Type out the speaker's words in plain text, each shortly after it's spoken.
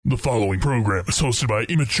The following program is hosted by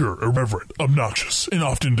immature, irreverent, obnoxious, and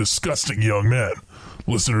often disgusting young men.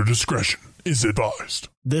 Listener discretion is advised.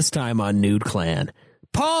 This time on Nude Clan.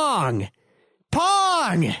 Pong!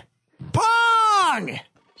 Pong! Pong!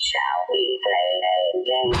 Shall we play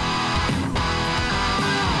a game?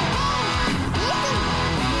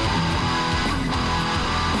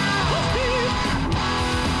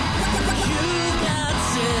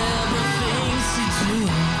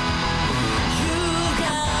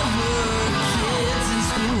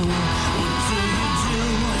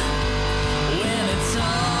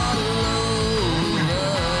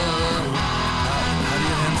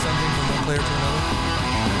 Player to another.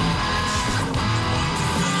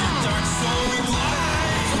 Dark soul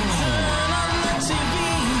light. Turn on the TV,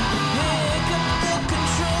 pick up the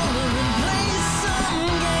controller and play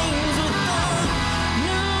some games with the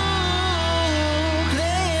Nude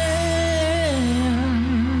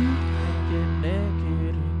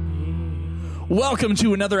Clan. Welcome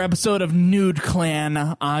to another episode of Nude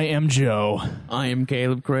Clan. I am Joe. I am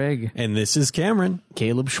Caleb Craig. And this is Cameron.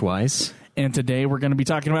 Caleb Schweiss. And today we're going to be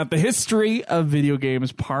talking about the history of video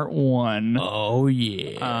games, part 1. Oh,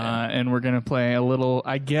 yeah. And we're going to play a little,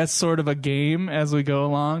 I guess, sort of a game as we go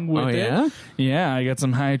along with it. Yeah? Yeah, I got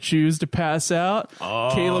some high chews to pass out.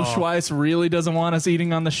 Caleb Schweiss really doesn't want us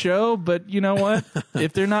eating on the show, but you know what?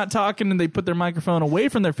 If they're not talking and they put their microphone away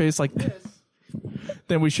from their face like this,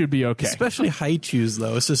 then we should be okay. Especially high chews,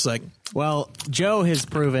 though. It's just like, well, Joe has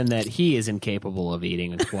proven that he is incapable of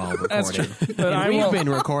eating while recording. But and we've been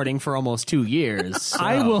recording for almost 2 years. So.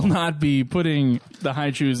 I will not be putting the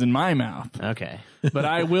high chews in my mouth. Okay. But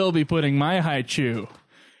I will be putting my high chew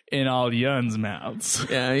in all Yun's mouths.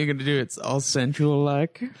 Yeah, you're going to do it's all sensual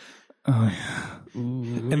like. Oh, yeah.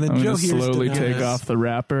 and then I'm Joe going to here slowly denies- take off the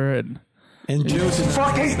wrapper and Joe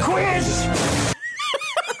Fucking quiz!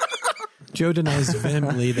 Joe denies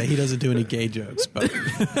vehemently that he doesn't do any gay jokes, but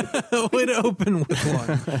way to open with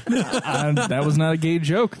one. that was not a gay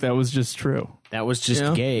joke. That was just true. That was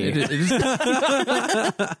just gay. It is.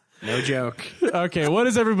 No joke. Okay, what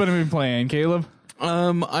has everybody been playing, Caleb?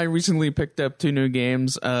 I recently picked up 2 new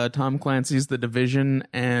games, Tom Clancy's The Division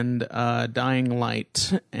and Dying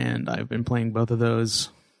Light, and I've been playing both of those.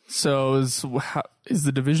 So is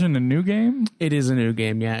The Division a new game? It is a new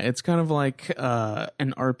game, yeah. It's kind of like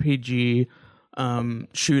an RPG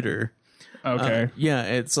shooter. Okay. Yeah,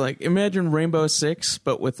 it's like, imagine Rainbow Six,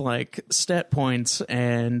 but with like stat points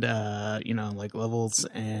and, like levels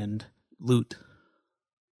and loot.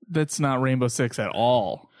 That's not Rainbow Six at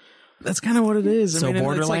all. That's kind of what it is. So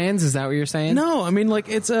Borderlands, is that what you're saying? No, I mean, like,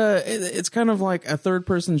 it's kind of like a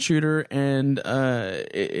third-person shooter, and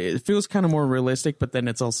it feels kind of more realistic, but then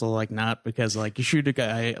it's also, like, not, because, like, you shoot a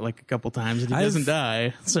guy, like, a couple times, and he doesn't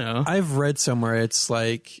die, so... I've read somewhere it's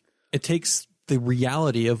like, it takes the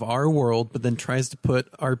reality of our world, but then tries to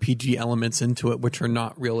put RPG elements into it, which are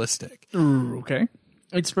not realistic. Okay.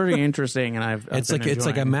 It's pretty interesting, and I've It's like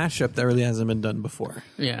a mashup that really hasn't been done before.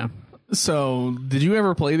 Yeah. So, did you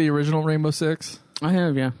ever play the original Rainbow Six? I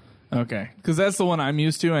have, yeah. Okay. Because that's the one I'm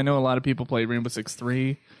used to. I know a lot of people played Rainbow Six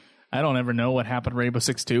 3. I don't ever know what happened to Rainbow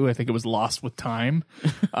Six 2. I think it was lost with time.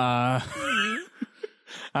 I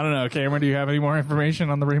don't know. Cameron, do you have any more information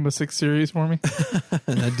on the Rainbow Six series for me?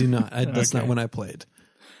 And I do not. That's not when I played.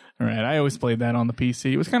 All right. I always played that on the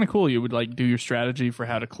PC. It was kind of cool. You would like do your strategy for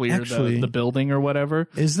how to clear the building or whatever.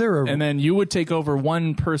 Is there and then you would take over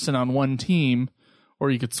one person on one team, or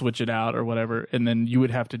you could switch it out or whatever, and then you would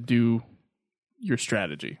have to do your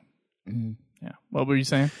strategy. Mm-hmm. Yeah. What were you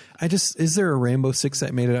saying? Is there a Rainbow Six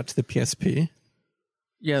that made it out to the PSP?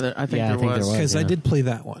 Yeah, I think there was. Because I did play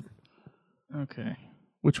that one. Okay.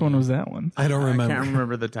 Which one was that one? I don't remember. I can't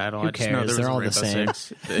remember the title. I just know cares? there was They're all a Rainbow the same.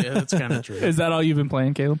 Six. Yeah, that's kind of true. Is that all you've been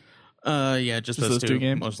playing, Caleb? Yeah, just those 2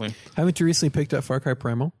 games? mostly. Haven't you recently picked up Far Cry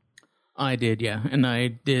Primal? I did, yeah, and I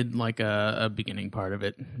did like a beginning part of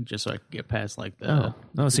it just so I could get past like the.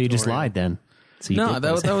 Oh, so you just lied then? So No,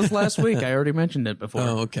 that was last week. I already mentioned it before.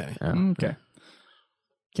 Oh, okay. Okay.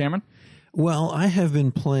 Cameron? Well, I have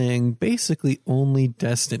been playing basically only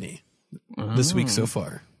Destiny this week so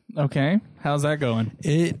far. Okay. How's that going?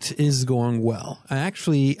 It is going well. I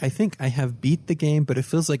think I have beat the game, but it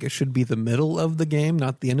feels like it should be the middle of the game,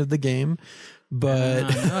 not the end of the game. But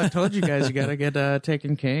no, I told you guys you got to get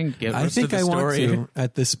Taken King. Get I most think of the I story. want to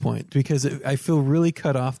at this point because I feel really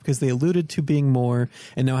cut off because they alluded to being more,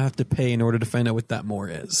 and now I have to pay in order to find out what that more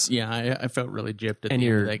is. Yeah, I felt really gypped at the end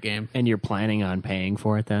of that game. And you're planning on paying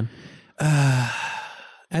for it then?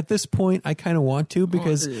 At this point, I kind of want to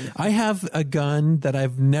because I have a gun that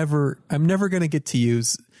I'm never going to get to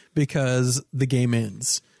use because the game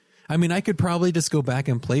ends. I mean, I could probably just go back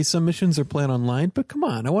and play some missions or play it online, but come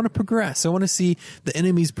on, I want to progress. I want to see the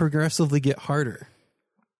enemies progressively get harder.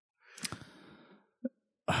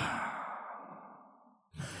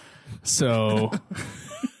 So,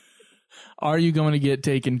 are you going to get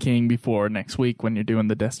Taken King before next week when you're doing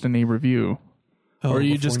the Destiny review? Or are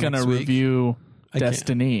you just going to review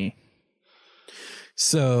Destiny?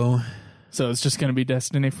 So it's just going to be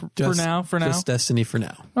Destiny for now? Just Destiny for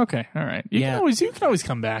now. Okay, all right. You can always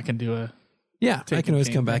come back and do a... Yeah, I can always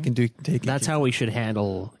come back and do Taken That's King. how we should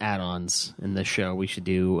handle add-ons in this show. We should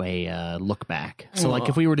do a look back. So, like,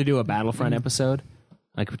 if we were to do a Battlefront episode,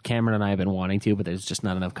 like Cameron and I have been wanting to, but there's just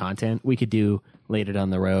not enough content, we could do later down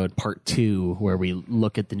the road part 2, where we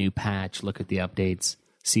look at the new patch, look at the updates,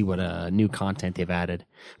 see what new content they've added.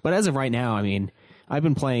 But as of right now, I mean, I've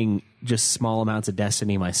been playing just small amounts of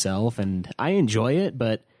Destiny myself, and I enjoy it,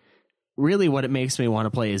 but really what it makes me want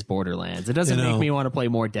to play is Borderlands. It doesn't make me want to play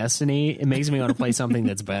more Destiny. It makes me want to play something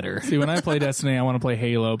that's better. See, when I play Destiny, I want to play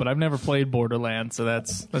Halo, but I've never played Borderlands, so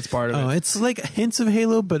that's part of it. Oh, it's like hints of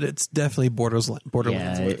Halo, but it's definitely Borderlands.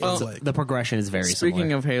 Yeah, the progression is very similar.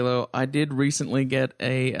 Speaking of Halo, I did recently get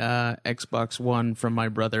a Xbox One from my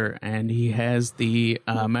brother, and he has the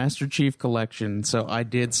Master Chief Collection, so I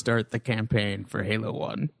did start the campaign for Halo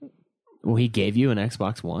 1. Well, he gave you an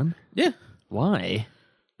Xbox One? Yeah. Why?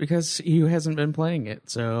 Because he hasn't been playing it,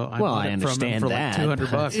 so I bought it from him for like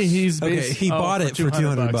 $200. He bought it for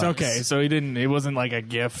 $200. Okay, so it wasn't like a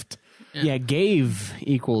gift. Yeah, gave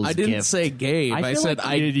equals I didn't gift. say gave. I said like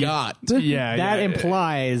I got. Yeah, that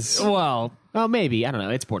implies... Well, maybe. I don't know.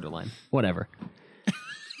 It's borderline. Whatever.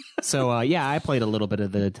 So, I played a little bit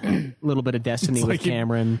of Destiny with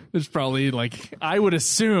Cameron. There's probably, like, I would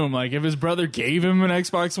assume, like, if his brother gave him an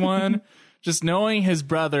Xbox One, just knowing his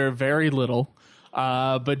brother very little...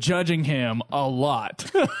 but judging him a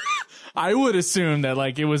lot, I would assume that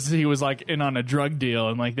like he was like in on a drug deal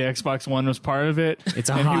and like the Xbox One was part of it. It's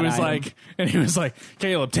a and hot he was item. he was like,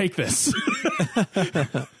 Caleb, take this.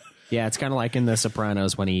 Yeah, it's kind of like in The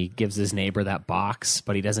Sopranos when he gives his neighbor that box,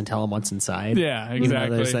 but he doesn't tell him what's inside. Yeah, Even though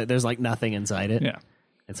exactly. there's like nothing inside it. Yeah,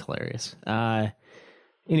 it's hilarious.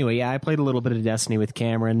 Anyway, I played a little bit of Destiny with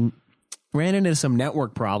Cameron. Ran into some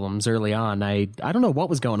network problems early on. I don't know what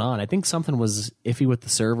was going on. I think something was iffy with the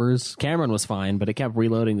servers. Cameron was fine, but it kept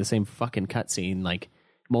reloading the same fucking cutscene like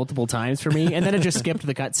multiple times for me, and then it just skipped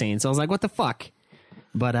the cutscene. So I was like, what the fuck?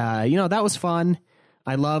 But, that was fun.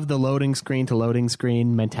 I love the loading screen to loading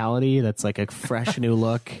screen mentality. That's like a fresh new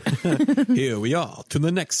look. Here we are to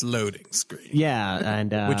the next loading screen. Yeah,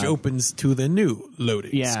 and which opens to the new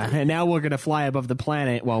loading screen. Yeah, and now we're going to fly above the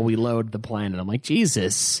planet while we load the planet. I'm like,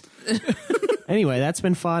 Jesus. Anyway, that's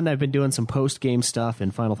been fun. I've been doing some post-game stuff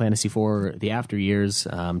in Final Fantasy IV, the after years,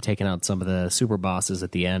 taking out some of the super bosses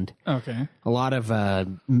at the end. okay. A lot of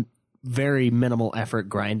very minimal effort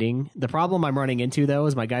grinding. The problem I'm running into, though,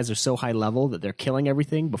 is my guys are so high level that they're killing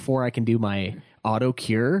everything before I can do my auto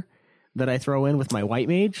cure that I throw in with my white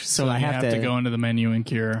mage. So I have to go into the menu and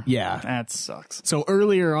cure. Yeah. That sucks. So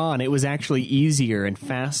earlier on, it was actually easier and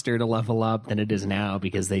faster to level up than it is now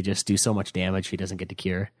because they just do so much damage he doesn't get to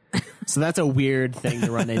cure. So that's a weird thing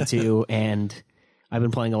to run into. And I've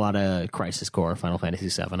been playing a lot of Crisis Core, Final Fantasy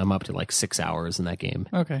VII. I'm up to like 6 hours in that game.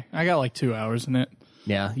 Okay. I got like 2 hours in it.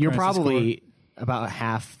 Yeah. You're Crisis probably about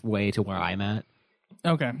halfway to where I'm at.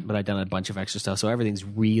 Okay. But I've done a bunch of extra stuff, so everything's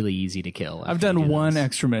really easy to kill. I've done one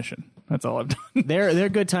extra mission. That's all I've done. They're a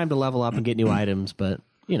good time to level up and get new items, but,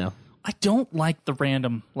 I don't like the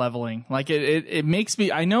random leveling. Like, it makes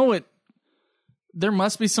me... I know it... There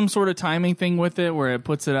must be some sort of timing thing with it where it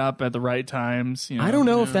puts it up at the right times. I don't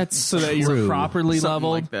know if that's so that you're properly Something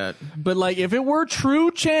leveled. like that. But, like, if it were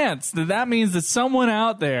true chance, that means that someone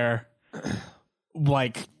out there,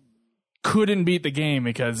 like... couldn't beat the game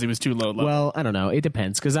because he was too low level. Well, I don't know. It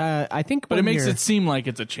depends because I think, but it makes it seem like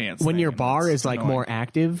it's a chance. When thing, your and bar that's is like annoying. more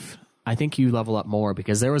active, I think you level up more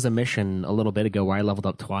because there was a mission a little bit ago where I leveled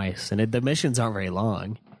up twice, and the missions aren't very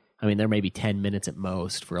long. I mean, they're maybe 10 minutes at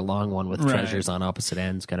most for a long one with treasures on opposite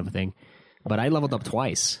ends, kind of a thing. But I leveled up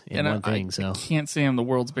twice in one thing. I can't say I'm the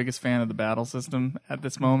world's biggest fan of the battle system at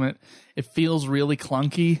this moment. It feels really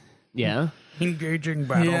clunky. Yeah. Engaging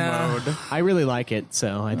battle mode. I really like it,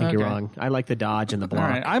 so I think you're wrong. I like the dodge and the block. All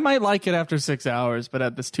right. I might like it after 6 hours, but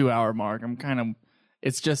at this 2 hour mark, I'm kind of...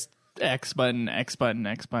 It's just X button, X button,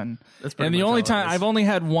 X button. That's pretty and the much only all it time... is. I've only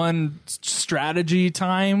had one strategy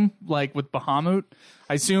time, like with Bahamut.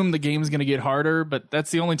 I assume the game's going to get harder, but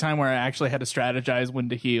that's the only time where I actually had to strategize when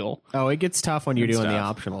to heal. Oh, it gets tough when you're Good doing the stuff.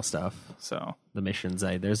 optional stuff. So... The missions,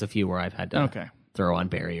 there's a few where I've had to throw on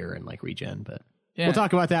barrier and like regen, but Yeah. we'll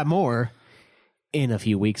talk about that more. in a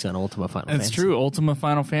few weeks on Ultima Final That's Fantasy. true. Ultima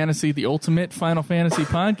Final Fantasy, the ultimate Final Fantasy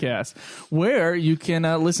podcast, where you can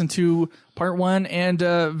listen to part 1 and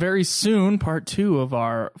very soon part 2 of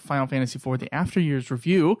our Final Fantasy IV, the After Years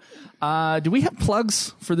review. Do we have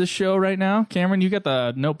plugs for this show right now? Cameron, you got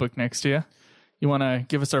the notebook next to you. You want to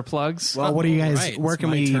give us our plugs? Well, what do you guys? Right, Where it's can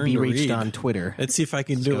my we turn be to reached read. on Twitter? Let's see if I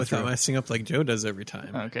can do it go without through. messing up like Joe does every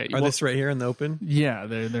time. Okay, Are well- this right here in the open? Yeah,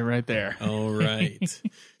 they're right there. All right.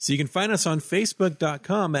 So you can find us on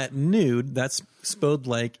Facebook.com at Nude. That's spelled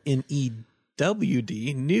like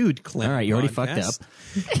NEWD, Nude Clan. All right, you already fucked Podcast.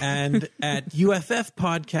 And at UFF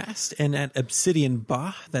Podcast and at Obsidian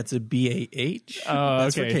Bah. That's a BAH.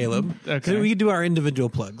 That's for okay. Caleb. Okay. So we can do our individual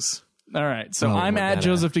plugs. All right, so Oh, I'm we're at better.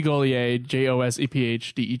 Joseph DeGollier,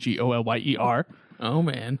 JOSEPHDEGOLYER. Oh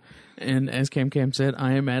man! And as Cam said,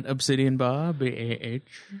 I am at Obsidian Bar BAH.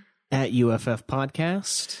 At UFF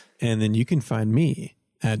Podcast. And then you can find me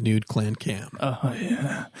at Nude Clan Cam. Oh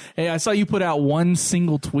yeah. Hey, I saw you put out one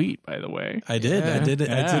single tweet, by the way. I did. I did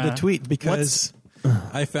Yeah. a tweet because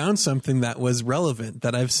I found something that was relevant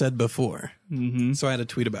that I've said before. Mm-hmm. So I had a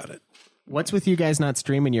tweet about it. What's with you guys not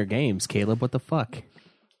streaming your games, Caleb? What the fuck?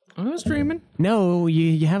 I was streaming No,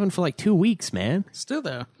 you haven't for like 2 weeks, man. still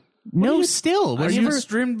though. No, still. I Whenever,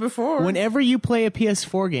 streamed before. whenever you play a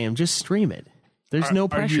PS4 game, just stream it. There's no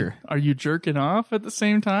pressure. Are you jerking off at the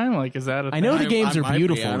same time? Like, is that a I know the I games are might be,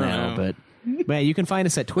 beautiful I don't now, know. but you can find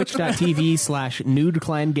us at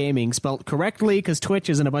twitch.tv/nudeclangaming, spelled correctly because Twitch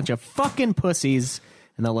isn't a bunch of fucking pussies,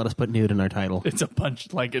 and they'll let us put nude in our title. It's a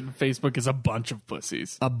bunch, like Facebook is a bunch of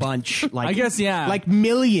pussies. A bunch, like I guess, yeah. like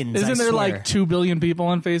millions. Isn't I there swear. like 2 billion people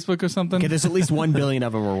on Facebook or something? Okay, there's at least 1 billion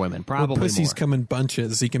of them are women, probably Pussies more. come in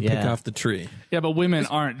bunches. You can pick Yeah. off the tree. Yeah, but women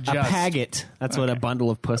aren't A just. paggot. That's what a bundle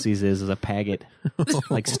of pussies is a paggot.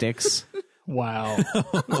 Like sticks. Wow.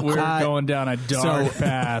 We're going down a dark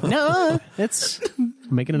path. No, it's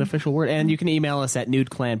making an official word. And you can email us at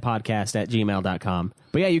nudeclanpodcast@gmail.com.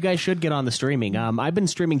 But yeah, you guys should get on the streaming. I've been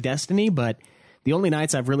streaming Destiny, but the only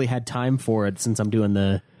nights I've really had time for it since I'm doing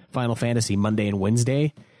the Final Fantasy Monday and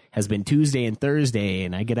Wednesday has been Tuesday and Thursday,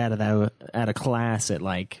 and I get out of class at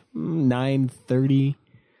like 9:30.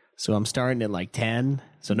 So I'm starting at like 10,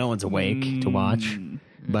 so no one's awake to watch.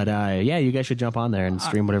 But yeah, you guys should jump on there and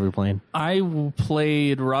stream whatever you're playing. I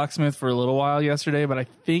played Rocksmith for a little while yesterday, but I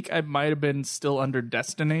think I might have been still under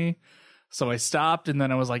Destiny. So I stopped, and then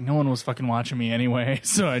I was like, no one was fucking watching me anyway.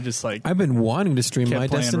 So I just like, I've been wanting to stream Kept my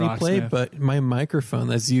playing Destiny play, Rocksmith. but my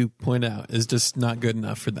microphone, as you point out, is just not good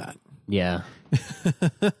enough for that. Yeah.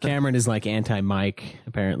 Cameron is like anti-mic,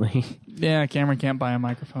 apparently. yeah, Cameron can't buy a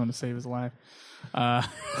microphone to save his life.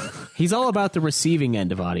 He's all about the receiving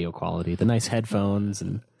end of audio quality, the nice headphones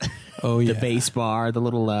and Oh, yeah. the bass bar, the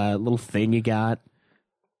little thing you got.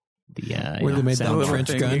 The Where they made that sound bar.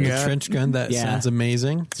 trench gun, the trench gun that Yeah. sounds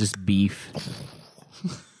amazing. It's just beef,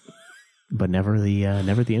 but never the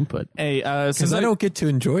input. Hey, Because since I don't get to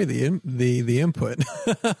enjoy the input.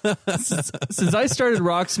 since I started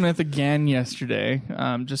Rocksmith again yesterday,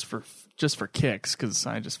 just for kicks, because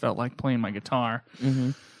I just felt like playing my guitar.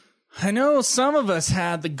 Mm-hmm. I know some of us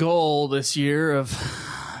had the goal this year of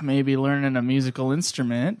maybe learning a musical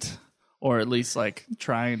instrument, or at least like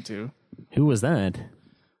trying to. Who was that?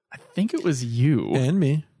 I think it was you. And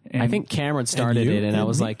me. I think Cameron started you? it, and I And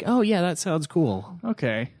was me? like, "Oh yeah, that sounds cool."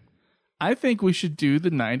 Okay. I think we should do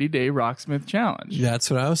the 90-day Rocksmith challenge. That's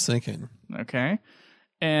what I was thinking. Okay.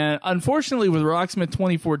 And unfortunately, with Rocksmith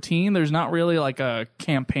 2014, there's not really like a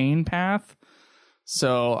campaign path.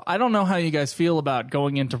 So I don't know how you guys feel about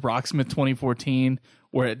going into Rocksmith 2014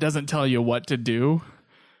 where it doesn't tell you what to do.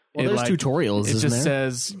 Well, there's tutorials, It isn't just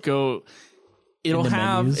there? says go. It'll the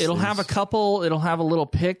have menus, it'll have a there's- couple. It'll have a little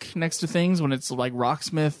pick next to things when it's like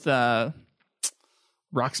Rocksmith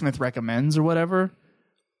recommends or whatever.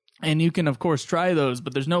 And you can, of course, try those,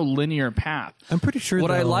 but there's no linear path. I'm pretty sure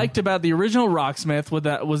What I though- liked about the original Rocksmith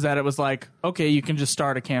was that it was like, okay, you can just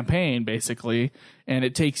start a campaign, basically, and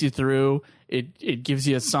it takes you through. It gives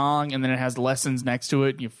you a song, and then it has lessons next to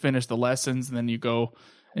it. You finish the lessons, and then you go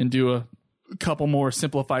and do a couple more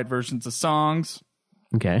simplified versions of songs,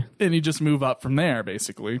 Okay. and you just move up from there,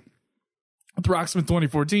 basically. With Rocksmith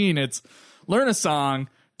 2014, it's learn a song,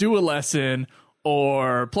 do a lesson,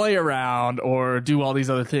 or play around, or do all these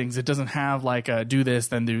other things. It doesn't have like a do this,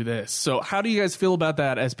 then do this. So how do you guys feel about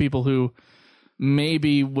that as people who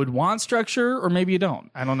maybe would want structure, or maybe you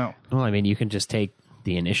don't? I don't know. Well, I mean, you can just take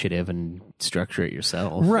the initiative and structure it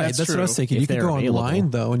yourself. Right, that's what I was thinking. If You can they're go available. online,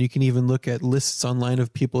 though, and you can even look at lists online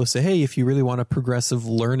of people who say, hey, if you really want a progressive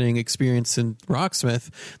learning experience in Rocksmith,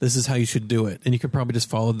 this is how you should do it. And you could probably just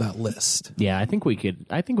follow that list. Yeah, I think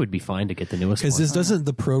we'd be fine to get the newest one. Because this doesn't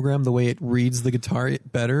the program, the way it reads the guitar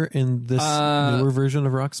better in this newer version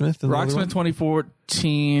of Rocksmith? Than the other one? Rocksmith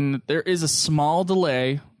 2014, there is a small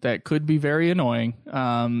delay that could be very annoying.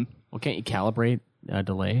 Well, can't you calibrate a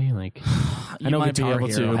delay? Like, You might be Guitar able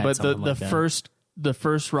Hero to, had but something like that. the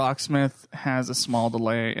first Rocksmith has a small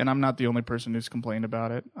delay, and I'm not the only person who's complained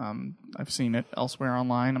about it. I've seen it elsewhere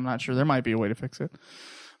online. I'm not sure. There might be a way to fix it.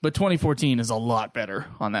 But 2014 is a lot better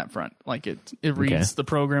on that front. Like it reads the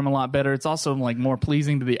program a lot better. It's also like more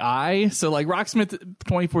pleasing to the eye. So like Rocksmith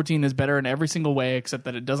 2014 is better in every single way, except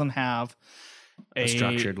that it doesn't have a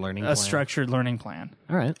structured learning plan. structured learning plan.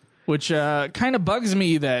 all right. Which kind of bugs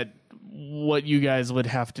me that what you guys would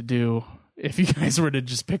have to do if you guys were to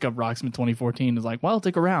just pick up Rocksmith 2014 is like, well,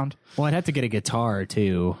 take a round. Well, I'd have to get a guitar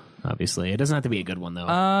too. Obviously, it doesn't have to be a good one though.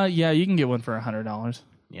 Yeah, you can get one for $100.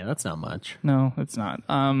 Yeah, that's not much. No, it's not.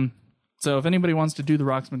 So if anybody wants to do the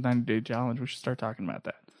Rocksmith 90-day challenge, we should start talking about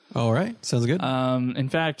that. All right, sounds good. In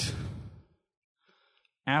fact,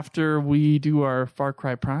 after we do our Far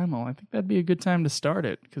Cry Primal, I think that'd be a good time to start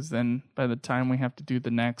it, because then by the time we have to do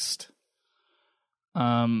the next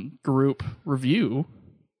group review,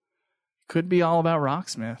 it could be all about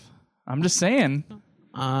Rocksmith. I'm just saying.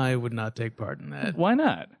 I would not take part in that. Why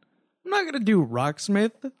not? I'm not going to do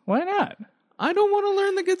Rocksmith. Why not? I don't want to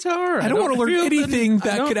learn the guitar. I don't want to learn feel anything I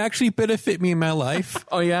that don't- could actually benefit me in my life.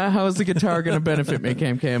 Oh, yeah? How is the guitar going to benefit me,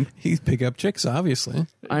 Cam? He's pick up chicks, obviously.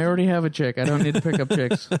 I already have a chick. I don't need to pick up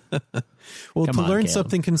chicks. Well, Come to on, learn Caleb.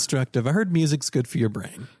 something constructive, I heard music's good for your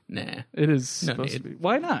brain. Nah. It is No supposed need. to be.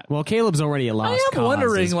 Why not? Well, Caleb's already a lost I am cause,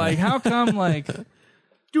 wondering, is like, what- how come, like,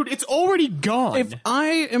 dude, it's already gone. If I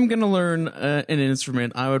am going to learn an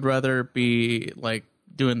instrument, I would rather be, like,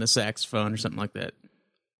 doing the saxophone or something like that.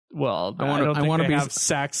 well, I, wanna- don't I think wanna they be- have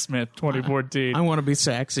Saxsmith 2014. I want to be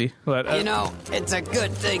saxy. but, You know, it's a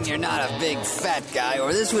good thing you're not a big fat guy,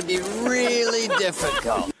 or this would be really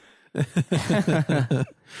difficult.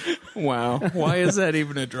 Wow. Why is that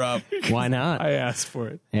even a drop? Why not? I asked for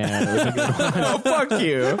it. Yeah, that was a good one. Oh, fuck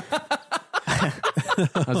you.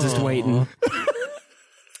 I was just waiting.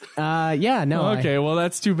 Yeah, no. Okay, well,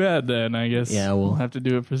 that's too bad then, I guess. Yeah, we'll- have to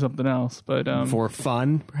do it for something else. But For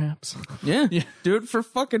fun, perhaps. Yeah. Do it for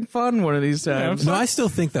fucking fun one of these times. No, I still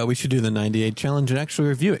think that we should do the 90-day challenge and actually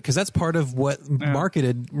review it, because that's part of what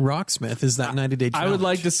marketed Rocksmith is that 90-day challenge. I would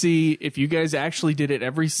like to see if you guys actually did it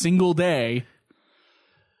every single day,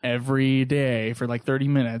 for like 30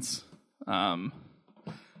 minutes.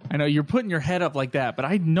 I know you're putting your head up like that, but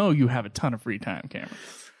I know you have a ton of free time, Cameron.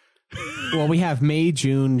 Well, we have May,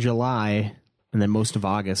 June, July, and then most of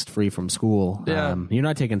August free from school. Yeah. You're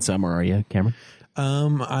not taking summer, are you, Cameron?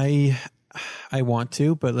 I want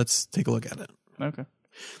to, but let's take a look at it. Okay.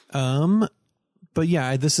 But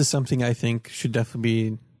yeah, this is something I think should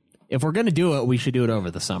definitely be. If we're going to do it, we should do it over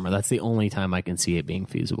the summer. That's the only time I can see it being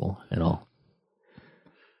feasible at all.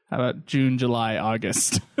 How about June, July,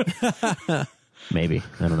 August? Maybe.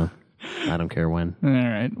 I don't know. I don't care when. All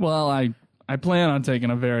right. Well, I plan on taking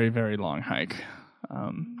a very, very long hike.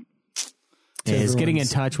 He's getting in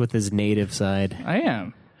touch with his native side. I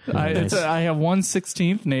am. nice. I have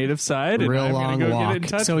 1/16 native side. And Real I'm long gonna go walk. Get in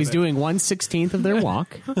touch So with he's it. doing 1/16 of their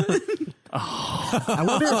walk. I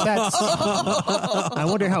wonder if that's. I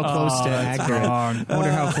wonder how close to accurate. wrong. I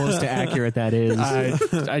wonder how close to accurate that is.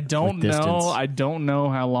 I don't With distance. know. I don't know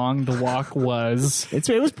how long the walk was. It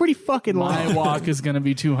was pretty fucking My long. walk is going to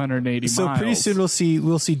be 280 So miles. pretty soon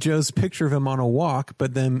we'll see Joe's picture of him on a walk,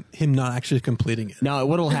 but then him not actually completing it. No,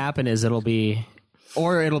 what'll happen is it'll be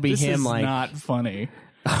this him is like not funny.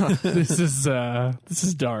 This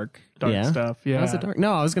is dark stuff. Yeah. How's it dark?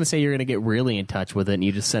 No, I was gonna say you're gonna get really in touch with it, and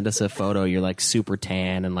you just send us a photo. You're like super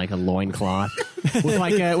tan and like a loincloth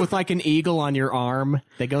with like an eagle on your arm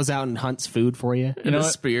that goes out and hunts food for you. You know a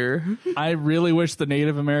what? spear. I really wish the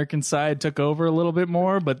Native American side took over a little bit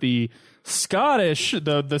more, but the Scottish,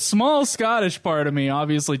 the small Scottish part of me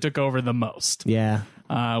obviously took over the most, Yeah,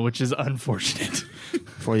 which is unfortunate.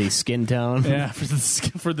 for the skin tone. Yeah,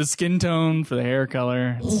 for the skin tone, for the hair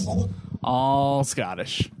color, it's all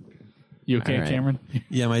Scottish. You okay, All right. Cameron?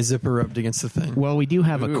 Yeah, my zipper rubbed against the thing. Well, we do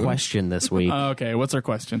have a question this week. Okay, what's our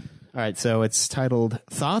question? All right, so it's titled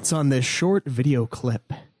 "Thoughts on this short video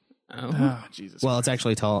clip." Oh, Jesus. Well, it's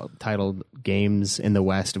actually titled Games in the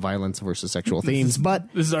West, Violence versus Sexual Themes,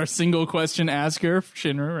 but This is our single question asker,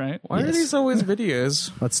 Shinra, right? Why are these always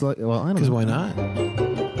videos? let's look. Well, I don't Because know. why not?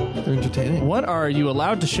 They're entertaining. What are you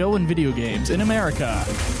allowed to show in video games in America?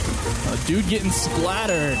 A dude getting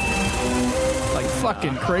splattered like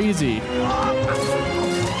fucking crazy.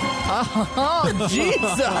 Oh,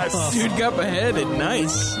 Jesus! Dude got beheaded.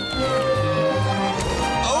 Nice.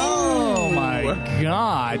 Oh my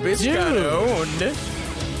God, Bitch dude! got owned.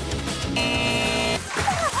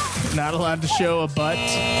 Not allowed to show a butt.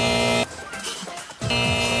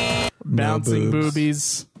 Bouncing boobs.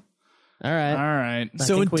 boobies. All right. All right.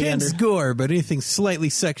 So think we intense gore, but anything slightly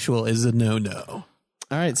sexual is a no-no.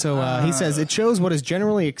 All right, so he says it shows what is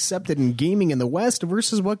generally accepted in gaming in the West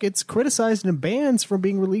versus what gets criticized and bans from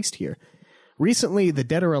being released here. Recently, the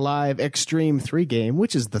Dead or Alive Extreme 3 game,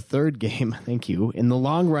 which is the third game, thank you, in the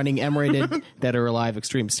long-running M-rated Dead or Alive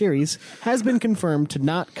Extreme series, has been confirmed to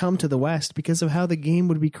not come to the West because of how the game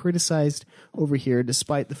would be criticized over here,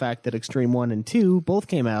 despite the fact that Extreme 1 and 2 both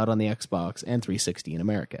came out on the Xbox and 360 in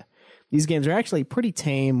America. These games are actually pretty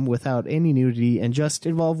tame without any nudity and just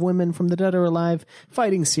involve women from the Dead or Alive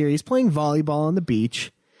fighting series playing volleyball on the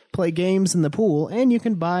beach, play games in the pool, and you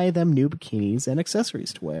can buy them new bikinis and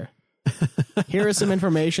accessories to wear. Here is some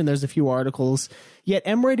information. There's a few articles. Yet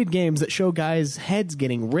M-rated games that show guys' heads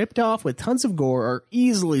getting ripped off with tons of gore are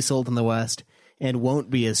easily sold in the West and won't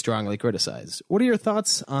be as strongly criticized. What are your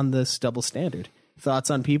thoughts on this double standard?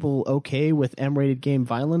 Thoughts on people okay with M-rated game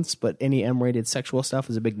violence, but any M-rated sexual stuff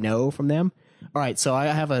is a big no from them? All right, so I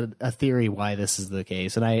have a theory why this is the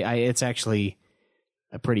case, and I it's actually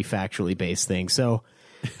a pretty factually based thing. So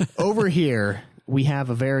over here, we have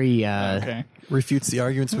a very... Okay. Refutes the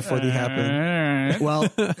arguments before they happen. Well,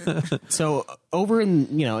 so over in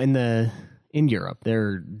Europe,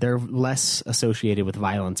 they're less associated with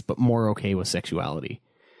violence, but more okay with sexuality.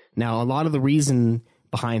 Now, a lot of the reason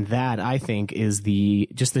behind that, I think, is the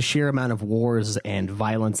sheer amount of wars and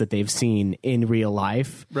violence that they've seen in real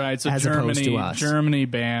life, Right, so as opposed to us. Germany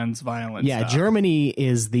bans violence. Yeah, stuff. Germany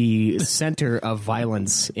is the center of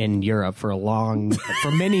violence in Europe for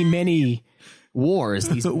many, many wars.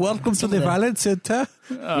 Welcome to the Violence Center.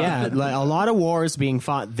 Yeah, like a lot of wars being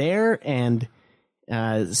fought there, and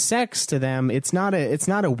sex to them, it's not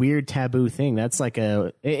a weird taboo thing. That's like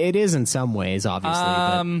it is in some ways, obviously.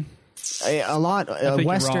 But a lot think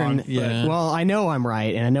Western. you're wrong, Yeah. Well, I know I'm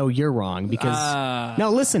right, and I know you're wrong because. No,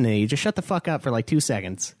 listen to me. Just shut the fuck up for like 2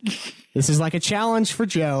 seconds. This is like a challenge for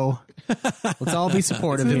Joe. Let's all be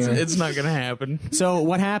supportive here. It's not gonna happen. So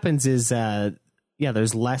what happens is,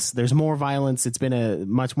 there's more violence. It's been a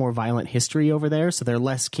much more violent history over there, so they're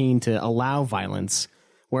less keen to allow violence.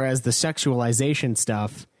 Whereas the sexualization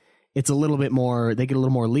stuff, it's a little bit more, they get a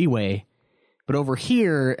little more leeway. But over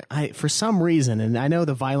here, for some reason, and I know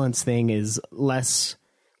the violence thing is less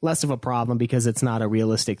of a problem because it's not a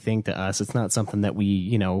realistic thing to us. It's not something that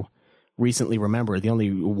we, recently remember. The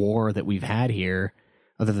only war that we've had here,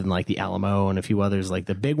 other than like the Alamo and a few others, like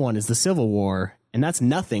the big one is the Civil War. And that's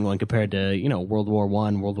nothing when compared to, World War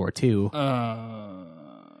I, World War II.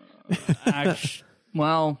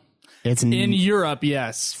 Well, It's in Europe,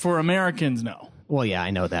 yes. For Americans, no. Well, yeah,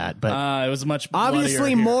 I know that, but It was much obviously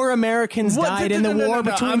bloodier here. more Americans What? died in the No, war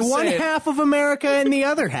between I'm one saying- half of America and the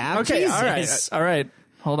other half. Okay, Jesus. all right.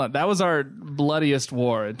 Hold on. That was our bloodiest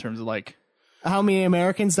war in terms of like. How many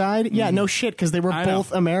Americans died? Yeah, no shit, because they were I know.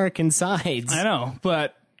 both American sides. I know,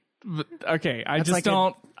 but okay. I like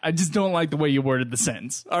just don't like the way you worded the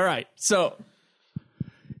sentence. All right, so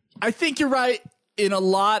I think you're right in a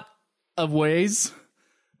lot of ways,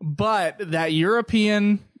 but that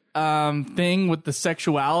European thing with the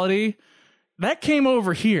sexuality that came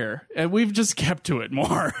over here, and we've just kept to it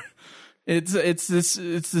more. It's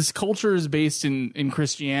this culture is based in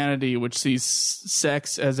Christianity, which sees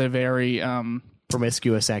sex as a very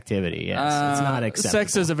Promiscuous activity, yes. It's not acceptable.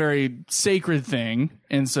 sex is a very sacred thing,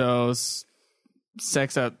 and so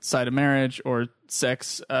sex outside of marriage or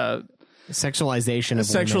sex Sexualization of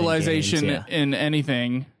sexualization women in games, yeah. in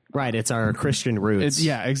anything. Right, it's our Christian roots.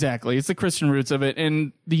 Yeah, exactly. It's the Christian roots of it.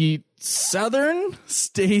 In the southern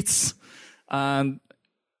states,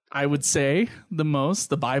 I would say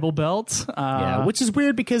the Bible Belt. Yeah, which is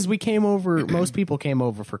weird because we came over, most people came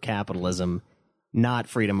over for capitalism, not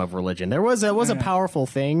freedom of religion. There was a powerful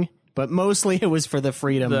thing, but mostly it was for the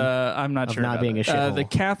freedom I'm not of sure not about being a it. shithole. The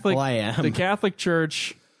Catholic, Well, I am. the Catholic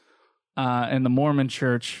Church, and the Mormon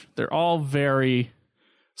Church, they're all very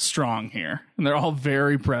strong here, and they're all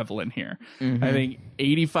very prevalent here. Mm-hmm. I think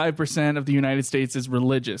 85% of the United States is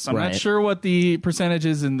religious. I'm Right. not sure what the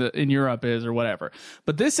percentages in Europe is or whatever,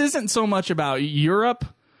 but this isn't so much about Europe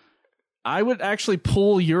I would actually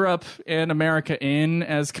pull Europe and America in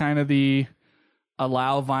as kind of the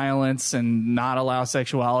allow violence and not allow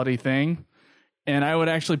sexuality thing. And I would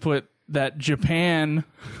actually put that Japan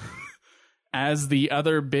as the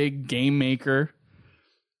other big game maker.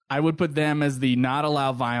 I would put them as the not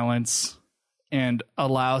allow violence and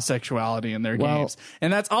allow sexuality in their games.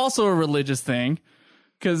 And that's also a religious thing,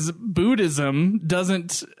 because Buddhism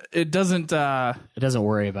doesn't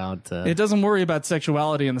worry about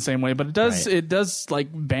sexuality in the same way, but it does like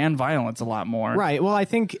ban violence a lot more. Right. Well, I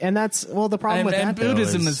think, and that's, well, the problem with that,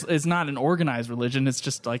 Buddhism is not an organized religion. It's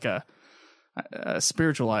just like a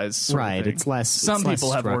spiritualized sort of thing. It's less. Some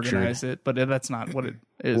people have organized it, but that's not what it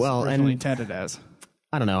is originally intended as.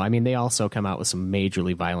 I don't know. I mean, they also come out with some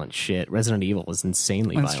majorly violent shit. Resident Evil is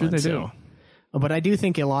insanely violent. That's true, they do. But I do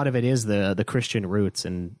think a lot of it is the Christian roots,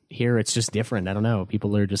 and here it's just different. I don't know.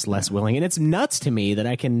 People are just less willing, and it's nuts to me that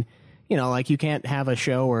I can, like you can't have a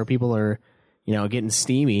show where people are, getting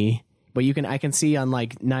steamy, but I can see on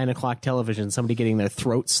like 9:00 television somebody getting their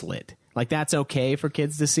throat slit. Like that's okay for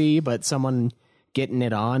kids to see, but someone getting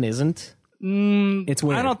it on isn't. It's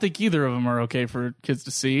weird. I don't think either of them are okay for kids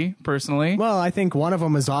to see, personally. Well, I think one of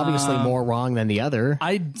them is obviously more wrong than the other.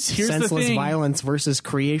 Here's senseless the thing. violence versus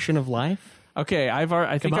creation of life. Okay, I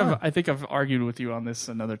think I've argued with you on this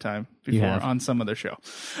another time before on some other show.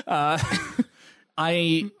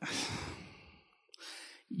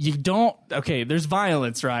 There's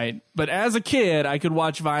violence, right? But as a kid, I could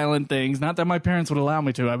watch violent things. Not that my parents would allow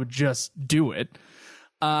me to. I would just do it.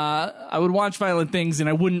 I would watch violent things and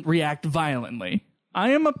I wouldn't react violently. I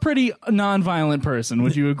am a pretty non-violent person.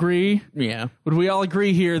 Would you agree? Yeah. Would we all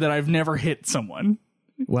agree here that I've never hit someone?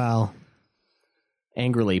 Well,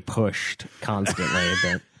 angrily pushed constantly,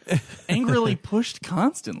 but angrily pushed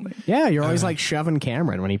constantly. Yeah, you're always like shoving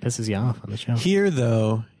Cameron when he pisses you off on the show. Here,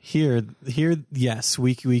 yes,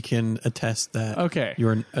 we can attest that. Okay,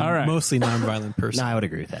 you're a mostly non-violent person. No, I would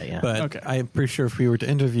agree with that. Yeah, but I'm pretty sure if we were to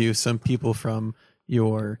interview some people from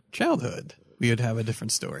your childhood, we would have a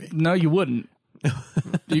different story. No, you wouldn't.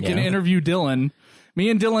 You can interview Dylan. Me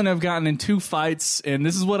and Dylan have gotten in 2 fights, and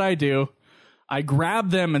this is what I do. I grab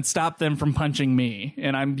them and stop them from punching me,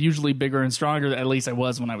 and I'm usually bigger and stronger. At least I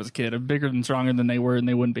was when I was a kid. I'm bigger and stronger than they were, and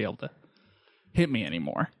they wouldn't be able to hit me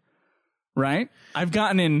anymore. Right? I've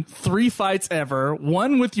gotten in 3 fights ever.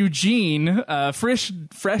 1 with Eugene, fresh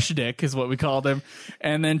dick is what we called him,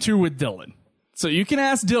 and then 2 with Dylan. So you can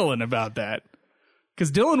ask Dylan about that.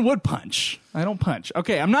 Because Dylan would punch. I don't punch.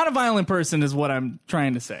 Okay, I'm not a violent person is what I'm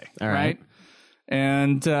trying to say. All right?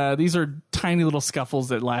 And these are tiny little scuffles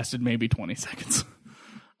that lasted maybe 20 seconds.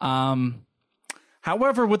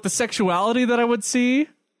 However, with the sexuality that I would see,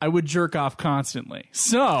 I would jerk off constantly.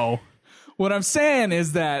 So what I'm saying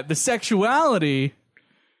is that the sexuality,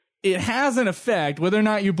 it has an effect, whether or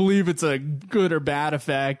not you believe it's a good or bad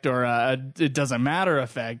effect or it doesn't matter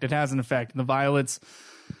effect. It has an effect. And the violence,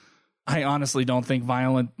 I honestly don't think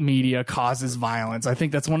violent media causes violence. I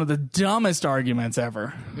think that's one of the dumbest arguments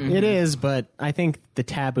ever. Mm-hmm. It is, but I think the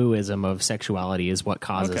tabooism of sexuality is what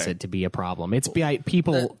causes it to be a problem. It's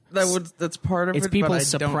people that's part of it. It's people but I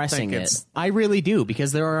suppressing don't it. think I really do,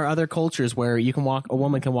 because there are other cultures where a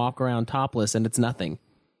woman can walk around topless and it's nothing.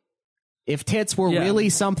 If tits were really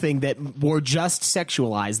something that were just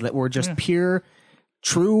sexualized, that were just pure,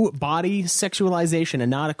 true body sexualization and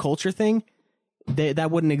not a culture thing, that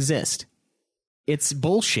wouldn't exist. It's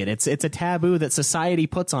bullshit. It's a taboo that society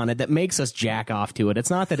puts on it that makes us jack off to it. It's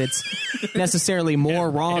not that it's necessarily more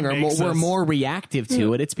wrong or we're more reactive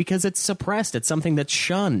to it. It's because it's suppressed. It's something that's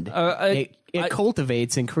shunned. It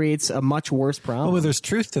cultivates and creates a much worse problem. Well, there's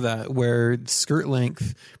truth to that, where skirt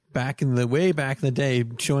length back in the day,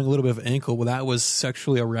 showing a little bit of ankle, well, that was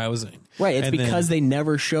sexually arousing. Right. It's because they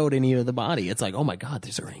never showed any of the body. It's like, oh my God,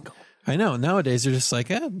 there's her ankle. I know. Nowadays, they're just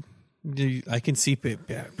like, I can see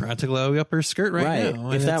practically up her skirt right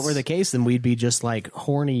now. If that were the case, then we'd be just like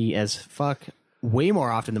horny as fuck way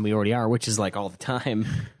more often than we already are, which is like all the time,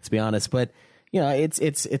 to be honest. But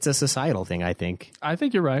it's a societal thing. I think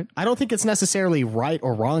you're right. I don't think it's necessarily right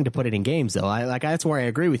or wrong to put it in games, though. That's where I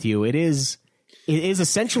agree with you. It is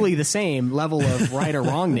essentially the same level of right or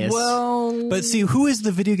wrongness. Well, but see, who is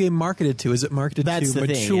the video game marketed to? Is it marketed to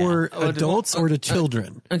mature adults or to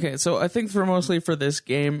children? Okay, so I think mostly for this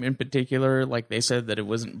game in particular, like they said that it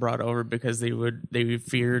wasn't brought over because they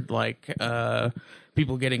feared like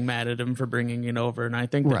people getting mad at them for bringing it over, and I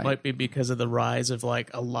think that might be because of the rise of like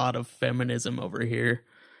a lot of feminism over here.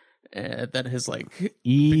 that has like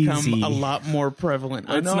Easy. become a lot more prevalent.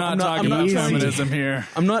 Let's not I'm talk about trying to- feminism here.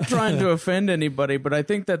 I'm not trying to offend anybody, but I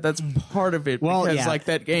think that that's part of it Well, because yeah. like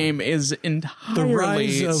that game is entirely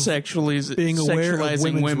rise of sexually being aware of sexualizing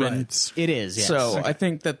women's women. rights. It is, yes. So I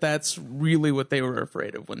think that that's really what they were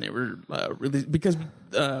afraid of when they were really because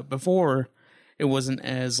before it wasn't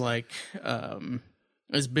as like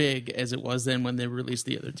as big as it was then when they released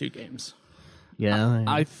the other two games.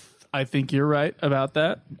 Yeah. I think you're right about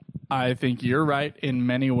that. I think you're right in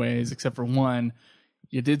many ways, except for one.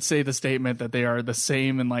 You did say the statement that they are the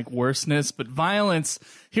same in like worseness, but violence.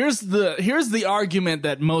 Here's the argument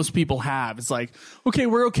that most people have. It's like, okay,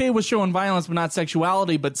 we're okay with showing violence, but not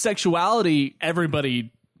sexuality. But sexuality,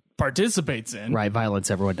 everybody participates in. Right, violence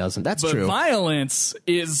everyone doesn't. That's But true. violence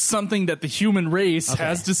is something that the human race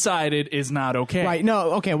has decided is not okay. Right,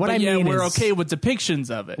 no, okay, what But I yet mean we're is... okay with depictions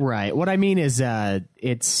of it. Right, what I mean is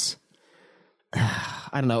it's...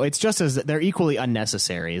 I don't know, it's just as... They're equally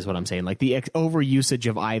unnecessary is what I'm saying. Like, the overusage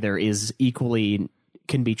of either is equally...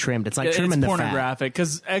 can be trimmed. It's like trimming It's the fat. pornographic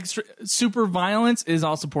because extra super violence is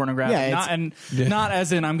also pornographic. Yeah, Not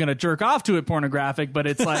as in I'm going to jerk off to it pornographic, but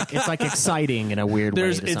it's like It's like exciting in a weird way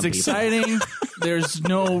to some it's people. exciting. There's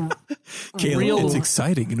no Caleb, real. it's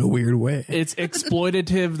exciting in a weird way. It's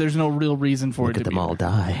exploitative. There's no real reason for Look it at to them be all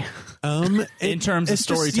die. in terms of It's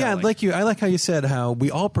just- storytelling. yeah, like you. I like how you said how we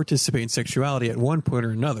all participate in sexuality at one point or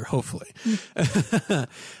another. Hopefully, Sorry,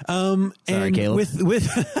 and Caleb. with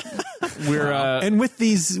We're and with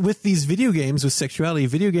these video games with sexuality,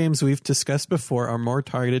 video games we've discussed before are more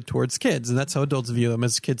targeted towards kids, and that's how adults view them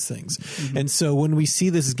as kids things. And so when we see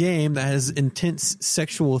this game that has intense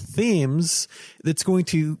sexual themes, that's going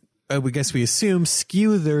to we assume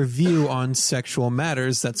skew their view on sexual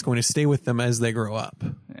matters. That's going to stay with them as they grow up.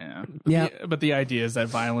 Yeah. But the idea is that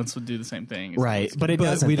violence would do the same thing. Right, but it But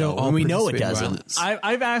doesn't. we don't though. all We know it participate in doesn't. violence.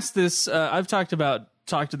 I've asked this. I've talked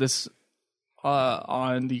to this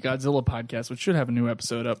on the Godzilla podcast, which should have a new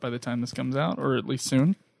episode up by the time this comes out, or at least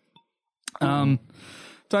soon.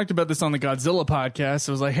 Talked about this on the Godzilla podcast.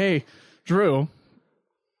 I was like, hey, Drew,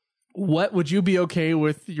 what would you be okay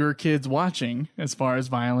with your kids watching as far as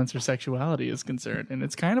violence or sexuality is concerned? And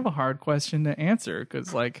it's kind of a hard question to answer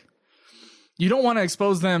because, like, you don't want to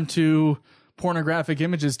expose them to pornographic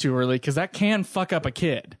images too early because that can fuck up a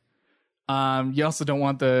kid. You also don't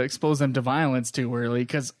want to expose them to violence too early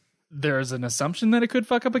because there's an assumption that it could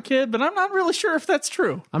fuck up a kid, but I'm not really sure if that's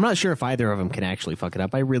true. I'm not sure if either of them can actually fuck it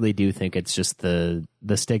up. I really do think it's just the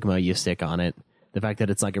stigma you stick on it. The fact that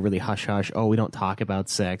it's like a really hush-hush, we don't talk about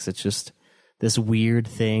sex. It's just this weird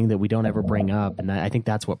thing that we don't ever bring up. And I think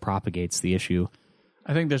that's what propagates the issue.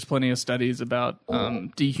 I think there's plenty of studies about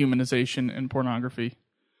dehumanization and pornography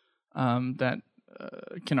that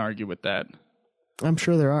can argue with that. I'm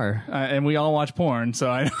sure there are. And we all watch porn, so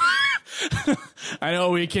I know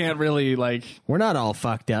we can't really, like... We're not all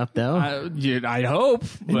fucked up, though. I hope,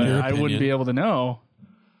 but your I wouldn't opinion. be able to know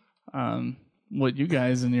what you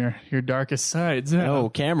guys and your darkest sides have. Oh,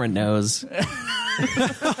 Cameron knows.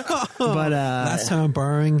 But Last time I'm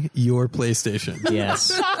borrowing your PlayStation.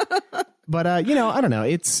 yes. But I don't know.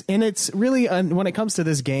 It's really when it comes to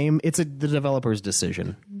this game, it's the developer's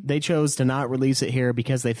decision. They chose to not release it here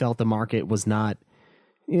because they felt the market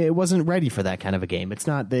wasn't ready for that kind of a game. It's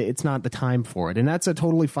not the time for it, and that's a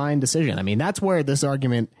totally fine decision. I mean, that's where this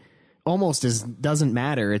argument almost doesn't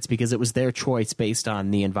matter. It's because it was their choice based on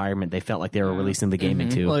the environment they felt like they were releasing the game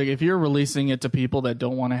into. Like, if you're releasing it to people that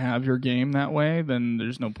don't want to have your game that way, then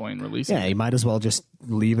there's no point in releasing Yeah, it. you might as well just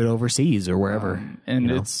leave it overseas or wherever. And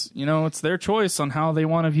it's their choice on how they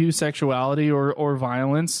want to view sexuality or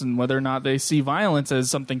violence, and whether or not they see violence as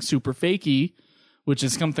something super fakey, which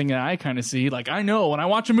is something that I kind of see. Like, I know when I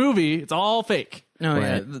watch a movie, it's all fake. No,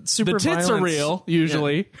 yeah, Right. the super The tits are violence- real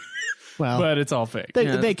usually, Well, but it's all fake.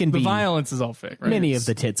 they can The be. violence is all fake. Right? Many of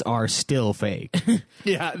the tits are still fake.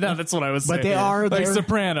 Yeah, no, that's what I was saying. But they are- like they're-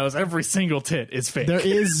 Sopranos. Every single tit is fake. There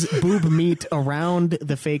is boob meat around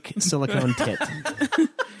the fake silicone tit.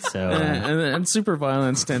 So and super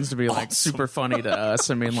violence tends to be like super funny to us.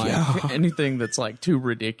 I mean, like anything that's like too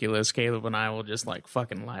ridiculous, Caleb and I will just like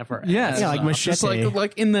fucking laugh our Yeah. asses Yeah, like off. Machete. Just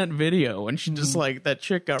like in that video, and she just like that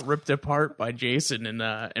chick got ripped apart by Jason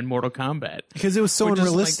in Mortal Kombat. Because it was so Which is, like,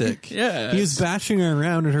 unrealistic. yeah. He was bashing her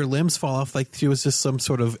around and her limbs fall off like she was just some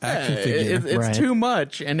sort of action figure. It's Right. too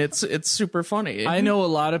much, and it's super funny. I know a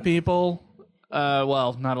lot of people,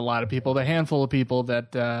 well, not a lot of people, but a handful of people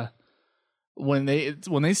that when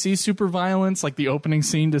they see super violence, like the opening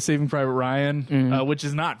scene to Saving Private Ryan, which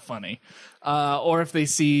is not funny, or if they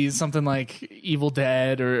see something like Evil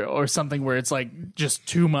Dead or something where it's like just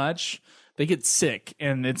too much, they get sick,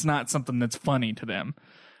 and it's not something that's funny to them.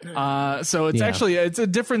 So it's actually it's a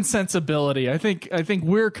different sensibility. I think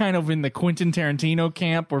we're kind of in the Quentin Tarantino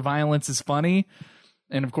camp where violence is funny.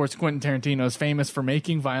 And of course, Quentin Tarantino is famous for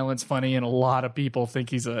making violence funny, and a lot of people think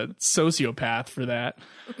he's a sociopath for that.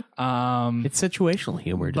 It's situational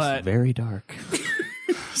humor, just very dark.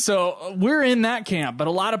 So we're in that camp, but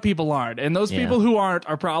a lot of people aren't. And those people who aren't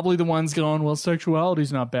are probably the ones going, well,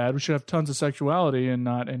 sexuality's not bad. We should have tons of sexuality and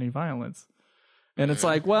not any violence. And it's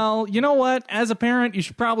like, well, you know what? As a parent, you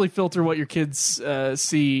should probably filter what your kids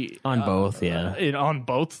see. On both, on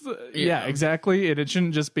both. Yeah, exactly. And it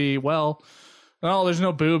shouldn't just be, well, there's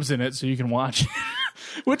no boobs in it, so you can watch it.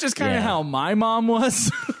 Which is kind of how my mom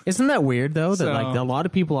was. Isn't that weird though? That like a lot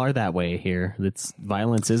of people are that way here. That's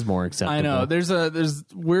violence is more acceptable. I know.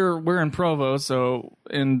 We're in Provo, so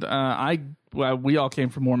we all came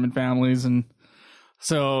from Mormon families, and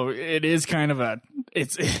so it is kind of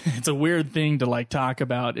it's a weird thing to like talk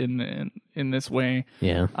about in this way.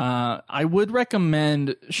 Yeah. I would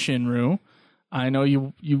recommend Shinru. I know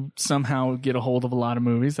you somehow get a hold of a lot of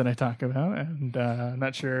movies that I talk about, and I'm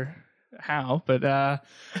not sure how, but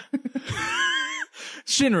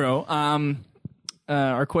Shinru,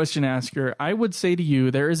 our question asker, I would say to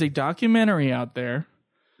you, there is a documentary out there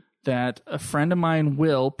that a friend of mine,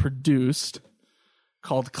 Will, produced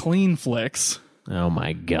called Clean Flicks. Oh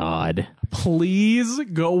my God. Please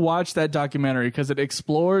go watch that documentary because it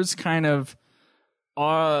explores kind of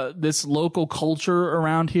this local culture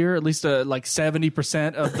around here, at least like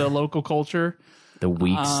 70% of the local culture. The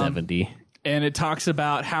weak 70. And it talks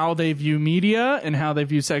about how they view media and how they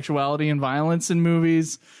view sexuality and violence in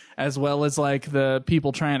movies, as well as like the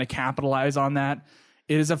people trying to capitalize on that.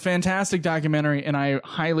 It is a fantastic documentary, and I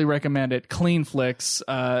highly recommend it. Clean Flicks,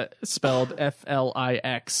 spelled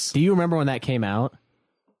Flix. Do you remember when that came out?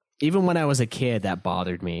 Even when I was a kid, that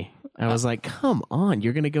bothered me. I was like, come on,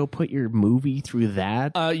 you're going to go put your movie through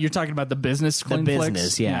that? You're talking about the business Clean Flicks? The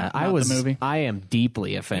business, yeah. The movie. I am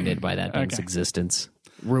deeply offended by that thing's existence.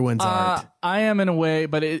 Ruins art. I am in a way,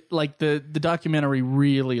 but it like the documentary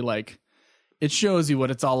really like it shows you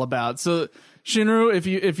what it's all about. So Shinru,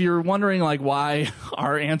 if you're wondering like why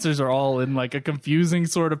our answers are all in like a confusing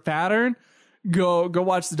sort of pattern, go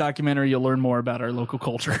watch the documentary. You'll learn more about our local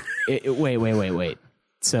culture. Wait.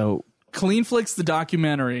 So Clean Flicks, the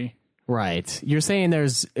documentary. Right. You're saying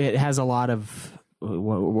it has a lot of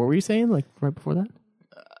what were you saying like right before that?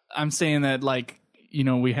 I'm saying that like, you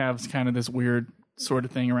know, we have kind of this weird sort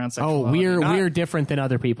of thing around sexuality. Oh, we're different than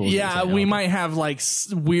other people. Yeah, we might have like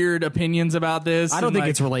weird opinions about this. I don't think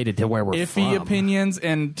it's related to where we're iffy from. Opinions,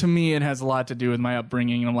 and to me, it has a lot to do with my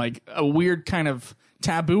upbringing. I'm like a weird kind of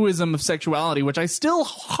tabooism of sexuality, which I still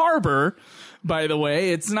harbor. By the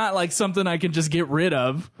way, it's not like something I can just get rid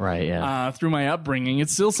of. Right. Yeah. Through my upbringing,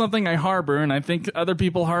 it's still something I harbor, and I think other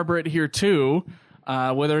people harbor it here too.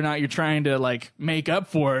 Whether or not you're trying to like make up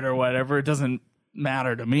for it or whatever, it doesn't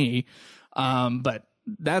matter to me. But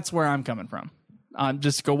that's where I'm coming from.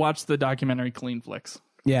 Just go watch the documentary Clean Flicks.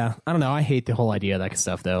 Yeah, I don't know. I hate the whole idea of that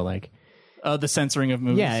stuff, though. Like the censoring of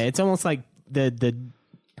movies. Yeah, it's almost like the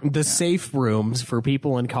safe rooms for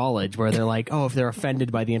people in college where they're like, oh, if they're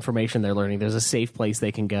offended by the information they're learning, there's a safe place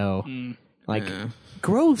they can go.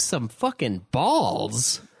 Grow some fucking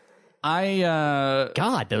balls.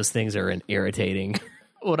 God, those things are irritating.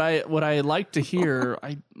 What I like to hear,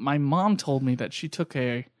 my mom told me that she took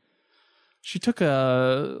a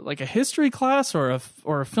history class or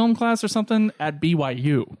a film class or something at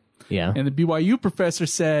BYU. Yeah. And the BYU professor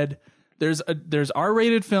said there's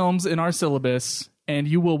R-rated films in our syllabus and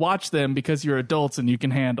you will watch them because you're adults and you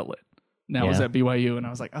can handle it. And that was at BYU, and I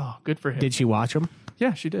was like, oh, good for him. Did she watch them?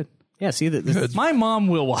 Yeah, she did. Yeah, see that. My mom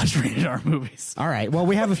will watch rated R movies. All right. Well,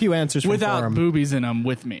 we have a few answers from without forum. Boobies in them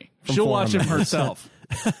with me. She'll watch them herself.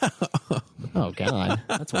 Oh God,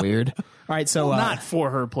 that's weird. All right, so not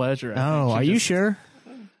for her pleasure. Are you sure?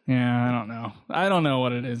 Yeah, I don't know. I don't know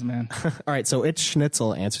what it is, man. All right, so It's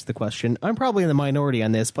Schnitzel answers the question. I'm probably in the minority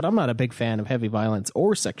on this, but I'm not a big fan of heavy violence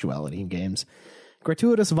or sexuality in games.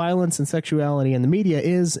 Gratuitous violence and sexuality in the media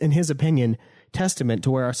is, in his opinion, testament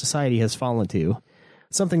to where our society has fallen to.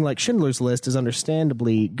 Something like Schindler's List is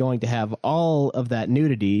understandably going to have all of that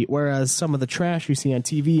nudity, whereas some of the trash you see on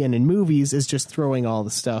TV and in movies is just throwing all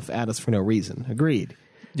the stuff at us for no reason. Agreed.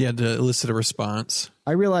 Yeah, to elicit a response.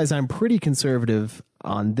 I realize I'm pretty conservative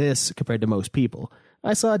on this compared to most people.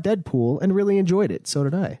 I saw Deadpool and really enjoyed it, so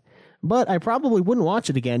did I. But I probably wouldn't watch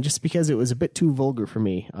it again just because it was a bit too vulgar for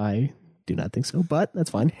me. I do not think so, but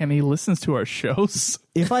that's fine. And he listens to our shows.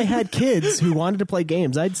 If I had kids who wanted to play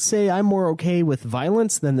games, I'd say I'm more okay with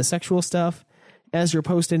violence than the sexual stuff, as your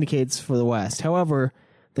post indicates for the West. However,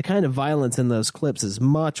 The kind of violence in those clips is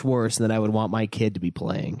much worse than I would want my kid to be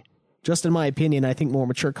playing. Just in my opinion, I think more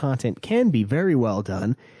mature content can be very well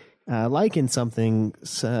done, like in something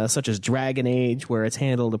such as Dragon Age, where it's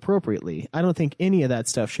handled appropriately. I don't think any of that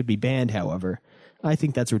stuff should be banned, however. I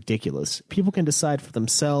think that's ridiculous. People can decide for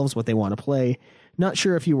themselves what they want to play. Not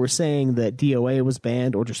sure if you were saying that DOA was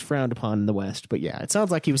banned or just frowned upon in the West, but yeah, it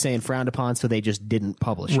sounds like he was saying frowned upon, so they just didn't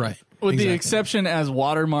publish it. Right. With the exception as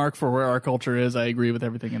watermark for where our culture is, I agree with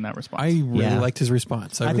everything in that response. I really liked his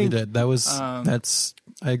response. I really did. That was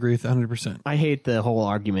I agree with 100%. I hate the whole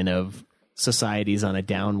argument of society's on a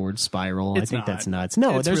downward spiral. I think that's nuts.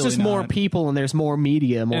 No, It's there's really just more not. people and there's more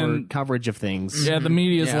media, more And- coverage of things. Yeah, the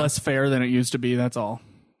media is less fair than it used to be. That's all.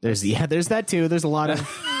 There's that too. There's a lot of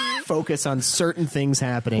focus on certain things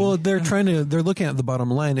happening. Well, they're looking at the bottom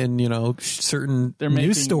line, and certain They're making-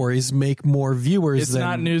 news stories make more viewers It's than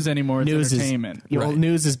not news anymore. It's entertainment.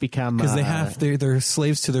 News has become because they're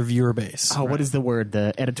slaves to their viewer base. Oh, what is the word?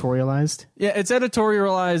 The editorialized? Yeah, it's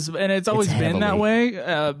editorialized, and it's always been that heavily.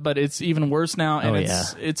 way. But it's even worse now, and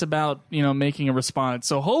it's about making a response.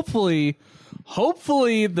 So hopefully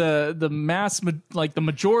the mass the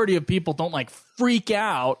majority of people don't freak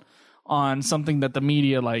out on something that the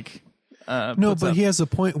media No, puts but up. he has a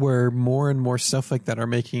point where more and more stuff like that are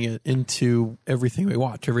making it into everything we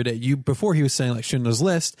watch every day. Before he was saying Schindler's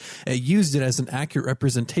List, it used it as an accurate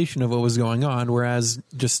representation of what was going on, whereas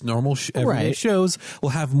just normal everyday shows will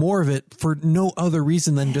have more of it for no other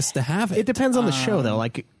reason than just to have it. It depends on the show, though.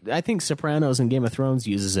 I think Sopranos and Game of Thrones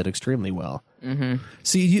uses it extremely well.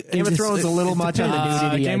 See, Game of Thrones a little much on the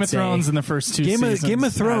nudity. Game I'd of say. Thrones in the first two seasons. Game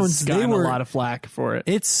of Thrones, has gotten they were a lot of flack for it.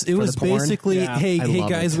 It was the porn? basically, Yeah, hey I love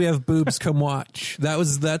guys, it. we have boobs, come watch.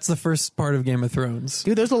 That's the first part of Game of Thrones.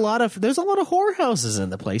 Dude, there's a lot of whorehouses in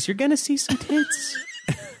the place. You're gonna see some tits.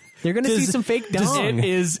 You're gonna see some fake dong. It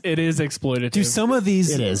is exploitative. Do some of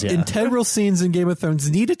these It is, yeah. integral scenes in Game of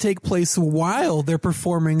Thrones need to take place while they're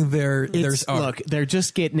performing their art? Look, they're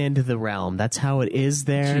just getting into the realm. That's how it is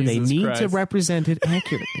there. Jesus they need Christ. to represent it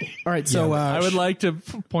accurately. All right, so I would like to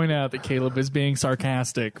point out that Caleb is being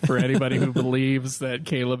sarcastic for anybody who believes that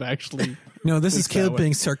Caleb actually. No, this is that Caleb way.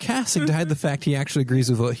 being sarcastic to hide the fact he actually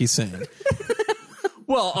agrees with what he's saying.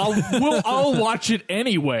 Well, I'll watch it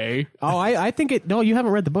anyway. I think it. No, you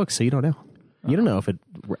haven't read the book, so you don't know. You don't know if it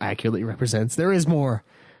accurately represents. There is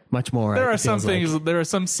much more. There it are some feels things. like, There are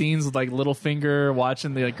some scenes with Littlefinger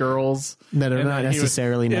watching the girls that are and not that he was-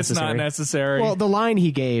 necessarily It's necessary. not necessary. Well, the line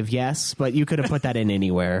he gave, yes, but you could have put that in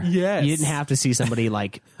anywhere. Yes. You didn't have to see somebody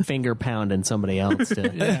finger pounding somebody else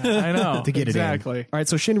to. yeah, I know To get exactly. it in. All right,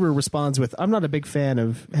 so Shinru responds with, I'm not a big fan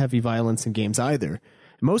of heavy violence in games either.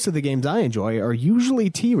 Most of the games I enjoy are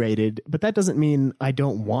usually T-rated, but that doesn't mean I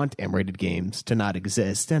don't want M-rated games to not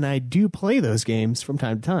exist, and I do play those games from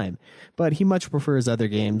time to time. But he much prefers other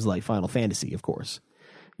games like Final Fantasy, of course.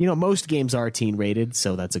 Most games are teen-rated,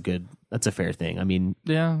 so that's a fair thing. I mean,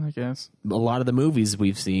 Yeah, I guess. a lot of the movies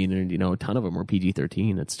we've seen, and a ton of them are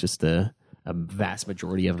PG-13. It's just a vast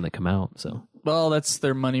majority of them that come out, so. Well, that's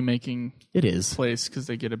their money-making It is. place because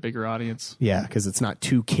they get a bigger audience. Yeah, because it's not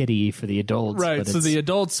too kiddie for the adults. Right, but so it's- the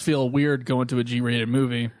adults feel weird going to a G-rated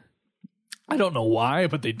movie. I don't know why,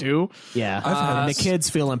 but they do. Yeah, and the kids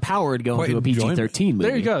feel empowered going quite to a PG-13 movie.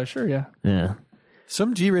 There you go. Sure, yeah. Yeah.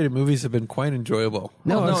 Some G-rated movies have been quite enjoyable.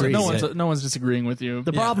 No, agreed. No one's disagreeing with you.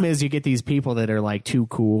 The problem is you get these people that are too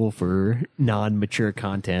cool for non-mature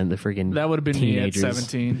content. The freaking That would have been teenagers. me at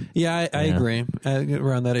 17. Yeah, I agree.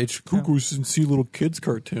 Around that age, go and see little kids'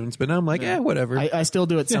 cartoons. But now I'm like, whatever. I still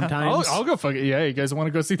do it sometimes. I'll go fuck it. Yeah, you guys want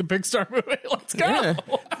to go see the Pixar movie? Let's go.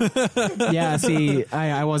 Yeah, see,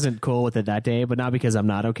 I wasn't cool with it that day, but not because I'm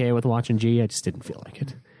not okay with watching G. I just didn't feel like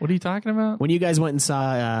it. What are you talking about? When you guys went and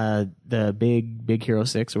saw the Big Hero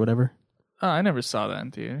 6 or whatever, Oh, I never saw that in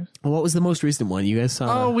theaters. what was the most recent one you guys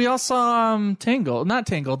saw? Oh, we all saw Tangled. Not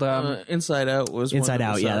Tangled. Inside Out was Inside one of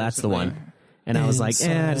Out. the Yeah, stars, that's I the think. one. And I was like,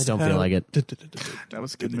 I just don't feel like it. That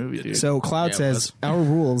was a good movie, dude. So Cloud says, our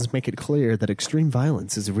rules make it clear that extreme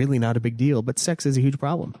violence is really not a big deal, but sex is a huge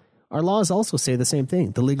problem. Our laws also say the same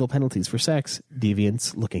thing. The legal penalties for sex,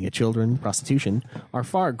 deviance, looking at children, prostitution, are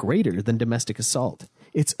far greater than domestic assault.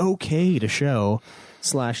 It's okay to show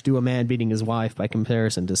 / do a man beating his wife by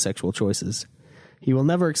comparison to sexual choices. He will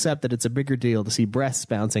never accept that it's a bigger deal to see breasts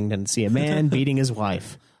bouncing than to see a man beating his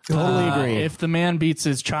wife. Totally agree. If the man beats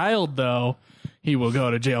his child, though, he will go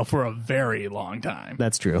to jail for a very long time.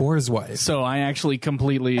 That's true. Or his wife. So I actually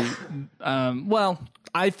completely,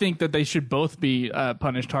 I think that they should both be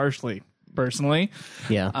punished harshly, personally.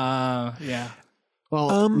 Yeah. Yeah.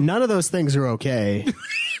 Well, none of those things are okay.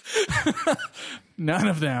 None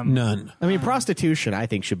of them. None. I mean, prostitution, I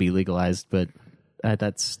think, should be legalized, but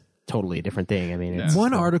that's totally a different thing. I mean, it's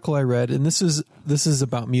One article I read, and this is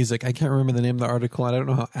about music. I can't remember the name of the article, and I don't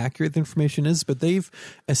know how accurate the information is, but they've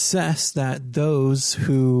assessed that those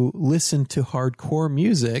who listen to hardcore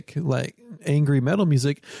music, like angry metal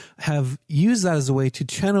music, have used that as a way to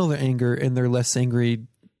channel their anger, and they're less angry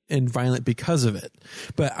and violent because of it.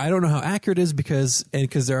 But I don't know how accurate it is because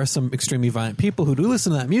there are some extremely violent people who do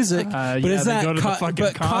listen to that music. But is that go to the fucking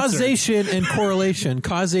concert. causation and correlation?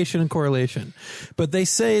 Causation and correlation. But they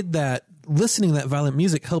say that listening to that violent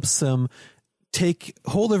music helps them take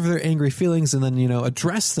hold of their angry feelings and then,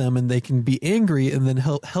 address them, and they can be angry and then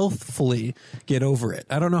healthfully get over it.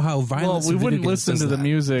 I don't know how violence. Well, we wouldn't listen to the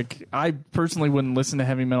music. I personally wouldn't listen to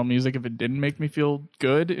heavy metal music if it didn't make me feel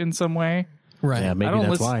good in some way. Right. Yeah, maybe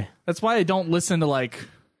that's why. That's why I don't listen to, like,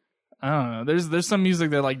 I don't know. There's some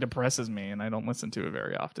music that, like, depresses me, and I don't listen to it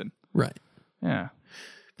very often. Right. Yeah.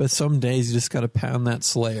 But some days you just got to pound that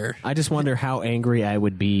Slayer. I just wonder how angry I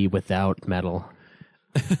would be without metal.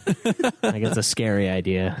 Like, it's a scary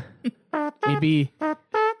idea. It'd be...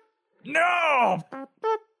 No!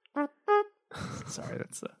 Sorry,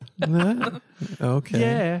 that's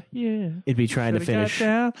Okay. yeah. It'd be trying to finish.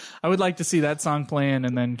 I would like to see that song playing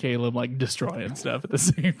and then Caleb like destroying stuff at the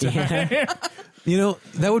same time. Yeah.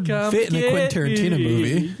 That would fit in a Quentin Tarantino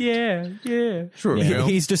movie. Yeah. Sure. Yeah.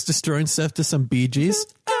 He's just destroying stuff to some Bee Gees.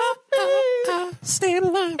 Stand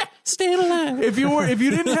alive. If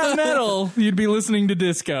you didn't have metal, you'd be listening to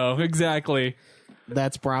disco. Exactly.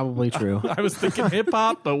 That's probably true. I was thinking hip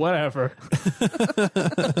hop, but whatever.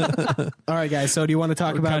 All right, guys. So, do you want to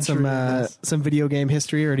talk about some video game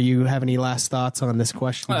history, or do you have any last thoughts on this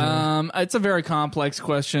question? It's a very complex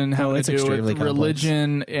question. How it's to do with extremely complex.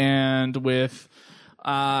 religion and with.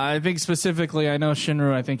 I think specifically, I know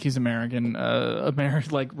Shinru. I think he's American.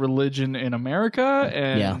 Like religion in America,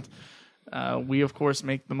 and we of course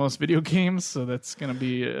make the most video games, so that's going to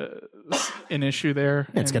be an issue there.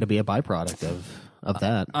 It's going to be a byproduct of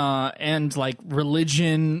that. And like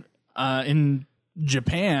religion in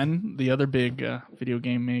Japan, the other big video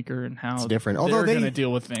game maker, and how It's different. they're Although going to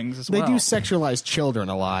deal with things as They well. do sexualize children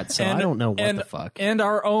a lot, so I don't know what the fuck. And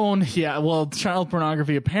our own, child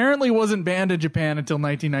pornography apparently wasn't banned in Japan until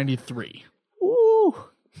 1993. Ooh.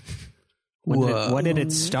 When did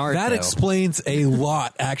it start? That though? explains a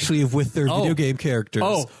lot, actually, with their video game characters.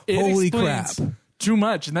 it Holy crap. explains too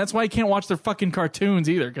much, and that's why I can't watch their fucking cartoons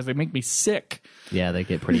either, because they make me sick. Yeah, they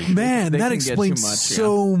get pretty. Man, They that can get too explains much,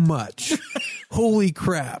 so much. Holy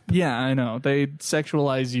crap. Yeah, I know. They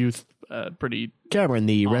sexualize youth pretty. Cameron,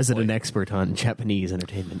 the resident expert on Japanese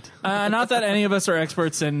entertainment. Not that any of us are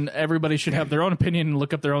experts, and everybody should have their own opinion and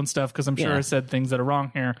look up their own stuff, because I'm sure Yeah. I said things that are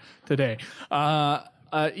wrong here today.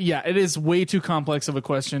 It is way too complex of a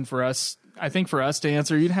question for us. I think for us to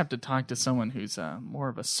answer, you'd have to talk to someone who's more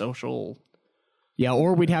of a social Yeah,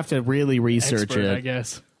 or we'd have to really research expert, it. I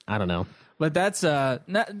guess. I don't know. But that's a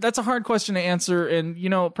hard question to answer, and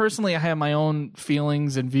personally, I have my own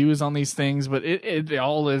feelings and views on these things. But it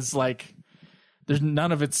all is like there's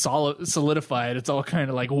none of it solidified. It's all kind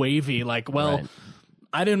of like wavy. Like, well, Right.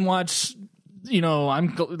 I didn't watch.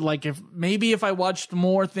 I'm like if I watched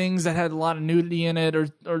more things that had a lot of nudity in it, or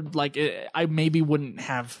like I maybe wouldn't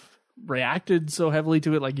have reacted so heavily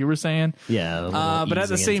to it, like you were saying. Yeah, a little but at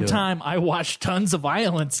the easing same into it. time, I watched tons of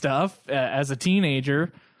violent stuff as a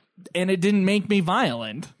teenager, and it didn't make me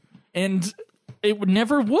violent, and it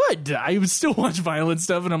never would. I would still watch violent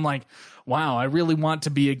stuff, and I'm like, wow, I really want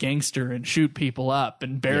to be a gangster and shoot people up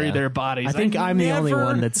and bury Yeah. their bodies. I think I'm the only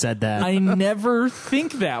one that said that. I never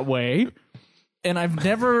think that way, and I've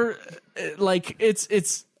never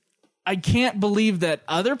it's. I can't believe that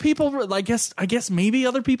other people. I guess maybe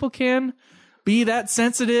other people can be that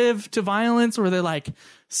sensitive to violence, where they like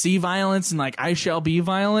see violence and like I shall be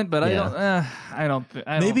violent. But Yeah. I don't.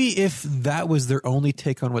 Maybe if that was their only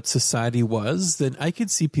take on what society was, then I could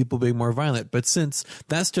see people being more violent. But since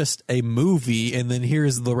that's just a movie, and then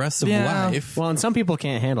here's the rest of Yeah. life. Well, and some people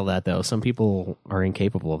can't handle that, though. Some people are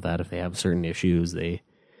incapable of that. If they have certain issues,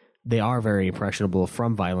 they are very impressionable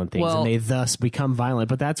from violent things, Well- and they thus become violent.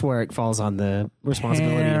 But that's where it falls on the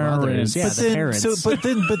responsibility of others. Parents. Yeah, but the then, parents.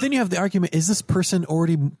 but then you have the argument: is this person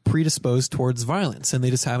already predisposed towards violence, and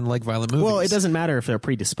they just happen to like violent movies? Well, it doesn't matter if they're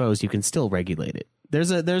predisposed. You can still regulate it.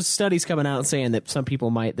 There's studies coming out saying that some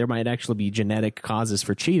people there might actually be genetic causes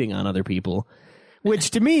for cheating on other people,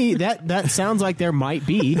 which to me that sounds like there might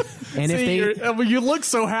be. And if they you look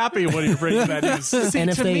so happy when you're breaking that news. See, And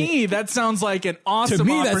if to they- me, that sounds like an awesome. To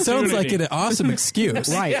me, that opportunity. sounds like an awesome excuse.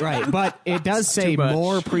 right, but it does say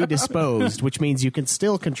more predisposed, which means you can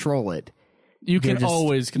still control it. You can They're just-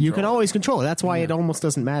 always control. You can always control it. That's why it almost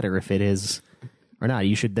doesn't matter if it is or not.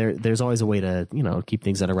 You should. There's always a way to keep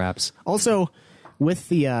things under wraps. Also, with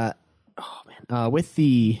the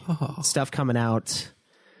stuff coming out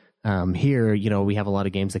here, we have a lot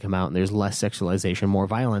of games that come out and there's less sexualization, more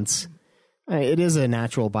violence. It is a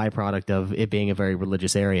natural byproduct of it being a very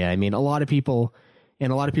religious area. I mean, a lot of people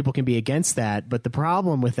can be against that, but the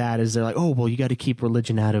problem with that is they're like, oh, well, you got to keep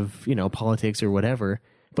religion out of, politics or whatever.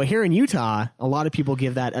 But here in Utah, a lot of people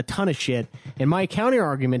give that a ton of shit. And my counter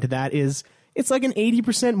argument to that is it's like an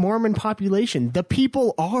 80% Mormon population. The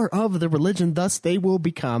people are of the religion, thus they will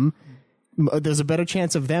become, there's a better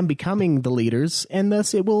chance of them becoming the leaders, and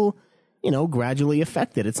thus it will, gradually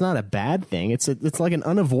affect it. It's not a bad thing. It's like an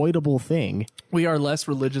unavoidable thing. We are less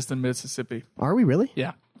religious than Mississippi. Are we really?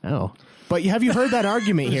 Yeah. Oh. But have you heard that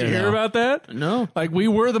argument here? Did you hear about that? No. Like, we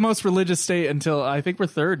were the most religious state until I think we're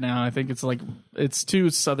third now. I think it's two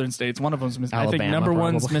southern states. One of them's I think number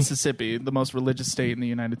one's probably. Mississippi, the most religious state in the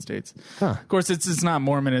United States. Huh. Of course, it's not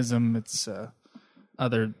Mormonism. It's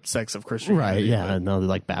other sects of Christianity. Right, yeah. No, they're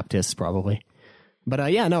like Baptists probably. But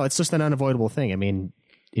it's just an unavoidable thing. I mean,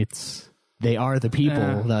 they are the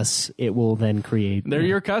people, thus it will then create... They're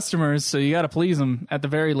your customers, so you got to please them at the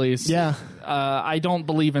very least. Yeah. I don't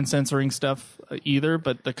believe in censoring stuff either,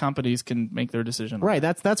 but the companies can make their decision. Right,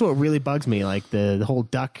 that's what really bugs me. Like the whole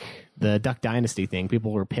Duck Dynasty thing.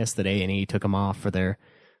 People were pissed that A&E took them off for their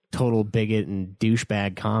total bigot and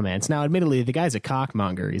douchebag comments. Now, admittedly, the guy's a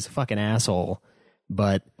cockmonger. He's a fucking asshole.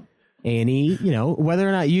 But A&E, whether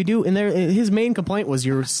or not you do... And his main complaint was,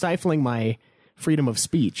 you're stifling my freedom of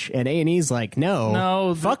speech, and A&E's like,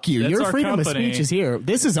 no, fuck you. Your freedom of speech is here.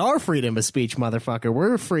 This is our freedom of speech, motherfucker.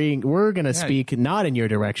 We're gonna speak not in your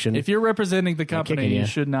direction. If you're representing the company, you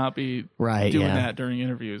should not be doing that during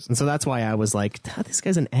interviews. And so that's why I was like, this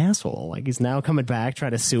guy's an asshole. Like, he's now coming back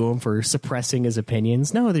trying to sue him for suppressing his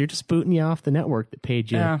opinions. No, they're just booting you off the network that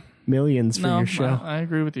paid you millions for your show. I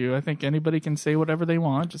agree with you. I think anybody can say whatever they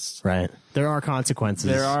want. Just there are consequences.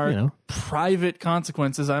 There are private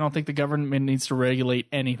consequences. I don't think the government needs to regulate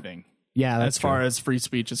anything. Yeah, that's as far as free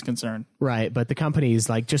speech is concerned. Right, but the companies,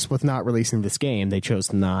 like, just with not releasing this game, they chose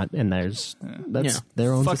to not, and that's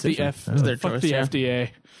their own decision. Fuck the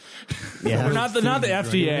FDA. Yeah, not the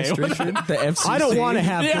FDA. The FCC. I don't want to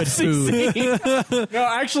have good food. No,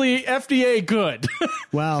 actually, FDA good.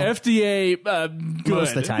 Well, FDA good. Most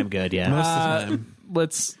of the time good. Yeah, Most of the time.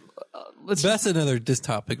 Let's That's another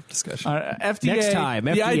topic of discussion. FDA. Next time,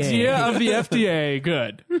 the FDA. idea of the FDA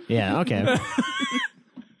good. Yeah. Okay.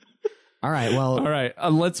 All right. Well. All right.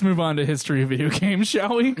 Let's move on to history of video games,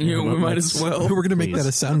 shall we? We might as well. We're going to make that a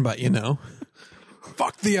soundbite,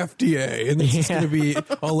 Fuck the FDA, and this is going to be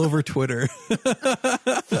all over Twitter.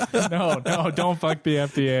 No, don't fuck the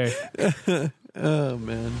FDA. Oh,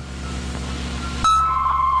 man.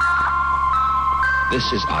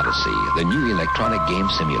 This is Odyssey, the new electronic game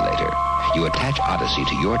simulator. You attach Odyssey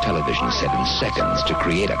to your television set in seconds to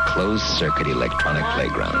create a closed-circuit electronic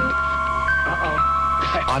playground.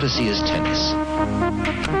 Odyssey is tennis,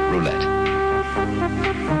 roulette,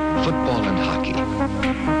 football and hockey,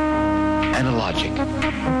 analogic,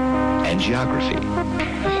 and geography.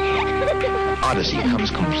 Odyssey comes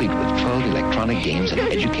complete with 12 electronic games and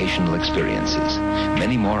educational experiences.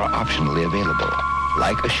 Many more are optionally available,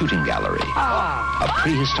 like a shooting gallery, a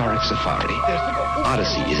prehistoric safari.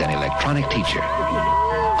 Odyssey is an electronic teacher.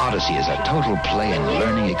 Odyssey is a total play and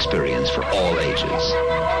learning experience for all ages.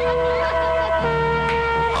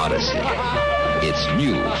 Odyssey. It's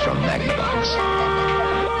new from Magnavox.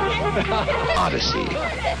 Odyssey.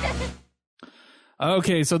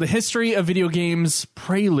 Okay, so the history of video games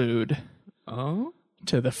Prelude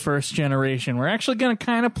to the first generation. We're actually going to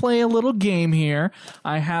kind of play a little game here.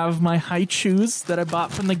 I have my high chews that I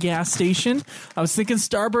bought from the gas station. I was thinking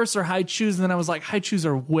Starburst or high chews, and then I was like, high chews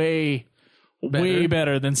are way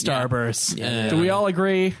better than Starburst. Yeah. Do we all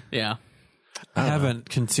agree? Yeah. I haven't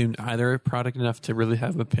consumed either product enough to really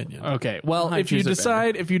have an opinion. Okay. Well, if you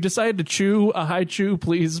decide to chew a high chew,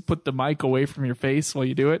 please put the mic away from your face while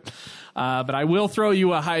you do it. But I will throw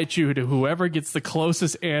you a high chew to whoever gets the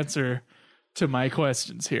closest answer to my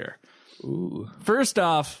questions here. Ooh. First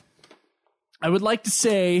off, I would like to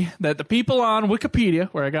say that the people on Wikipedia,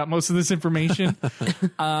 where I got most of this information,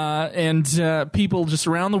 and people just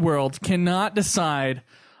around the world cannot decide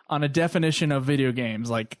on a definition of video games.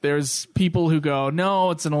 Like, there's people who go,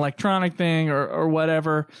 no, it's an electronic thing or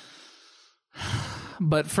whatever.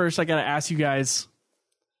 But first, I got to ask you guys,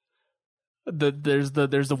 there's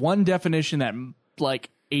the one definition that like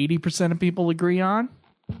 80% of people agree on.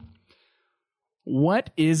 What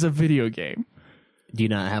is a video game? Do you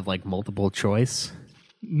not have like multiple choice?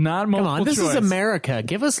 Not Come multiple on, this choice. is America.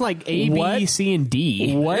 Give us like A, B, What? C, and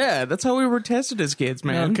D. What? Yeah, that's how we were tested as kids,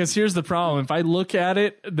 man. Because here's the problem. If I look at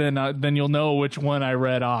it, then you'll know which one I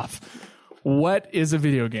read off. What is a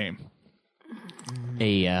video game?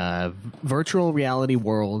 A virtual reality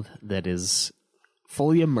world that is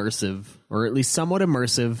fully immersive, or at least somewhat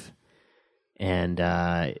immersive, and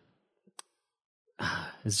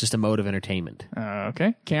it's just a mode of entertainment.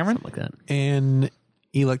 Okay, Cameron? Something like that. An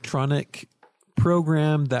electronic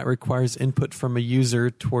program that requires input from a user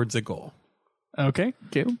towards a goal. Okay,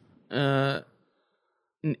 Caleb? An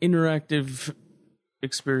interactive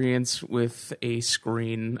experience with a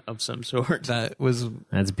screen of some sort. That's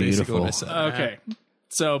That's basically beautiful. what I said. Okay,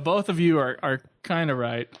 so both of you are kind of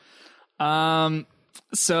right.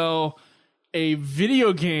 So a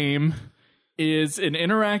video game is an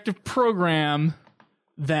interactive program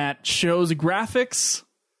that shows graphics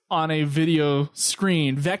on a video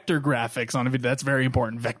screen, vector graphics on a video. That's very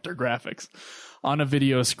important. Vector graphics on a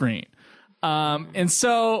video screen. And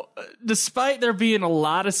so despite there being a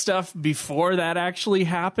lot of stuff before that actually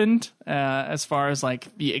happened, as far as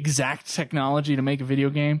like the exact technology to make a video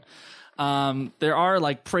game, there are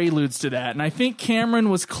like preludes to that. And I think Cameron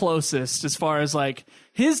was closest as far as like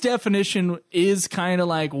his definition is kind of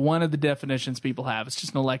like one of the definitions people have. It's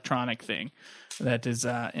just an electronic thing that is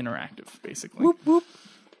interactive, basically. Whoop, whoop.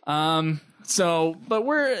 So, but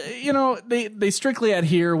they strictly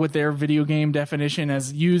adhere with their video game definition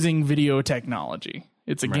as using video technology.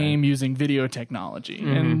 It's a game using video technology.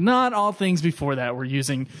 And not all things before that were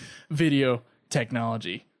using video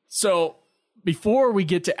technology. So, before we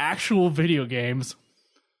get to actual video games,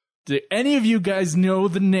 do any of you guys know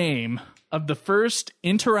the name of the first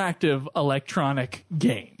interactive electronic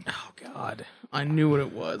game? Oh, God. I knew what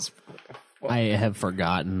it was. I have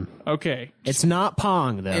forgotten. Okay. It's not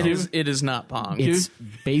Pong, though. It is not Pong. It's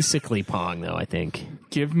basically Pong, though, I think.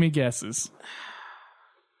 Give me guesses.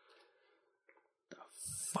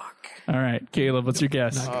 Fuck. All right, Caleb, what's your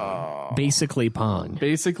guess? Basically Pong.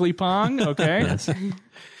 Basically Pong? Okay. Yes.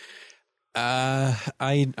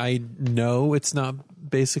 I know it's not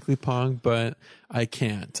basically Pong, but I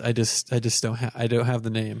can't. I just don't have the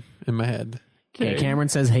name in my head. Okay, Cameron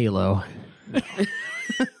says Halo.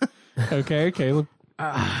 Okay, Caleb.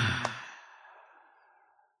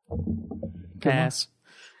 Pass.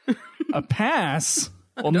 A pass?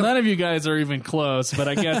 Well, none of you guys are even close, but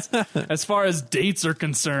I guess as far as dates are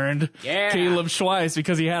concerned, Caleb Schweiss,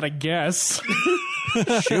 because he had a guess,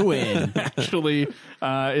 Shoo-in. actually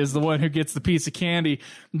is the one who gets the piece of candy.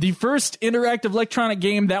 The first interactive electronic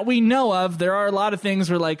game that we know of, there are a lot of things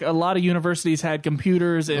where like a lot of universities had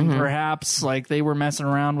computers and perhaps like they were messing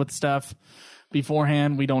around with stuff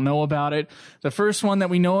beforehand. We don't know about it. The first one that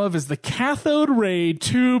we know of is the cathode ray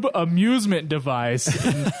tube amusement device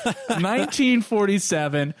in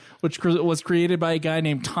 1947, which was created by a guy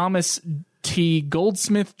named Thomas T.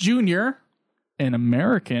 Goldsmith Jr., an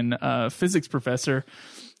American physics professor,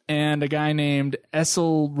 and a guy named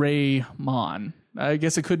Essel Ray Mon. I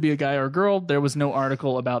guess it could be a guy or a girl. There was no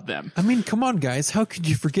article about them. I mean, come on, guys. How could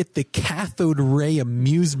you forget the cathode ray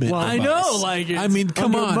amusement I device? know, like, I mean,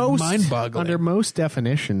 come on, mind-boggling. Under most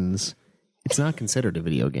definitions, it's not considered a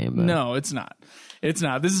video game, though. No, it's not. It's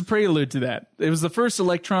not. This is prelude to that. It was the first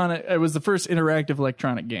interactive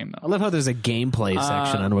electronic game, though. I love how there's a gameplay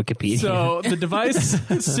section on Wikipedia. So the device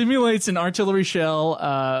simulates an artillery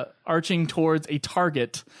shell arching towards a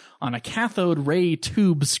target on a cathode ray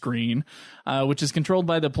tube screen, which is controlled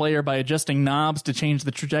by the player by adjusting knobs to change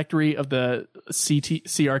the trajectory of the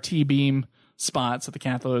CRT beam spot, so the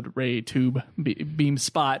cathode ray tube beam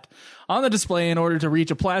spot on the display in order to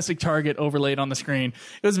reach a plastic target overlaid on the screen.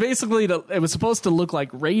 It was basically it was supposed to look like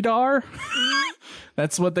radar.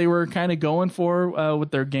 That's what they were kind of going for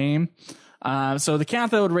with their game. So the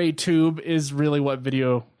cathode ray tube is really what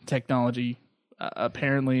video technology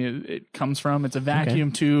apparently it comes from. It's a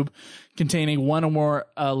vacuum tube containing one or more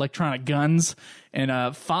electronic guns and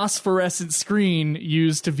a phosphorescent screen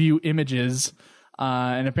used to view images.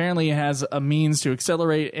 And apparently it has a means to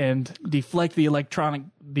accelerate and deflect the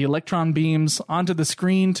electron beams onto the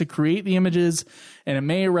screen to create the images, and it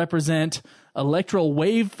may represent electral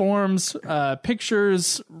waveforms,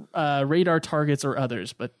 pictures, radar targets, or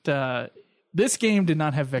others. But this game did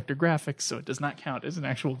not have vector graphics, so it does not count as an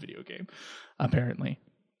actual video game, apparently.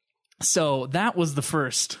 So that was the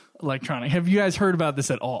first electronic. Have you guys heard about this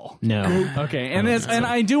at all? No. Okay, and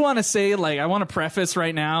I do want to say, like, I want to preface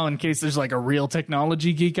right now in case there's like a real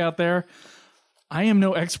technology geek out there. I am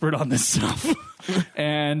no expert on this stuff.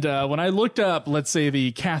 And when I looked up, let's say,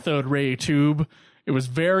 the cathode ray tube, it was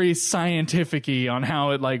very scientific-y on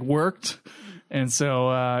how it like worked. And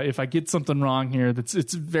so if I get something wrong here,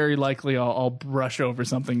 it's very likely I'll brush over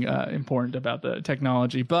something important about the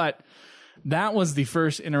technology. But that was the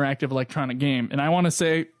first interactive electronic game. And I want to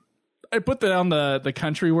say, I put down the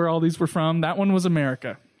country where all these were from. That one was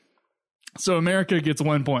America. So America gets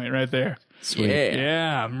 1 point right there. Sweet.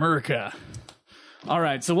 Yeah, America. All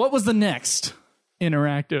right, so what was the next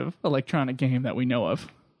interactive electronic game that we know of?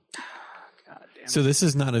 So this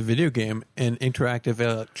is not a video game, an interactive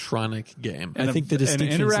electronic game. I think the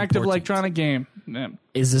distinction an is interactive important. electronic game. Yeah.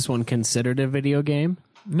 Is this one considered a video game?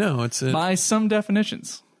 No, it's a... By some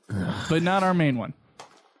definitions, but not our main one.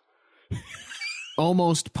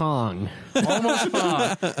 Almost Pong. Almost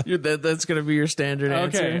Pong. That's going to be your standard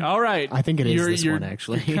answer. Okay, all right. I think it is this one,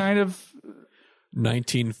 actually. Kind of.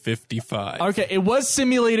 1955. Okay, it was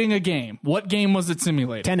simulating a game. What game was it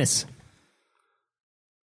simulating? Tennis.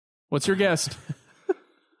 What's your guess?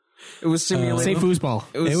 It was simulating. Say foosball.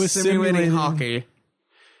 It was simulating hockey.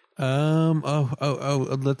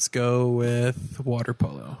 Let's go with water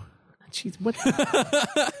polo. Jeez, what?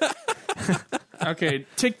 Okay,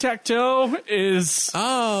 tic-tac-toe is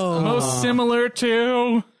Oh, most similar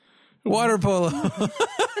to... water polo.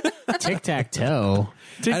 Tic-tac-toe.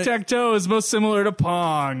 Tic-tac-toe is most similar to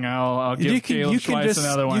Pong. I'll give Caleb Schweitz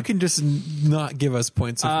another one. You can just not give us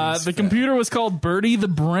points. The computer was called Birdie the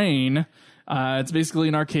Brain. It's basically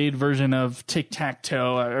an arcade version of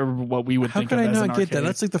tic-tac-toe, or what we would How think could of I as an not get arcade. that?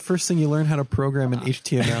 That's like the first thing you learn how to program in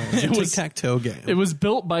HTML. It's a tic-tac-toe game. It was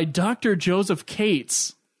built by Dr. Joseph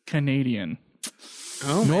Cates, Canadian.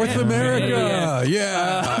 North America,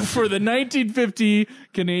 yeah. For the 1950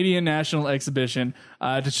 Canadian National Exhibition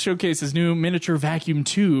to showcase his new miniature vacuum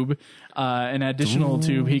tube, an additional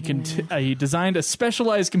tube. He designed a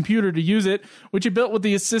specialized computer to use it, which he built with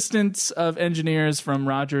the assistance of engineers from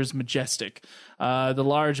Rogers Majestic. The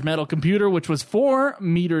large metal computer, which was 4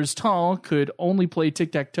 meters tall, could only play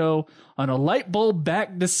tic-tac-toe on a light bulb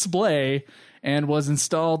back display, and was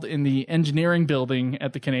installed in the engineering building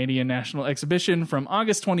at the Canadian National Exhibition from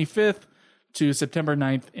August 25th to September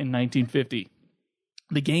 9th in 1950.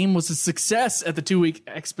 The game was a success at the 2-week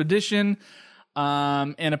expedition,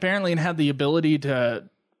 and apparently it had the ability to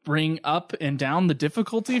bring up and down the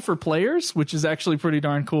difficulty for players, which is actually pretty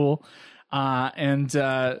darn cool. And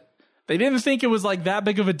they didn't think it was like that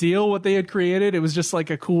big of a deal what they had created. It was just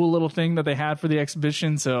like a cool little thing that they had for the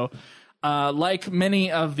exhibition. So like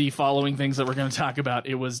many of the following things that we're going to talk about,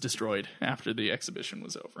 it was destroyed after the exhibition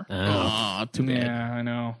was over. Oh, too bad. Yeah, I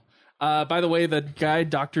know. By the way, the guy,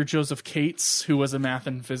 Dr. Joseph Cates, who was a math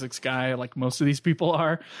and physics guy, like most of these people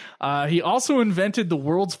are, he also invented the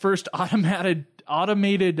world's first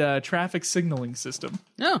automated traffic signaling system.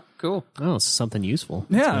 Oh, cool. Oh, it's something useful.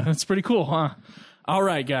 Yeah, that's pretty cool, huh? All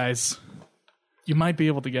right, guys. You might be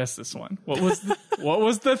able to guess this one. What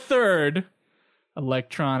was the third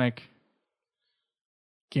electronic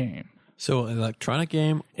game? So electronic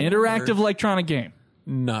game, Interactive electronic game.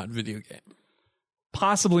 not video game.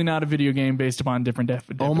 Possibly not a video game based upon different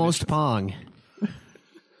definitions. Almost Pong.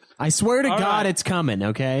 I swear to All God right. it's coming,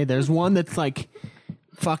 okay? There's one that's like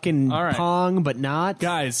fucking All right. Pong, but not.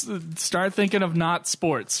 Guys, start thinking of not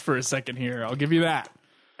sports for a second here. I'll give you that.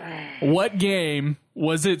 What game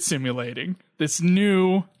was it simulating? This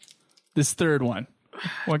third one.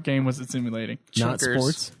 What game was it simulating? Not Checkers.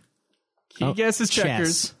 sports. He guesses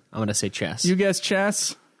checkers. Chess. I'm going to say chess. You guess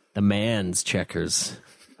chess. The man's checkers.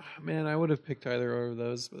 Man, I would have picked either of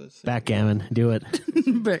those. But Backgammon. Do it.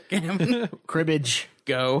 Backgammon. Cribbage.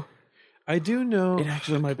 Go. I do know It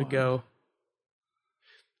actually might be Go.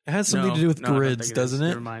 it has something to do with No, I don't grids, think doesn't it?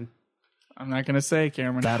 Never mind. I'm not going to say,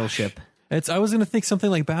 Cameron. Battleship. I was going to think something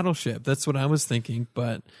like Battleship. That's what I was thinking,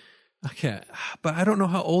 but okay. But I don't know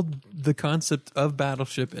how old the concept of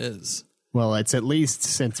Battleship is. Well, it's at least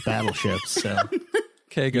since Battleship, so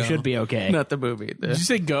Okay, go. you should be okay. Not the movie. Did you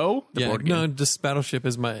say go? board no, just Battleship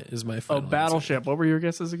is my Oh, final Battleship. What were your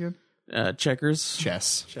guesses again? Checkers.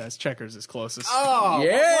 Chess. Chess. Checkers is closest. Oh,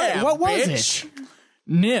 Yeah. what was bitch. it?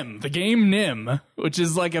 Nim. The game Nim, which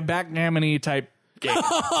is like a backgammon-y type game.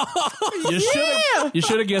 You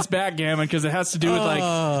should have guessed backgammon because it has to do with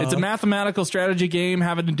like it's a mathematical strategy game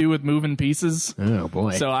having to do with moving pieces. Oh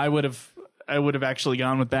boy. So I would have actually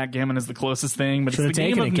gone with backgammon as the closest thing, but should have it's the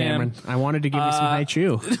game taken of it, Cameron. Nim. I wanted to give you some high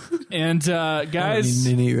chew. And guys,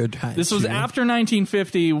 this was after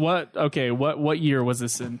 1950. What year was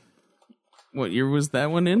this in? What year was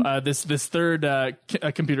that one in? This third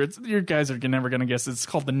computer. Your guys are never going to guess. It's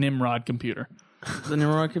called the Nimrod computer. The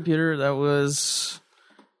Nimrod computer. That was.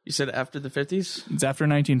 You said after the 50s? It's after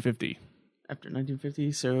 1950. After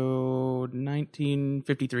 1950, so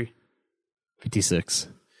 1953. 56.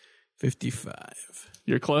 55.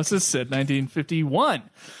 You're closest, said 1951.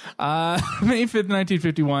 May 5th,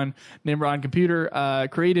 1951, Nimrod computer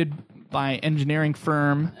created by engineering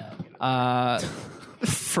firm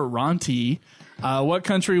Ferranti. What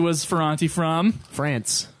country was Ferranti from?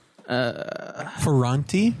 France.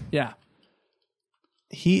 Ferranti? Yeah.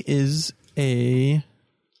 He's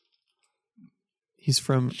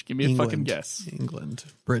from Give me a England. fucking guess. England.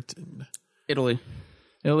 Britain. Italy.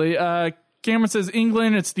 Italy. Cameron says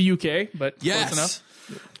England. It's the UK, but close enough.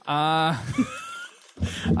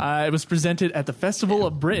 It was presented at the Festival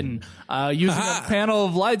of Britain. Using a panel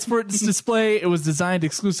of lights for its display, it was designed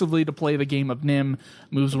exclusively to play the game of Nim.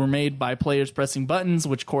 Moves were made by players pressing buttons,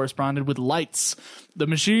 which corresponded with lights. The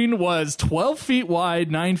machine was 12 feet wide,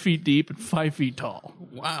 9 feet deep, and 5 feet tall.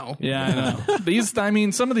 Wow. Yeah, I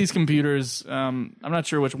know. Some of these computers, I'm not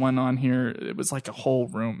sure which one on here. It was like a whole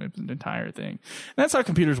room. It was an entire thing. And that's how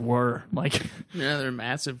computers were. Like, Yeah, they're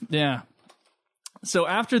massive. yeah. So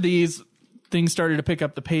after these, things started to pick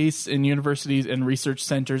up the pace in universities and research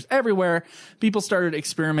centers everywhere. People started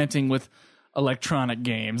experimenting with electronic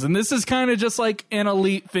games. And this is kind of just like an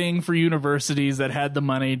elite thing for universities that had the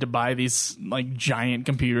money to buy these like giant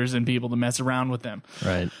computers and people to mess around with them.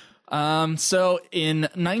 Right. So in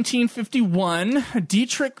 1951,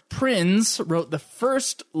 Dietrich Prinz wrote the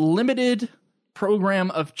first limited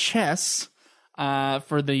program of chess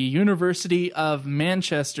for the University of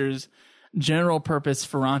Manchester's general purpose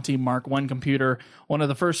Ferranti Mark I computer, one of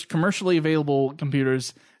the first commercially available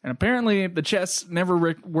computers. And apparently the chess never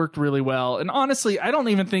worked really well. And honestly, I don't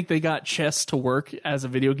even think they got chess to work as a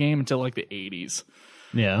video game until like the 80s.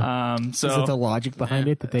 Yeah. So is it the logic behind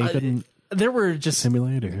it that they couldn't there were just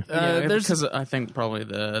simulate or? Because I think probably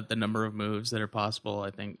the number of moves that are possible,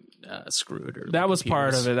 I think, screwed. Or that was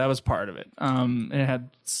part of it.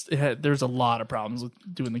 It had there's a lot of problems with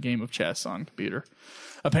doing the game of chess on computer.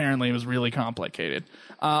 Apparently, it was really complicated.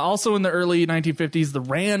 Also, in the early 1950s, the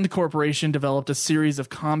Rand Corporation developed a series of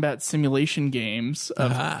combat simulation games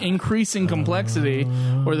of increasing complexity,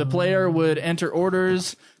 where the player would enter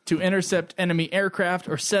orders to intercept enemy aircraft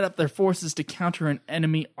or set up their forces to counter an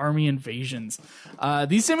enemy army invasions.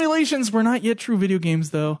 These simulations were not yet true video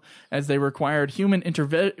games, though, as they required human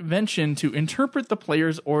intervention to interpret the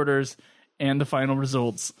player's orders and the final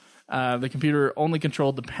results. The computer only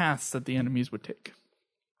controlled the paths that the enemies would take.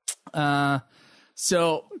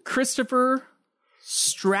 So Christopher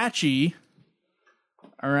Strachey,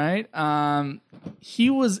 all right, he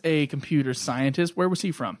was a computer scientist. Where was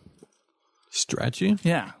he from? Strachey?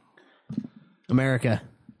 Yeah. America.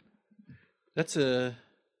 That's a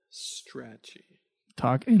Strachey.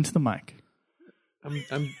 Talk into the mic.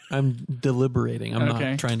 I'm deliberating. I'm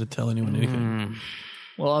Okay. not trying to tell anyone anything.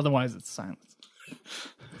 Well, otherwise it's silence.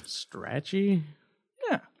 Strachey?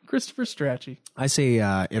 Yeah, Christopher Strachey. I say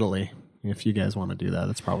Italy. If you guys want to do that,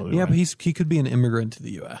 that's probably Yeah, right. but he could be an immigrant to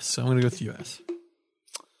the U.S., so I'm going to go with the U.S.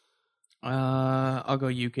 I'll go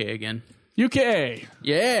UK again. UK.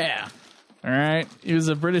 Yeah. All right. He was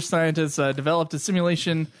a British scientist, developed a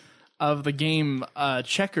simulation of the game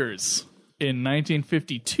checkers in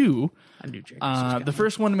 1952. I knew checkers. The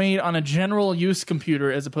first one made on a general use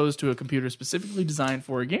computer as opposed to a computer specifically designed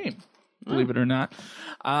for a game. Believe it or not.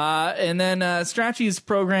 And then Strachey's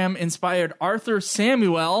program inspired Arthur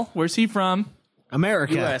Samuel. Where's he from?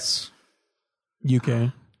 America. US.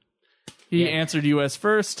 UK. He answered US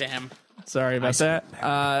first. Damn. Sorry about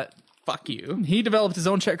that. Fuck you. He developed his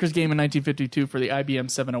own checkers game in 1952 for the IBM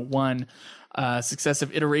 701.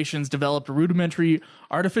 Successive iterations developed rudimentary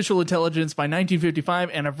artificial intelligence by 1955,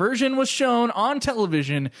 and a version was shown on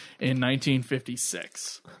television in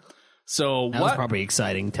 1956. So That was probably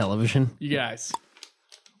exciting television. You guys,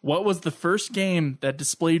 what was the first game that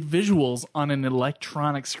displayed visuals on an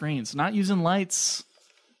electronic screen? So not using lights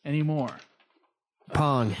anymore.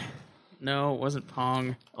 Pong. No, it wasn't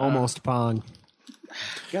Pong. Almost Pong.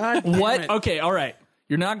 God damn What? it. Okay, all right.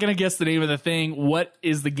 You're not going to guess the name of the thing. What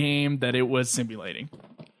is the game that it was simulating?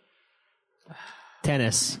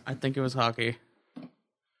 Tennis. I think it was hockey.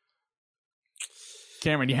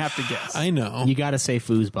 Cameron, you have to guess. I know. You got to say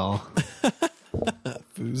foosball.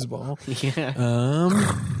 Foosball. Yeah.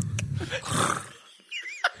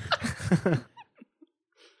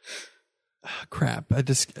 Crap. I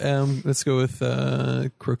just let's go with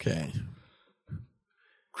croquet.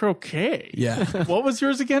 Croquet. Yeah. What was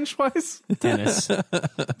yours again, Schweiss? Tennis. I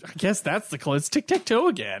guess that's the close. Tic-tac-toe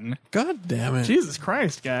again. God damn it. Jesus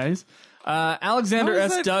Christ, guys. Alexander How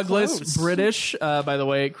is S. that Douglas, close? British, by the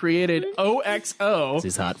way, created OXO, This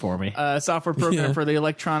is hot for me. a software program for the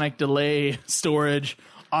electronic delay storage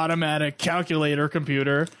automatic calculator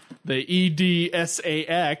computer, the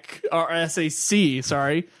EDSAC, or SAC,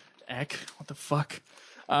 sorry. EC, what the fuck?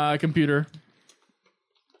 computer.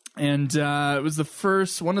 And it was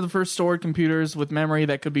one of the first stored computers with memory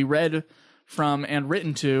that could be read from and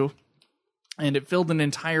written to. And it filled an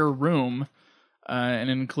entire room. And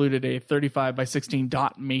it included a 35 by 16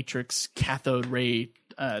 dot matrix cathode ray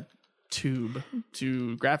tube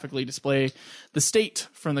to graphically display the state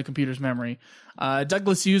from the computer's memory.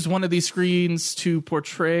 Douglas used one of these screens to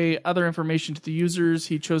portray other information to the users.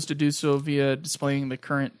 He chose to do so via displaying the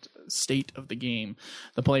current state of the game.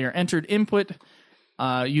 The player entered input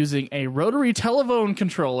using a rotary telephone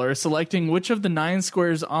controller, selecting which of the 9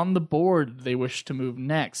 squares on the board they wish to move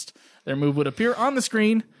next. Their move would appear on the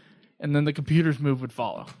screen, and then the computer's move would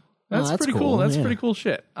follow. That's pretty cool. That's pretty cool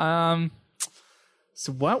shit.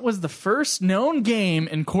 So what was the first known game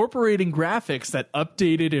incorporating graphics that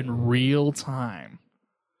updated in real time?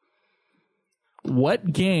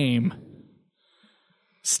 What game?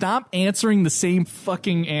 Stop answering the same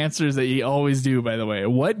fucking answers that you always do, by the way.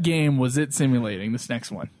 What game was it simulating? This next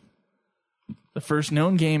one. The first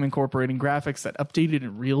known game incorporating graphics that updated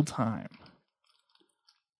in real time.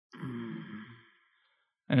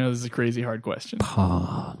 I know this is a crazy hard question.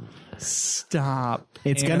 Pong. Stop.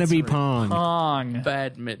 It's going to be Pong. Pong.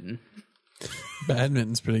 Badminton.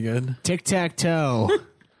 Badminton's pretty good. Tic-tac-toe.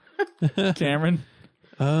 Cameron?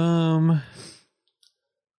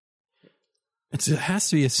 It has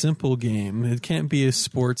to be a simple game. It can't be a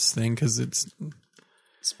sports thing because it's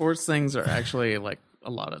Sports things are actually like a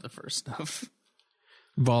lot of the first stuff.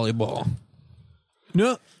 volleyball.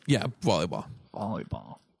 No, yeah, volleyball.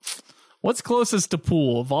 Volleyball. What's closest to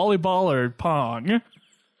pool? Volleyball or Pong?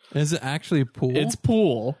 Is it actually pool? It's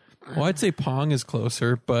pool. Well, I'd say Pong is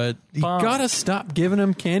closer, but you Pong. gotta stop giving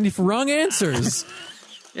them candy for wrong answers.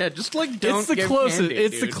 Yeah, just like don't It's the give closest. candy,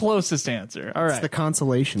 It's the dude. closest answer. All right. It's the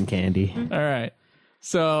consolation candy. All right.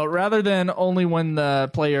 So rather than only when the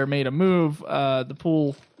player made a move, the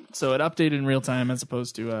pool, so it updated in real time as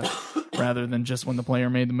opposed to rather than just when the player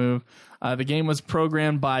made the move. The game was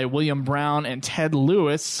programmed by William Brown and Ted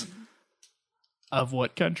Lewis. Of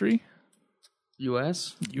what country?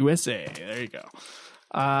 U.S. USA. There you go.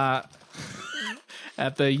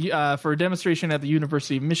 For a demonstration at the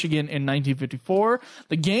University of Michigan in 1954.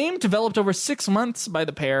 The game, developed over 6 months by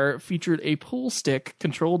the pair, featured a pool stick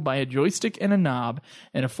controlled by a joystick and a knob,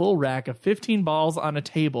 and a full rack of 15 balls on a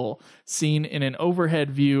table. Seen in an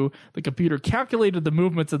overhead view, the computer calculated the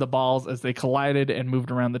movements of the balls as they collided and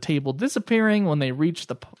moved around the table, disappearing when they reached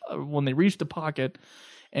the pocket,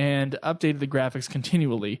 and updated the graphics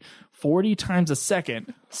continually, 40 times a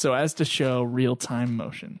second, so as to show real-time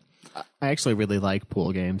motion. I actually really like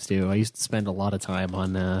pool games, too. I used to spend a lot of time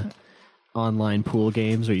on online pool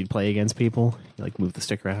games where you'd play against people. You, like, move the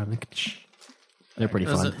stick around. They're pretty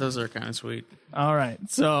fun. Those are kind of sweet. All right,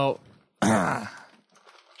 so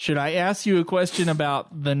should I ask you a question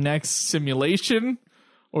about the next simulation,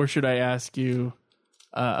 or should I ask you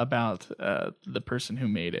about the person who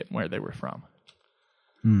made it, where they were from?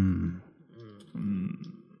 I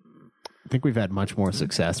think we've had much more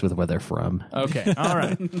success with where they're from. Okay, all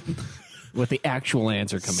right. With the actual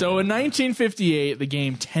answer coming So in 1958, the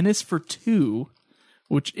game Tennis for Two,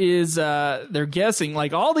 which is they're guessing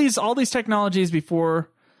like all these technologies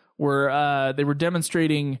before were they were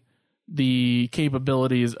demonstrating the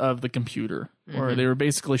capabilities of the computer, or they were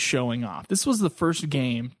basically showing off. This was the first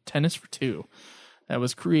game, Tennis for Two, that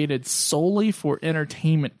was created solely for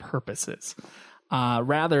entertainment purposes.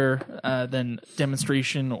 Rather than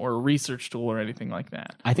demonstration or research tool or anything like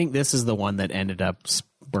that. I think this is the one that ended up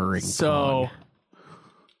spurring So, Pong.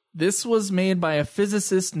 this was made by a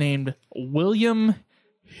physicist named William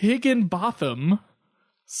Higginbotham.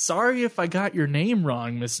 Sorry if I got your name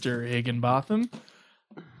wrong, Mr. Higginbotham.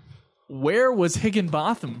 Where was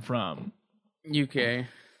Higginbotham from? UK.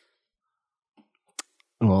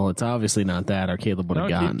 Well, it's obviously not that, or Caleb would have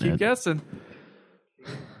gotten keep it. guessing.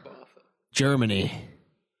 Germany.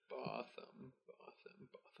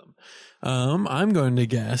 I'm going to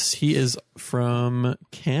guess he is from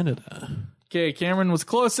Canada. Okay, Cameron was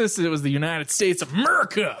closest. It was the United States of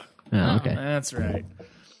America. Oh, okay. That's right.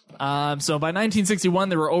 So by 1961,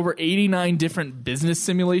 there were over 89 different business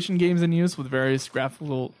simulation games in use with various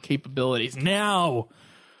graphical capabilities. Now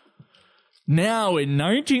in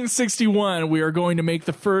 1961, we are going to make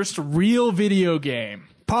the first real video game.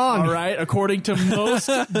 Pong. All right, according to most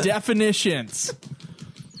definitions.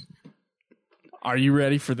 Are you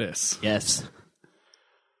ready for this? Yes.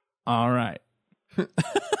 All right.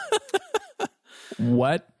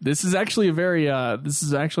 What? This is actually a very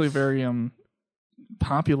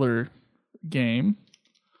popular game.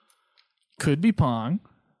 Could be Pong,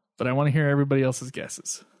 but I want to hear everybody else's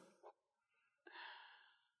guesses.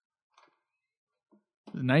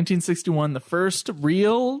 1961, the first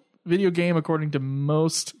real video game according to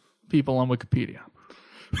most people on Wikipedia.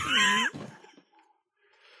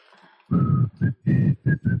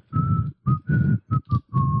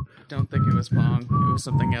 Don't think it was Pong. It was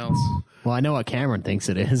something else. Well, I know what Cameron thinks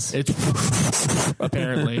it is. It's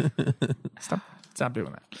apparently. Stop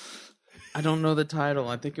doing that. I don't know the title.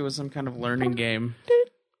 I think it was some kind of learning game.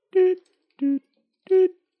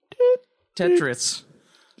 Tetris.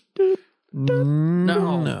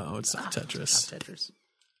 No, it's not Tetris. Tetris.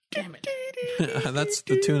 Damn it. That's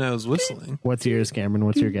the tune I was whistling. What's yours, Cameron?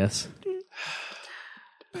 What's your guess?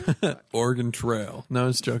 Oregon Trail. No, I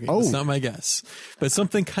was joking. It's not my guess. But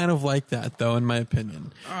something kind of like that, though, in my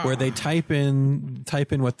opinion, where they type in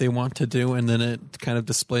what they want to do, and then it kind of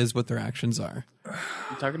displays what their actions are.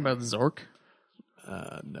 You talking about Zork?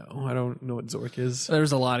 No, I don't know what Zork is.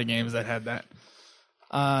 There's a lot of games that had that.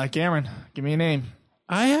 Cameron, give me a name.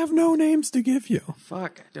 I have no names to give you.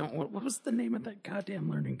 Fuck. I don't. What was the name of that goddamn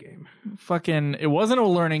learning game? Fucking, it wasn't a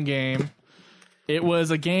learning game. It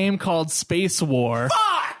was a game called Space War.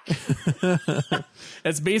 Fuck!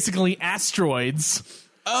 It's basically asteroids.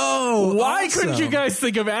 Oh, why awesome. couldn't you guys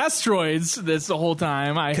think of asteroids this the whole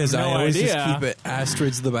time? I have Because no I always idea. just keep it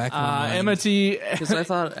asteroids in the back of my mind. MIT. Because I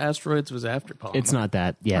thought asteroids was after Pong. It's not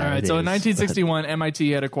that. Yeah. All right, it so in is, 1961,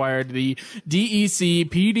 MIT had acquired the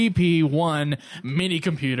DEC PDP-1 mini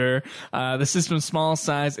computer. The system's small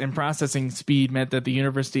size and processing speed meant that the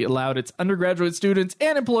university allowed its undergraduate students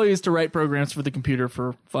and employees to write programs for the computer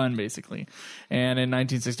for fun, basically. And in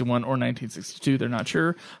 1961 or 1962, they're not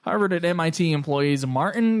sure, Harvard and MIT employees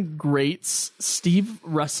Martin Grates, Steve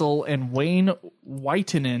Russell, and Wayne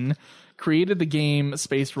Whitenin created the game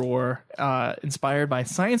Space War, inspired by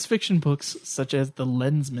science fiction books such as the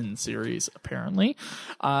Lensman series, apparently.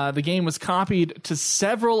 The game was copied to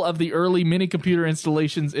several of the early mini-computer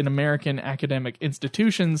installations in American academic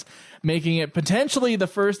institutions, making it potentially the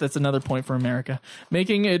first, that's another point for America,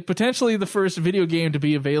 making it potentially the first video game to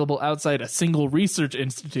be available outside a single research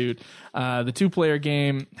institute. The two-player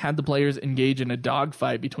game had the players engage in a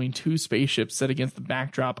dogfight between two spaceships set against the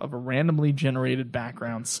backdrop of a randomly generated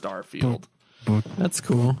background star field. That's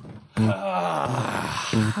cool.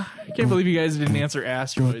 I can't believe you guys didn't answer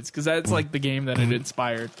asteroids, because that's like the game that it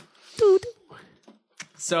inspired.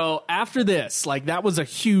 So after this, like, that was a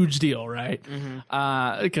huge deal, right?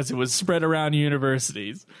 Because it was spread around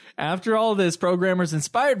universities. After all this, programmers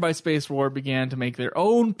inspired by Space War began to make their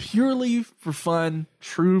own purely for fun,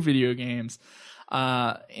 true video games,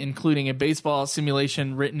 including a baseball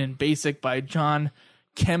simulation written in BASIC by John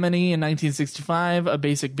Kemeny in 1965, a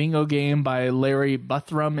basic bingo game by Larry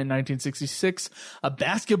Buthrum in 1966, a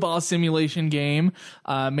basketball simulation game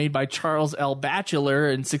made by Charles L. Batchelor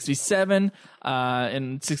in 67,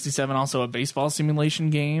 also a baseball simulation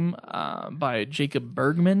game by Jacob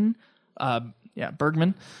Bergman.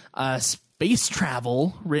 Space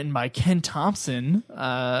Travel, written by Ken Thompson in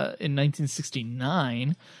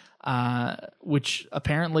 1969. Which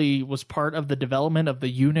apparently was part of the development of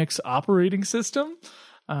the Unix operating system.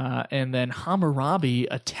 And then Hammurabi,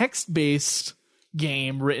 a text-based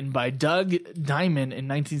game written by Doug Diamond in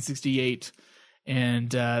 1968.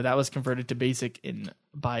 And that was converted to BASIC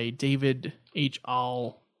by David H.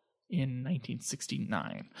 All in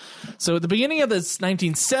 1969. So at the beginning of the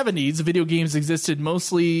 1970s, video games existed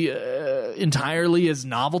mostly entirely as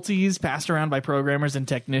novelties passed around by programmers and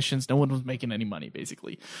technicians. No one was making any money,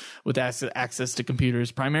 basically, with access to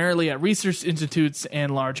computers, primarily at research institutes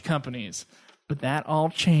and large companies. But that all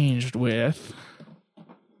changed with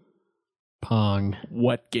Pong.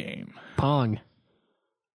 What game? Pong.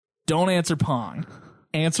 Don't answer Pong.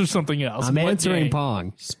 Answer something else. I'm What answering game?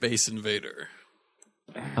 Pong. Space Invader.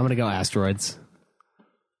 I'm going to go asteroids.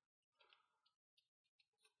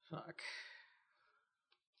 Fuck.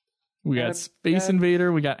 We got Space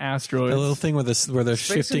Invader. We got Asteroids. The little thing where they're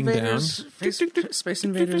Space shifting down. Invaders, Space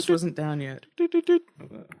Invaders wasn't down yet.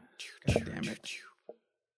 God damn it.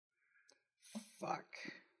 Fuck.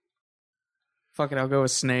 Fuck it, I'll go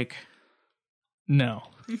with Snake. No.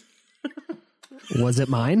 Was it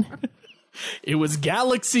mine? It was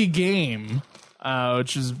Galaxy Game,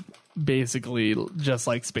 which is basically just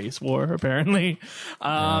like Space War, apparently. In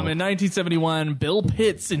 1971, Bill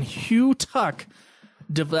Pitts and Hugh Tuck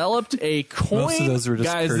developed a coin. Most of those were just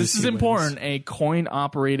guys, this courtesy is wins. important. A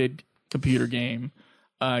coin-operated computer game,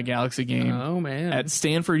 Galaxy Game, Oh, man. at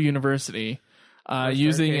Stanford University,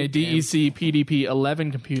 using a arcade game. DEC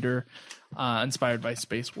PDP-11 computer, inspired by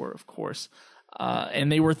Space War, of course.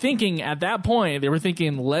 And they were thinking at that point,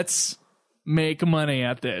 let's make money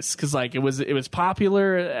at this, because like it was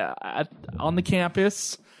popular on the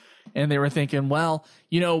campus, and they were thinking, well,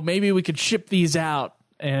 maybe we could ship these out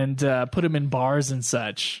and put them in bars and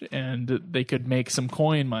such, and they could make some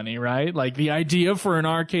coin money, right? Like the idea for an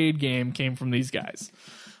arcade game came from these guys.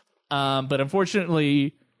 But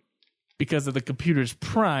unfortunately, because of the computer's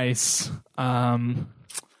price,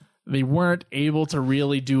 they weren't able to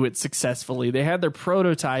really do it successfully. They had their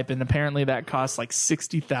prototype, and apparently that cost like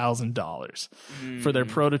 $60,000 for their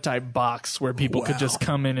prototype box where people could just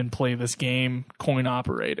come in and play this game coin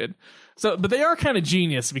operated. So, but they are kind of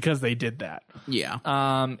genius because they did that. Yeah.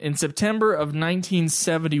 In September of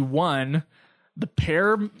 1971, the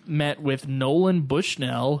pair met with Nolan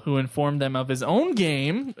Bushnell, who informed them of his own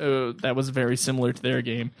game that was very similar to their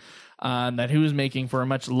game, that he was making for a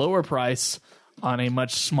much lower price on a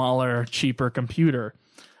much smaller, cheaper computer.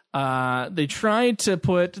 They tried to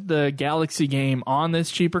put the Galaxy game on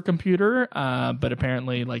this cheaper computer, but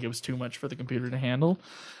apparently like it was too much for the computer to handle.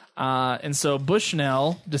 And so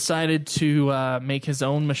Bushnell decided to make his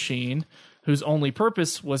own machine, whose only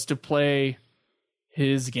purpose was to play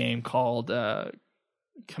his game called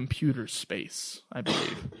Computer Space, I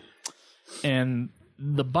believe. And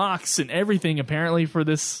the box and everything apparently for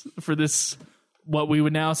this what we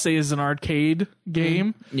would now say is an arcade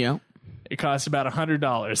game. Yeah. It cost about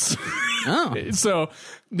 $100. Oh. So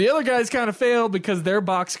the other guys kind of failed because their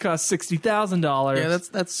box cost $60,000. Yeah,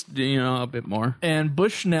 that's a bit more. And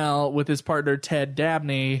Bushnell with his partner Ted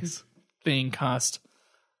Dabney's thing cost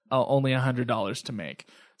only $100 to make.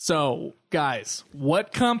 So, guys,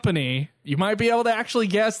 what company, you might be able to actually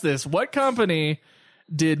guess this, what company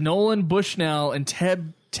did Nolan Bushnell and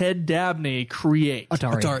Ted Dabney create?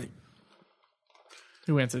 Atari.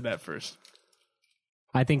 Who answered that first?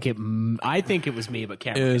 I think it was me, but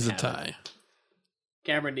Cameron. It was a didn't have tie.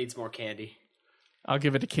 Cameron needs more candy. I'll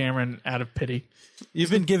give it to Cameron out of pity.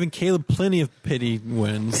 You've been giving Caleb plenty of pity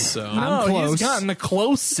wins, so No, close. he's gotten the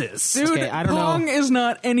closest. Dude, Okay, I don't Pong know. is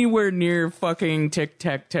not anywhere near fucking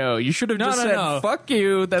tic-tac-toe. You should have just said, fuck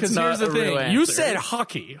you. That's Because not here's the a real thing. You answer. said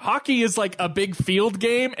hockey. Hockey is like a big field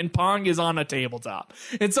game, and Pong is on a tabletop.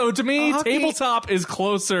 And so to me, Hockey- tabletop is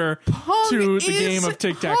closer Pong to the is game of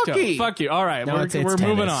tic-tac-toe. hockey. Fuck you. All right, No, we're it's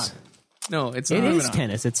moving on. tennis. No, it's It not. is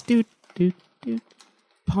tennis. It's doot.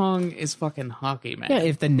 Pong is fucking hockey, man. Yeah,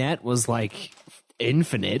 if the net was like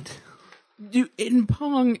infinite, In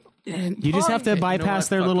Pong... you just have to bypass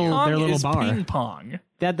their little Pong is bar. ping pong,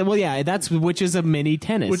 That's which is a mini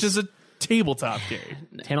tennis, which is a tabletop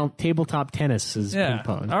game. tabletop tennis is Yeah. ping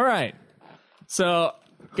pong. All right. So,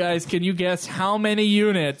 guys, can you guess how many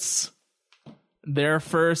units their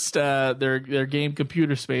first their game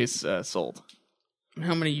Computer Space sold?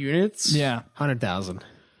 How many units? Yeah. 100,000.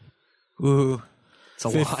 ooh, It's a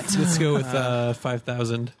fifth- lot. Let's go with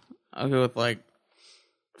 5,000. I'll go with like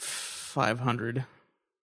 500.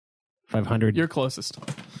 500. You're closest.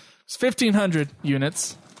 It's 1,500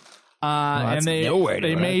 units. that's And they nowhere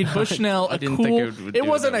near made Bushnell a didn't cool. think it would It do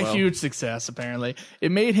wasn't that a well. huge success. Apparently,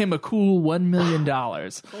 it made him a cool $1 million.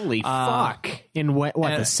 Holy fuck! In what the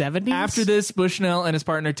And 70s? After this, Bushnell and his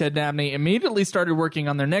partner Ted Dabney immediately started working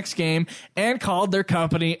on their next game and called their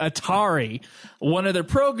company Atari. One of their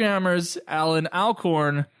programmers, Alan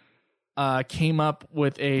Alcorn, came up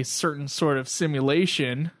with a certain sort of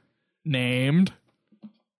simulation named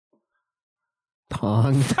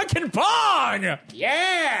Pong. fucking Pong!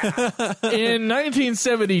 Yeah! In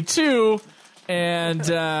 1972, and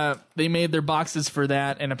they made their boxes for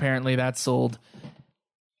that, and apparently that sold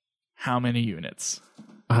how many units?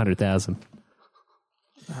 100,000.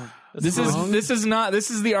 This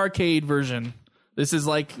is the arcade version. This is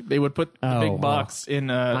like they would put the Oh, big box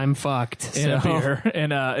in I'm fucked. in a So- beer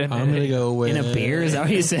in I'm gonna go with in a beer. Is that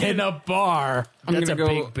what you said? in a bar. That's a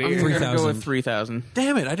big beer. I'm gonna go 3,000. with 3,000.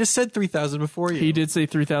 Damn it! I just said 3,000 before you. He did say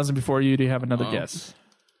 3,000 before you. Do you have another Oh. guess?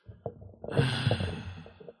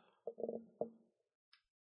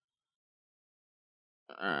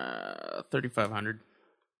 3,500.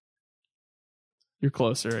 You're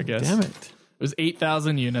closer, I guess. Damn it! It was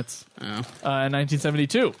 8,000 units Oh. in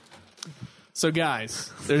 1972. So,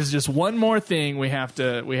 guys, there's just one more thing we have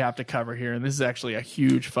to cover here, and this is actually a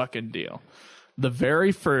huge fucking deal. The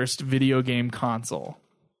very first video game console.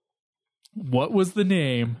 What was the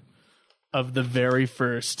name of the very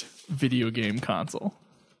first video game console?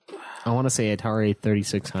 I want to say Atari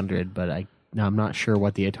 3600, but I'm not sure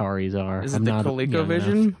what the Ataris are. Is it I'm the not young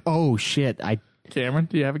ColecoVision? enough. Oh shit! Cameron,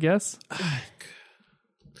 do you have a guess?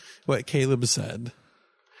 What Caleb said.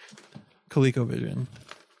 ColecoVision.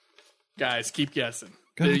 Guys, keep guessing.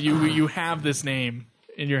 You have this name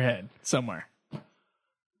in your head somewhere.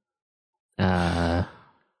 The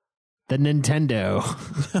Nintendo.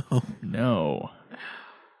 No.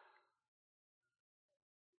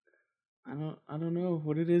 I don't know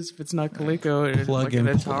what it is. If it's not Coleco, it's Plug like and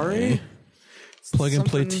an Atari. play. Plug and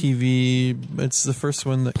play TV. It's the first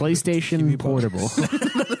one that PlayStation Portable.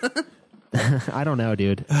 I don't know,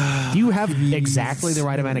 dude. Do you have exactly the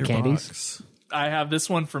right amount of candies? Box. I have this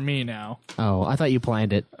one for me now. Oh, I thought you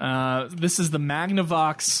planned it. This is the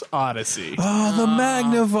Magnavox Odyssey. Oh, the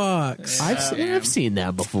Magnavox. I've seen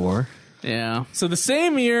that before. Yeah. So the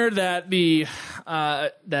same year that that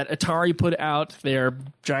Atari put out their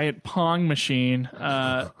giant Pong machine,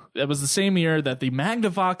 that was the same year that the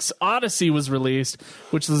Magnavox Odyssey was released,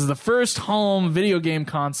 which was the first home video game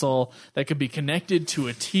console that could be connected to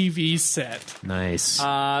a TV set. Nice.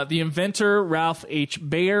 The inventor, Ralph H.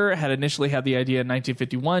 Baer, had initially had the idea in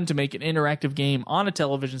 1951 to make an interactive game on a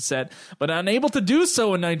television set, but unable to do so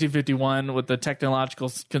in 1951 with the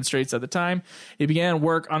technological constraints at the time, he began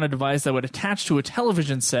work on a device that would attach to a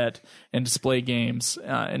television set and display games. In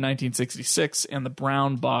 1966, and the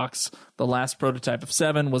brown box, the last prototype of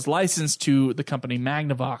 7, was licensed to the company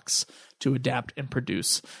Magnavox to adapt and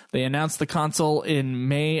produce. They announced the console in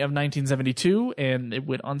May of 1972, and it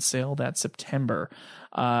went on sale that September.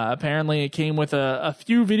 Apparently, it came with a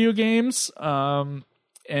few video games,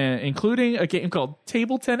 including a game called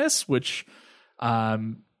Table Tennis, which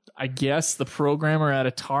I guess the programmer at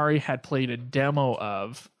Atari had played a demo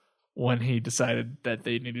of when he decided that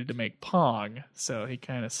they needed to make Pong. So he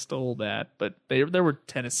kind of stole that, but there were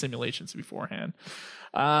tennis simulations beforehand.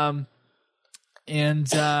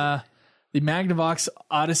 The Magnavox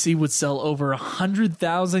Odyssey would sell over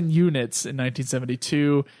 100,000 units in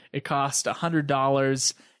 1972. It cost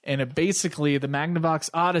 $100, and it basically, the Magnavox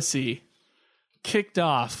Odyssey kicked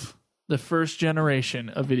off the first generation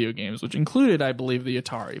of video games, which included, I believe, the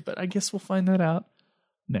Atari. But I guess we'll find that out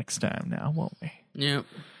next time now, won't we? Yep.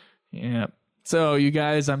 Yeah. So, you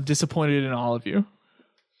guys, I'm disappointed in all of you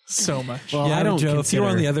so much. Well, Yeah, I don't Joe, if you were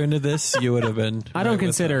on consider- the other end of this, you would have been. I don't right with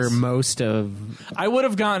consider us. most of. I would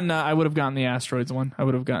have gotten the Asteroids one. I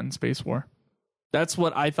would have gotten Space War. That's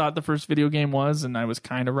what I thought the first video game was, and I was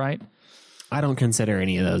kind of right. I don't consider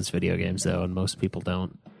any of those video games though, and most people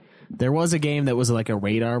don't. There was a game that was like a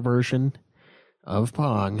radar version of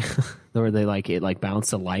Pong, where they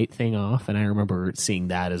bounced a light thing off, and I remember seeing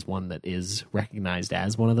that as one that is recognized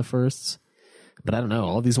as one of the firsts. But I don't know.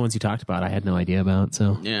 All these ones you talked about, I had no idea about.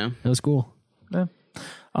 So Yeah. that was cool. Yeah.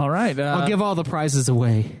 All right. I'll give all the prizes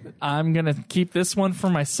away. I'm going to keep this one for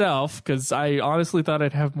myself because I honestly thought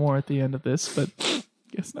I'd have more at the end of this, but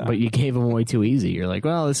guess not. But you gave them away too easy. You're like,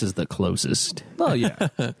 well, this is the closest. Well, yeah.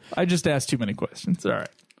 I just asked too many questions. All right.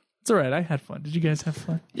 It's all right. I had fun. Did you guys have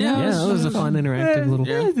fun? Yeah. Yeah, it was a fun, interactive little.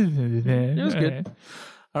 It was good.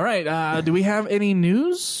 All right. Do we have any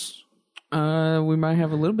news? We might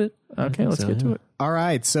have a little bit. Okay, let's get to it. All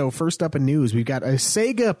right, so first up in news, we've got a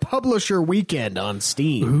Sega Publisher Weekend on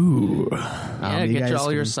Steam. Ooh. Yeah, get you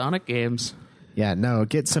all your Sonic games. Yeah, no,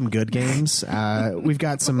 get some good games. We've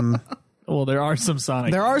got some... Well, there are some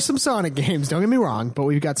Sonic. There are some Sonic games, don't get me wrong, but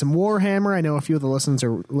we've got some Warhammer. I know a few of the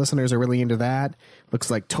listeners are really into that. Looks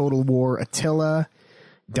like Total War Attila,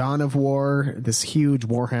 Dawn of War, this huge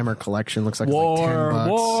Warhammer collection. Looks like it's like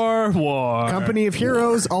 $10. War. Company of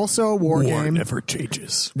Heroes, also a war game. never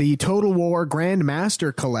changes. The Total War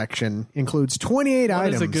Grandmaster Collection includes 28 What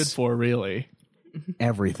items. is it good for, really?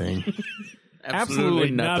 Everything.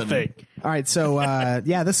 Absolutely nothing. All right, so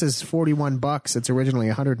this is $41. It's originally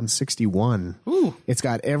 $161. Ooh. It's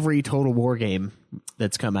got every Total War game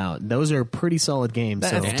that's come out. Those are pretty solid games.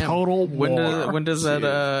 That's so, Total War. When does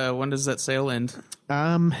that sale end?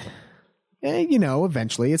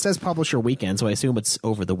 eventually. It says Publisher Weekend, so I assume it's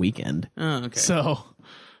over the weekend. Oh, okay. So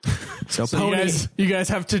you guys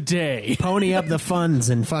have today. Pony up the funds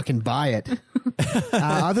and fucking buy it.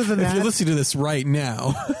 Other than If you're that, listening to this right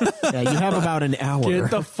now, you have about an hour.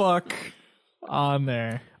 Get the fuck on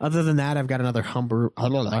there. Other than that, I've got another humble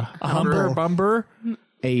bundle.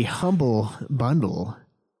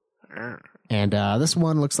 And this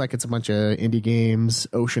one looks like it's a bunch of indie games: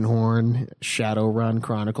 Oceanhorn, Shadowrun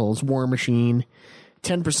Chronicles, War Machine.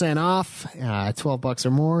 10% off, $12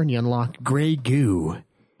 or more, and you unlock Grey Goo,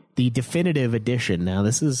 the definitive edition. Now,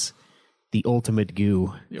 this is the ultimate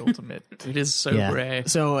goo. The ultimate. It is so gray.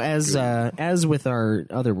 So as with our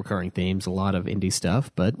other recurring themes, a lot of indie stuff.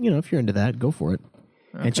 But if you're into that, go for it.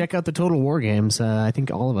 Okay. And check out the Total War games. I think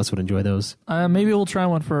all of us would enjoy those. Maybe we'll try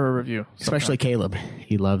one for a review. Especially Caleb.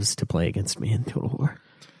 He loves to play against me in Total War.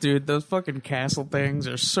 Dude, those fucking castle things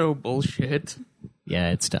are so bullshit. Yeah,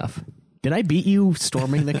 it's tough. Did I beat you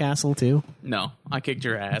storming the castle too? No, I kicked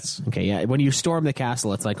your ass. Okay, yeah. When you storm the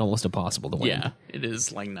castle, it's like almost impossible to win. Yeah, it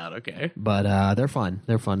is like not okay. But they're fun.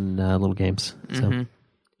 They're fun little games. So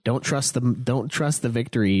Don't trust the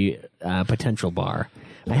victory potential bar.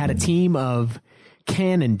 I had a team of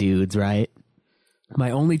cannon dudes, right?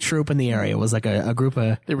 My only troop in the area was like a group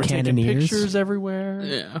of They were taking cannoneers. pictures everywhere.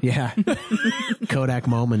 Yeah. Yeah. Kodak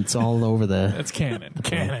moments all over the... That's canon.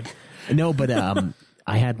 Canon. No, but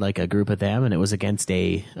I had like a group of them, and it was against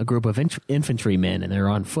a group of infantrymen, and they're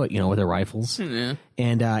on foot, with their rifles. Yeah.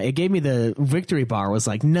 And it gave me the victory bar was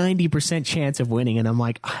like 90% chance of winning, and I'm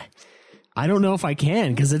like, I don't know if I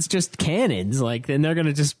can, because it's just cannons, like, and they're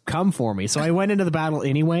gonna just come for me. So I went into the battle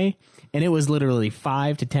anyway, and it was literally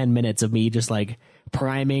 5 to 10 minutes of me just like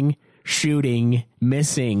priming, shooting,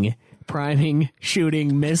 missing, priming,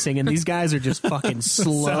 shooting, missing, and these guys are just fucking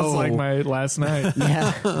slow. Sounds like my last night.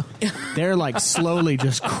 Yeah. They're like slowly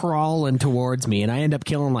just crawling towards me, and I end up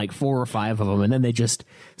killing like 4 or 5 of them, and then they just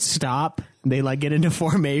stop. They like get into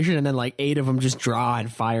formation, and then like 8 of them just draw and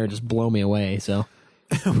fire, just blow me away. So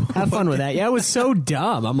have fun with that. Yeah, it was so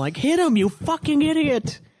dumb. I'm like, hit him, you fucking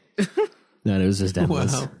idiot. No, it was just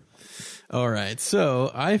endless. Wow. All right, so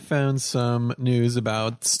I found some news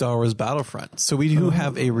about Star Wars Battlefront. So we do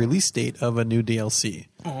have a release date of a new DLC.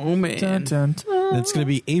 Oh man. Dun, dun, dun. And it's going to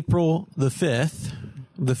be April the 5th,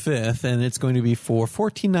 and it's going to be for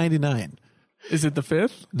 $14.99. Is it the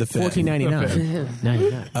 5th? The 5th.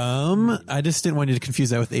 $14.99. I just didn't want you to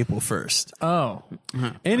confuse that with April 1st. Oh.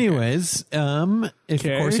 Anyways, of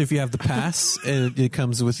Okay. course, if you have the pass, it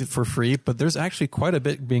comes with it for free, but there's actually quite a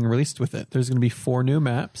bit being released with it. There's going to be 4 new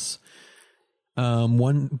maps.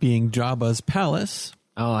 One being Jabba's Palace.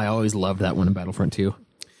 Oh, I always loved that one in Battlefront 2.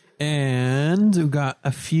 And we've got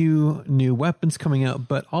a few new weapons coming out,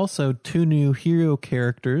 but also 2 new hero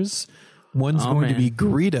characters. One's going to be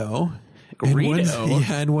Greedo.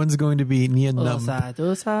 And one's going to be Nien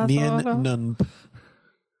Nunb.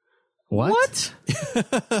 What?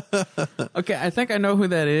 Okay, I think I know who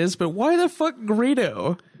that is, but why the fuck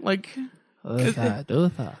Greedo? Like, they're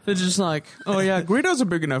just like, oh yeah, Greedo's a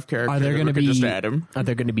big enough character. Are there going to be just add him? Are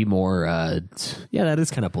there going to be more? Yeah, that is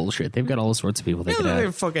kind of bullshit. They've got all sorts of people they could They add.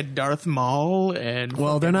 have fucking Darth Maul and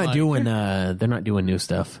Well, they're not fucking, doing. They're not doing new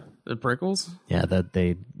stuff. the prequels. Yeah,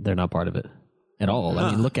 they're not part of it at all.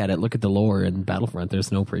 I mean, look at it. Look at the lore in Battlefront.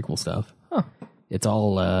 There's no prequel stuff. It's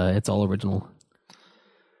all original.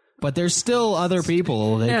 But there's still other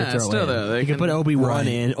people they could throw still in. though, they You could can- put Obi-Wan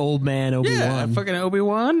in, old man Obi-Wan. Yeah, fucking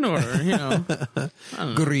Obi-Wan, or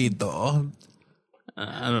Greedo.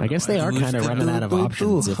 I guess they are kind of running out of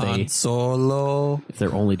options Han Solo. if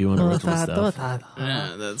they're only doing original stuff.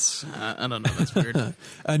 Yeah, that's I don't know. That's weird.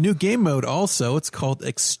 A new game mode also, it's called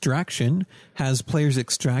Extraction, has players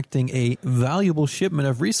extracting a valuable shipment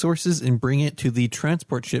of resources and bring it to the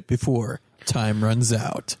transport ship before time runs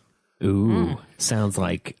out. Ooh, sounds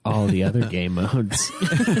like all the other game modes.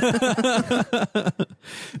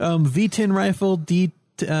 V10 rifle,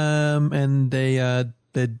 and the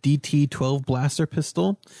DT-12 blaster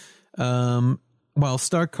pistol. While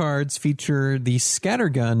star cards feature the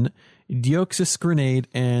scattergun, Deoxys grenade,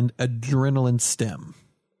 and adrenaline stem.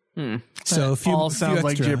 So if you All sounds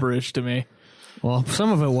like gibberish to me. Well,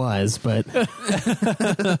 some of it was, but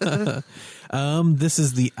This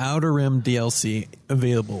is the Outer Rim DLC,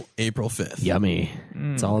 available April 5th. yummy.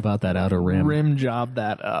 It's all about that outer rim. Rim job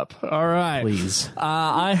that up. All right. Please.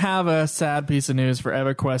 I have a sad piece of news for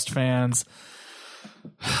EverQuest fans.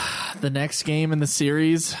 The next game in the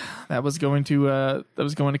series that was going to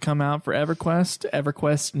come out for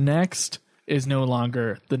EverQuest Next, is no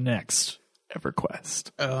longer the next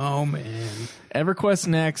EverQuest. Oh man. EverQuest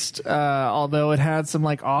Next, although it had some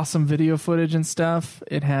like awesome video footage and stuff,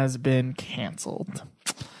 it has been canceled.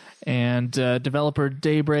 And developer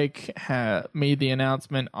Daybreak made the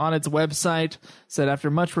announcement on its website, said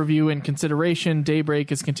after much review and consideration,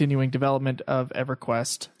 Daybreak is continuing development of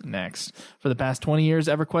EverQuest Next. For the past 20 years,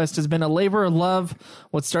 EverQuest has been a labor of love.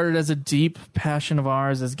 What started as a deep passion of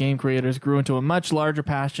ours as game creators grew into a much larger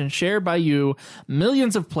passion shared by you,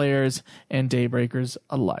 millions of players, and Daybreakers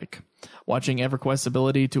alike. Watching EverQuest's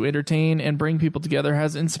ability to entertain and bring people together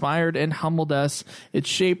has inspired and humbled us. It's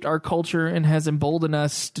shaped our culture and has emboldened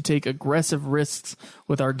us to take aggressive risks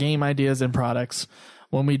with our game ideas and products.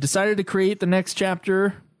 When we decided to create the next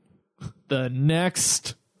chapter, I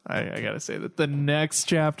gotta say that the next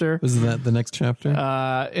chapter Was that the next chapter?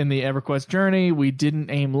 in the EverQuest journey, we didn't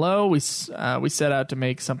aim low. We set out to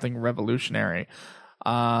make something revolutionary.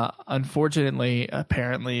 Unfortunately,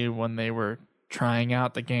 apparently, when they were trying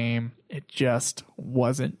out the game, it just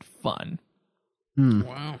wasn't fun.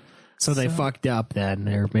 Wow. So they fucked up then,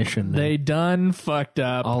 their mission. Then. They done fucked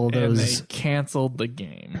up All and those- they canceled the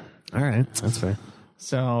game. All right, that's fair.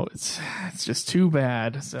 So it's just too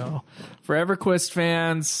bad. So for EverQuest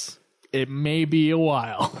fans, it may be a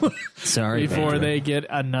while Sorry, before Benjamin. they get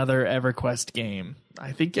another EverQuest game.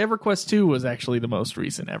 I think EverQuest 2 was actually the most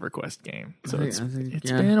recent EverQuest game. So it's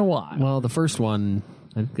been a while. Well, the first one,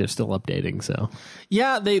 I think they're still updating, so.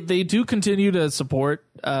 Yeah, they do continue to support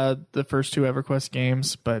the first 2 EverQuest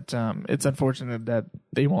games, but it's unfortunate that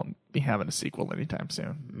they won't be having a sequel anytime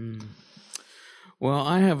soon. Well,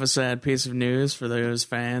 I have a sad piece of news for those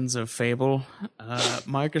fans of Fable.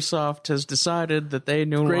 Microsoft has decided that they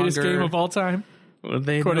no Greatest longer game of all time.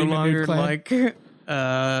 they no according to longer Nerd Clan.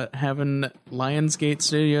 like having Lionsgate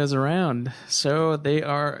Studios around, so they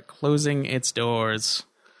are closing its doors.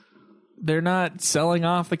 They're not selling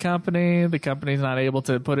off the company. The company's not able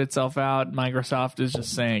to put itself out. Microsoft is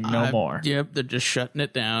just saying no more. Yep, they're just shutting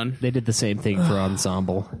it down. They did the same thing for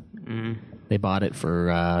Ensemble. They bought it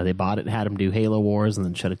had them do Halo Wars, and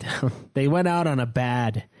then shut it down. They went out on a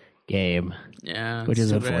bad game, Yeah, which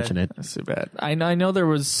is too bad. unfortunate. That's too bad. I know there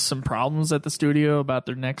was some problems at the studio about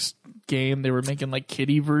their next game. They were making like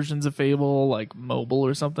kiddie versions of Fable, like mobile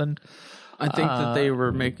or something. I think that they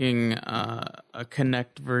were making a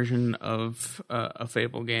Kinect version of a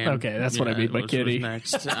Fable game. Okay, that's what I mean by was kitty.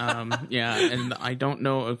 next. Yeah, and I don't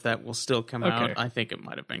know if that will still come out. I think it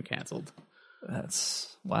might have been canceled.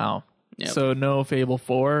 That's wow. Yep. So no Fable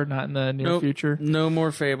 4, not in the near future. No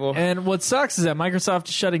more Fable. And what sucks is that Microsoft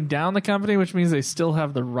is shutting down the company, which means they still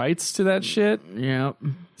have the rights to that shit. Yep.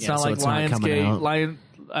 It's Yeah, not so like it's not coming out.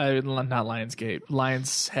 not Lionsgate,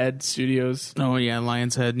 Lions Head Studios. Oh yeah,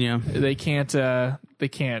 Lion's Head. Yeah. They can't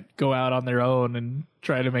go out on their own and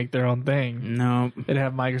try to make their own thing. No. They'd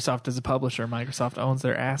have Microsoft as a publisher. Microsoft owns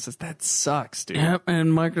their asses. That sucks, dude. Yep.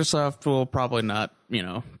 And Microsoft will probably not,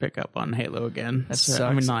 pick up on Halo again. That So,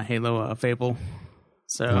 sucks. not Halo, Fable.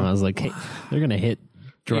 So And I was like, hey, they're gonna hit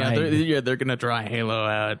dry. they're gonna dry Halo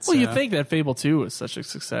out. Well, so. you think that Fable 2 was such a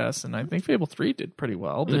success, and I think Fable 3 did pretty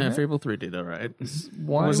well, didn't it? Fable 3 did all right.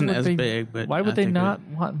 Why wasn't would as they- big, but why would I they think not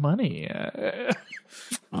want money? I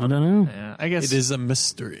don't know. Yeah, I guess It is a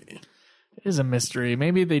mystery. it is a mystery.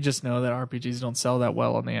 Maybe they just know that RPGs don't sell that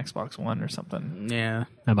well on the Xbox One or something. Yeah.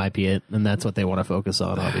 That might be it, and that's what they want to focus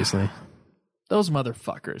on, obviously. Those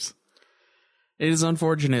motherfuckers. It is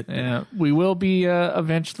unfortunate. Yeah, we will be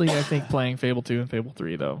eventually, I think, playing Fable 2 and Fable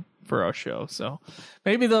 3 though for our show. So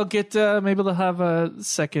maybe they'll get, maybe they'll have a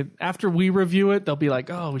second after we review it. They'll be like,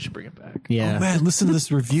 "Oh, we should bring it back." Yeah. Oh man, listen to this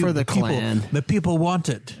review. For the clan. The people want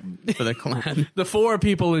it. For the clan. The 4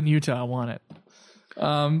 people in Utah want it.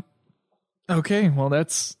 Okay, well,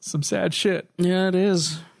 that's some sad shit. Yeah, it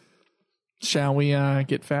is. Shall we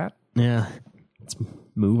get fat? Yeah. Let's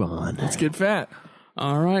move on. Let's get fat.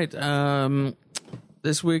 All right.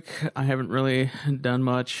 This week I haven't really done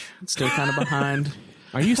much. Still kind of behind.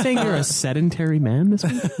 Are you saying you're a sedentary man this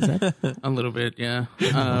week? Is that? A little bit, yeah.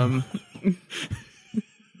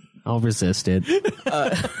 I'll resist it.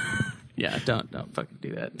 Yeah, don't fucking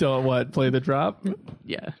do that. Don't what? Play the drop?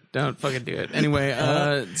 Yeah, don't fucking do it. Anyway,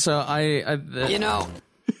 so You know,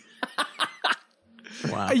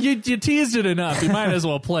 wow. You teased it enough. You might as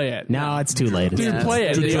well play it. No, it's too late. Dude, Yeah. play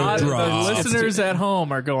it. The, It's a the draw. listeners at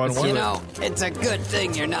home are going, what? you know, it's a good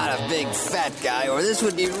thing you're not a big fat guy, or this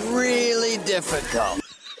would be really difficult.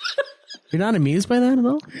 You're not amused by that at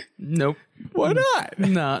all? Nope. Why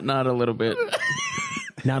not? Not a little bit.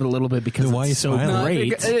 Not a little bit because Then why it's you so smiling?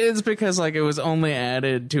 great. It's because like it was only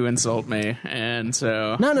added to insult me, and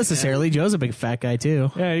so Not necessarily. Joe's a big fat guy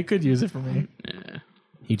too. Yeah, you could use it for me.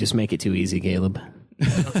 You just make it too easy, Caleb.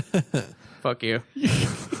 fuck you.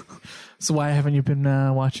 So why haven't you been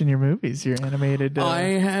watching your movies? Your animated... I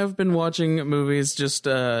have been watching movies. Just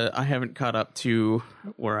I haven't caught up to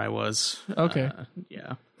where I was. Okay.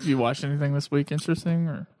 Yeah. Have you watched anything this week interesting?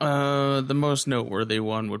 Or The most noteworthy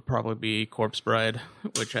one would probably be Corpse Bride,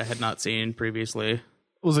 which I had not seen previously.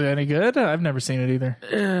 was it any good? I've never seen it either.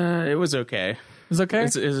 It was okay. It's okay?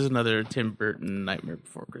 It's another Tim Burton Nightmare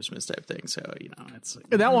Before Christmas type thing. So it's like,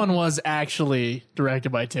 That one was actually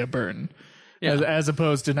directed by Tim Burton. Yeah. As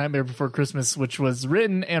opposed to Nightmare Before Christmas, which was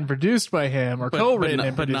written and produced by him, or co-written but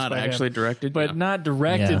and produced not by actually him, directed. but yeah. not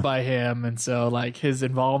directed Yeah. by him, and so like his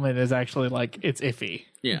involvement is actually like it's iffy.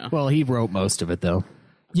 Yeah. Well, he wrote most of it though,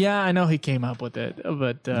 Yeah, I know he came up with it,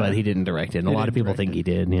 but he didn't direct it. And a lot of people think he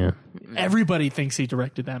did. Yeah. everybody thinks he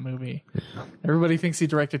directed that movie. Everybody thinks he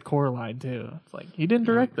directed Coraline too. It's like he didn't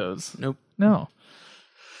direct those. Nope. No.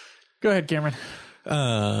 Go ahead, Cameron.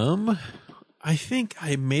 I think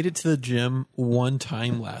I made it to the gym one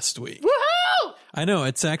time last week. Woohoo! I know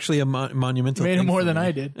it's actually a monumental. Made it thing more for than me.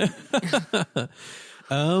 I did.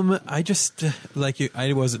 I just like you.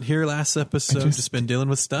 I wasn't here last episode. Just been dealing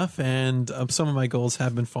with stuff, and some of my goals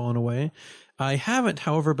have been falling away. I haven't,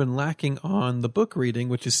 however, been lacking on the book reading,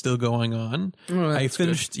 which is still going on. I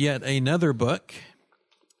finished yet another book,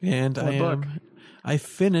 and I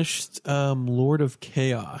finished Lord of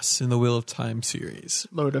Chaos in the Wheel of Time series.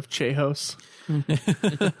 Lord of Chehos.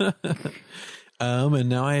 And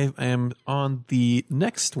now I am on the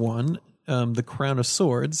next one, The Crown of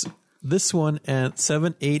Swords. This one at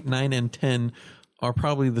 7, 8, 9, and 10 are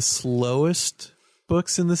probably the slowest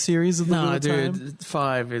books in the series of the Wheel of Time.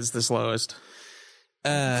 5 is the slowest.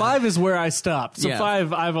 5 is where I stopped. So yeah.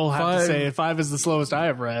 5, I will have to say, 5 is the slowest I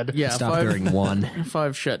have read. Yeah, Stop 5, during 1.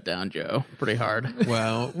 5 shut down Joe pretty hard.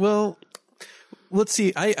 Wow. Well, let's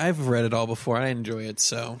see. I've read it all before. I enjoy it,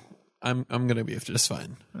 so I'm going to be just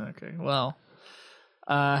fine. Okay, well,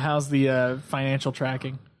 how's the financial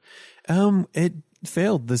tracking? It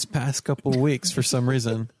failed this past couple of weeks for some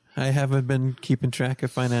reason. I haven't been keeping track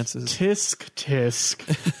of finances. Tisk, tisk.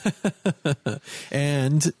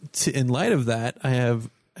 And in light of that, I have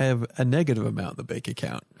a negative amount in the bank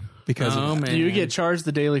account because of that. Do you get charged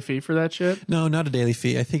the daily fee for that shit? No, not a daily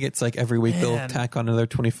fee. I think it's like every week they'll tack on another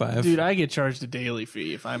 25. Dude, I get charged a daily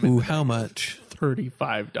fee if I'm Ooh, how much?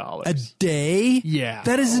 $35. A day? Yeah.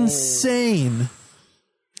 That is insane.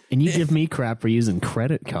 And you give me crap for using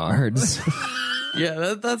credit cards.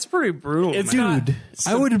 Yeah, that's pretty brutal. Dude,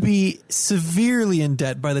 I would be severely in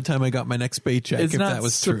debt by the time I got my next paycheck It's if not that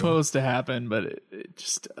was true. supposed to happen, but it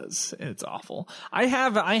just does. And it's awful. I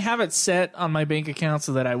have it set on my bank account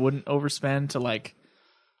so that I wouldn't overspend to like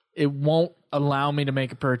it won't allow me to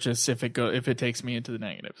make a purchase if it takes me into the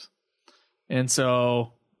negatives. And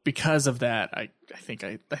so because of that, I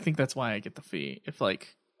think that's why I get the fee. If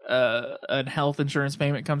like a health insurance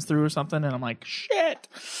payment comes through or something and I'm like, shit.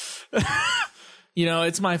 You know,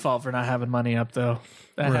 it's my fault for not having money up, though.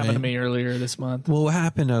 That happened to me earlier this month. Well, what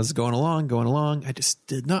happened, I was going along. I just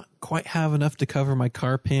did not quite have enough to cover my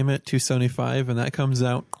car payment, $275, and that comes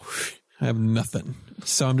out, I have nothing.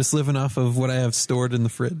 So I'm just living off of what I have stored in the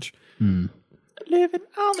fridge. Living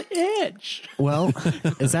on the edge. Well,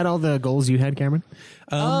 is that all the goals you had, Cameron?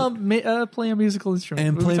 Play a musical instrument.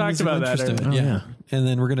 And we play a talked musical about that instrument. earlier. Yeah. And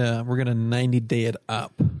then we're gonna 90 day it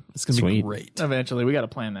up. It's gonna be Sweet. great. Eventually, we got to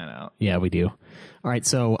plan that out. Yeah, we do. All right,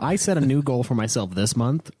 so I set a new goal for myself this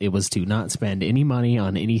month. It was to not spend any money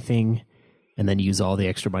on anything and then use all the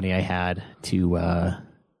extra money I had to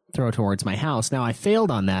throw towards my house. Now, I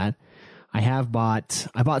failed on that. I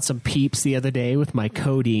bought some Peeps the other day with my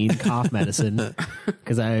codeine cough medicine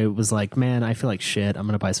because I was like, man, I feel like shit. I'm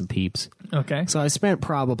going to buy some Peeps. Okay. So I spent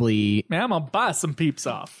probably... Man, I'm going to buy some Peeps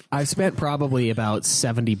off. I've spent probably about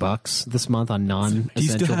 $70 this month on non-essentials. Do you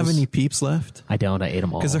still have any Peeps left? I don't. I ate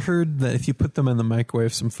them all. Because I heard that if you put them in the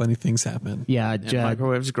microwave, some funny things happen. Yeah,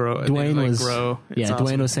 microwaves grow. Dwayne they, was grow. It's Dwayne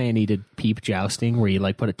awesome. was saying he did peep jousting, where you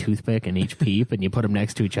like put a toothpick in each peep and you put them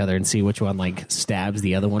next to each other and see which one like stabs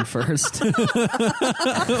the other one first.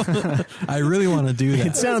 I really want to do that.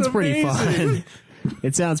 It sounds pretty fun.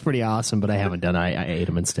 It sounds pretty awesome, but I haven't done it. I ate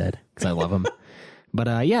them instead because I love them.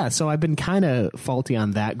 But yeah, so I've been kind of faulty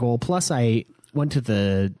on that goal. Plus, I went to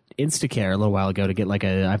the Instacare a little while ago to get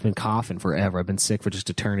I've been coughing forever. I've been sick for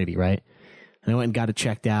just eternity, right? And I went and got it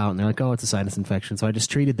checked out, and they're like, oh, it's a sinus infection. So I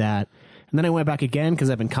just treated that. And then I went back again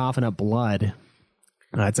because I've been coughing up blood.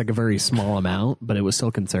 It's like a very small amount, but it was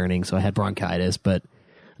still concerning. So I had bronchitis, but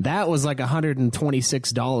that was like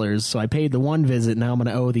 $126. So I paid the one visit. Now I'm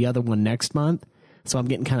going to owe the other one next month. So I'm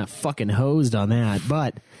getting kind of fucking hosed on that,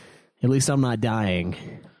 but at least I'm not dying.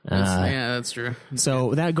 Yeah, that's true.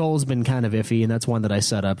 So that goal's been kind of iffy, and that's one that I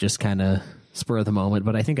set up just kind of spur of the moment.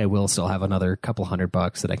 But I think I will still have another couple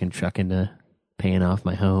 $100 that I can chuck into paying off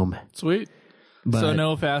my home. Sweet. But So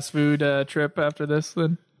no fast food trip after this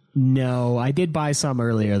then? no, I did buy some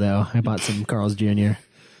earlier though. I bought some Carl's Jr.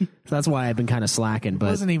 So that's why I've been kind of slacking. It But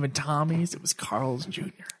wasn't even Tommy's. It was Carl's Jr.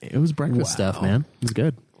 it was breakfast stuff, man. It was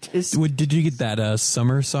good. Did you get that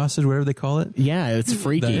summer sausage, whatever they call it? Yeah, it's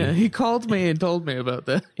freaky. Yeah, he called me and told me about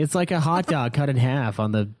that. It's like a hot dog cut in half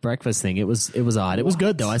on the breakfast thing. It was odd. It was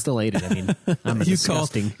good though. I still ate it. I mean, I'm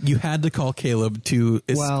disgusting. You had to call Caleb to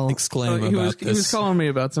exclaim about He this. was calling me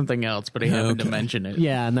about something else, but he happened to mention it.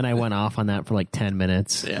 Yeah, and then I went off on that for like 10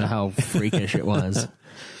 minutes. Yeah. How freakish it was.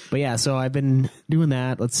 But yeah, so I've been doing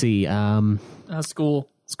that. Let's see. School.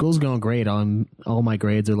 School's going great. All my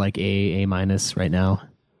grades are like A minus right now.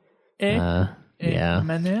 Yeah.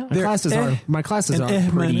 My classes are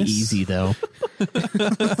pretty minus. easy though.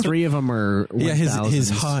 3 of them are his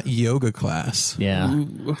hot yoga class. Yeah,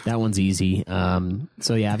 that one's easy.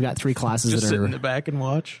 So yeah, I've got 3 classes Just that sit are. in the back and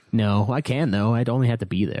watch. No, I can though. I'd only have to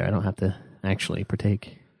be there. I don't have to actually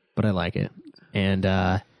partake, but I like it. And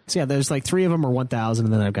so yeah, there's like 3 of them are 1,000,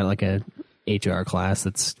 and then I've got like a HR class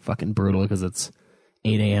that's fucking brutal because it's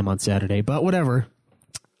 8 a.m. on Saturday, but whatever.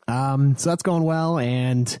 So that's going well,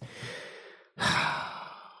 and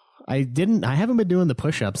I haven't been doing the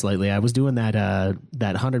push-ups lately. I was doing that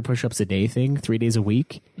 100 push-ups a day thing 3 days a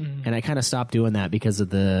week, and I kind of stopped doing that because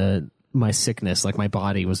of my sickness. Like, my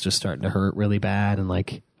body was just starting to hurt really bad, and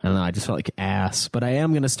like, I don't know, I just felt like ass. But I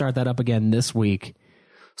am going to start that up again this week,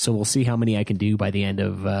 so we'll see how many I can do by the end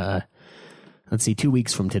of, let's see, 2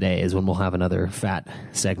 weeks from today is when we'll have another fat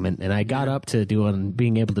segment. And I got up to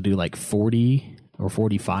being able to do like 40 or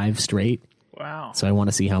 45 straight. Wow. So I want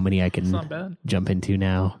to see how many I can jump into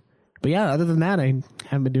now. But yeah, other than that, I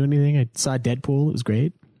haven't been doing anything. I saw Deadpool. It was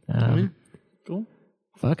great. Cool.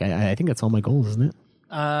 Fuck, I think that's all my goals, isn't it?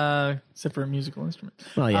 Except for a musical instrument.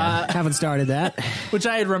 Well, yeah, haven't started that. Which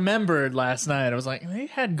I had remembered last night. I was like, they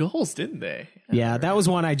had goals, didn't they? Yeah, that was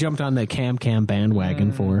one I jumped on the Cam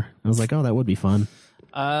bandwagon for. I was like, oh, that would be fun.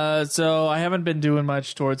 So I haven't been doing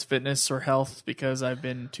much towards fitness or health because I've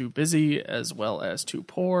been too busy as well as too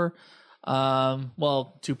poor.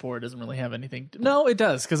 Well, too poor doesn't really have anything. No, it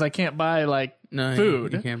does, because I can't buy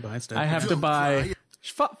food. You can't buy stuff. I have to buy.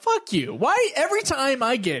 Fuck you! Why every time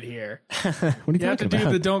I get here, What are you you have to talking do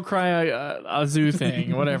about? the "Don't Cry a Zoo"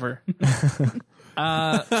 thing, whatever.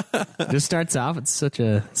 Just starts off. It's such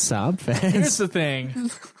a sob fest. Here's the thing.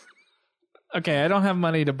 Okay, I don't have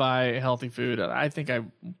money to buy healthy food. I think I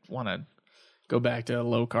want to go back to a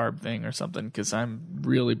low carb thing or something because I'm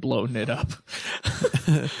really bloating it up.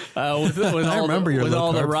 With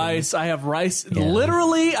all the rice, I have rice. Yeah.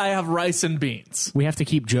 Literally, I have rice and beans. We have to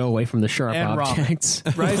keep Joe away from the sharp And objects.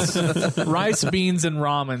 Rice, beans, and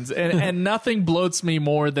ramens, and nothing bloats me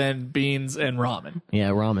more than beans and ramen.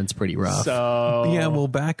 Yeah, ramen's pretty rough. So Yeah, well,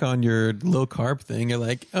 back on your low carb thing, you're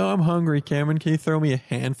like, oh, I'm hungry, Cameron. Can you throw me a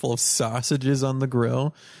handful of sausages on the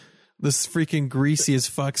grill? This freaking greasy as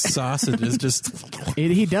fuck sausages just...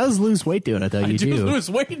 He does lose weight doing it, though. I do lose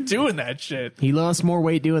weight doing that shit. He lost more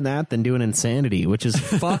weight doing that than doing Insanity, which is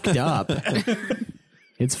fucked up.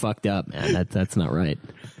 It's fucked up, man. That's not right.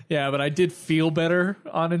 Yeah, but I did feel better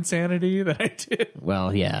on Insanity than I did.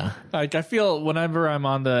 Well, yeah. Like, I feel whenever I'm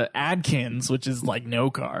on the Adkins, which is like no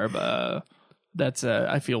carb,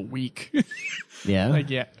 I feel weak.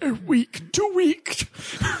 Yeah? Weak, too weak.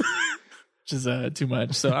 Which is too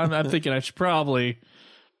much. So I'm thinking I should probably,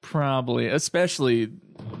 especially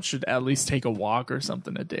should at least take a walk or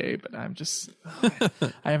something a day. But I'm just,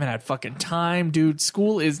 I haven't had fucking time, dude.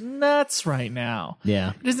 School is nuts right now.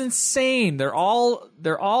 Yeah. It is insane. They're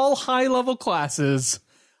all high level classes.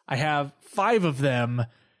 I have 5 of them,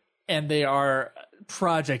 and they are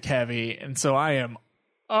project heavy, and so I am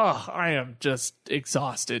just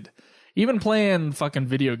exhausted. Even playing fucking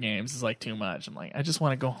video games is like too much. I'm like, I just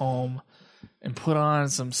want to go home and put on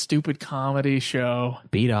some stupid comedy show,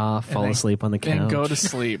 Beat off, fall asleep on the couch. and go to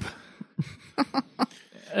sleep.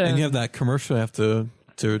 And you have that commercial you have to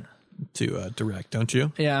direct, don't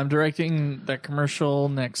you? Yeah, I'm directing that commercial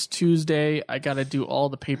next Tuesday. I got to do all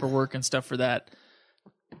the paperwork and stuff for that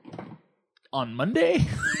on Monday.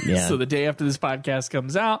 Yeah. So the day after this podcast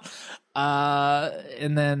comes out.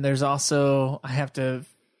 And then there's also, I have to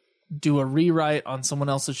do a rewrite on someone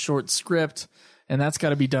else's short script, and that's got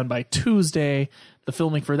to be done by Tuesday. The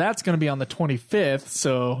filming for that's going to be on the 25th,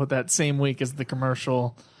 so that same week as the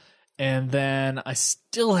commercial. And then I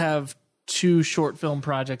still have 2 short film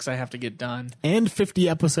projects I have to get done. And 50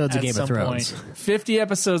 episodes of At Game some of Thrones. point. 50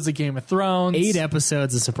 episodes of Game of Thrones. 8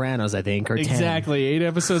 episodes of Sopranos, I think, or 10. Exactly, 8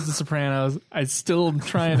 episodes of Sopranos. I still am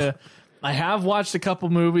trying to... I have watched a couple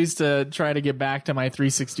movies to try to get back to my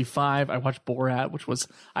 365. I watched Borat, which was...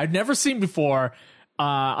 I've never seen before.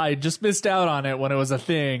 I just missed out on it when it was a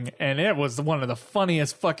thing, and it was one of the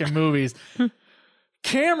funniest fucking movies.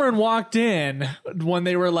 Cameron walked in when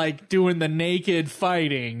they were like doing the naked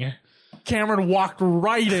fighting. Cameron walked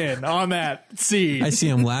right in on that scene. I see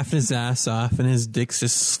him laughing his ass off and his dick's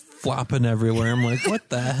just flopping everywhere. I'm like, what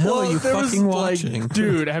the hell are you there was, fucking watching? Like,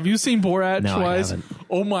 dude, have you seen Borat No, I twice? haven't.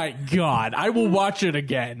 Oh my God. I will watch it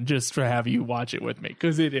again just to have you watch it with me,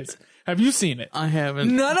 because it is. Have you seen it? I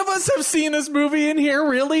haven't. None of us have seen this movie in here,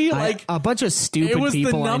 really? Like, a bunch of stupid it was the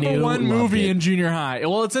people I number knew one loved movie it. in junior high.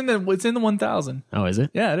 Well, it's in the 1,000. Oh, is it?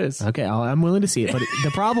 Yeah, it is. Okay, I'm willing to see it. But the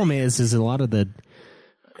problem is a lot of the...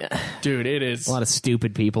 Dude, it is. A lot of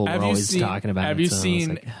stupid people were always talking about it. Have you so I was seen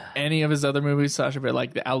like, any of his other movies, Sasha,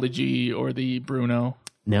 like the Ali G or the Bruno?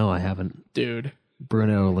 no, I haven't. Dude,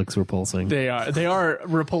 Bruno looks repulsing. they are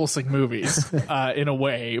repulsing movies in a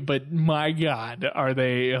way, but my God, are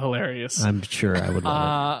they hilarious. I'm sure I would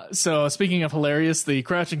love So speaking of hilarious, the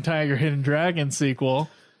Crouching Tiger, Hidden Dragon sequel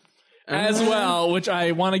as well, which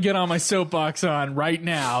I want to get on my soapbox on right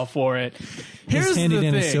now for it. Here's His handy the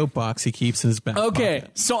dandy thing. soapbox he keeps in his back Okay,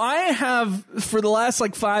 pocket. so I have, for the last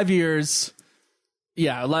 5 years,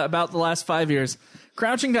 about the last 5 years,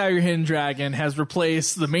 Crouching Tiger, Hidden Dragon has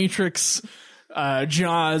replaced The Matrix,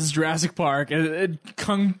 Jaws, Jurassic Park, and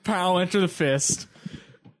Kung Pao Enter the Fist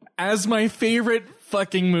as my favorite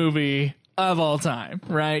fucking movie of all time,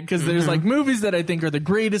 right? Because there's movies that I think are the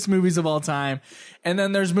greatest movies of all time, and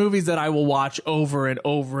then there's movies that I will watch over and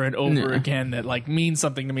over and over again that mean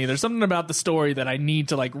something to me. There's something about the story that I need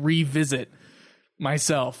to revisit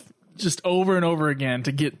myself just over and over again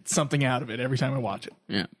to get something out of it every time I watch it.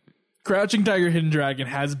 Yeah. Crouching Tiger, Hidden Dragon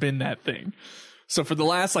has been that thing. So for the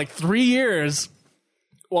last 3 years,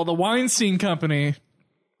 while the Weinstein Company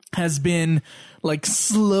has been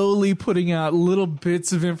slowly putting out little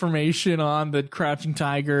bits of information on the Crouching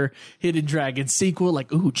Tiger, Hidden Dragon sequel,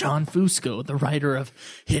 John Fusco, the writer of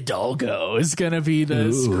Hidalgo, is gonna be the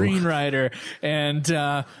screenwriter, and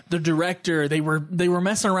the director. They were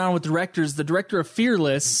messing around with directors. The director of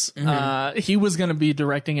Fearless, he was gonna be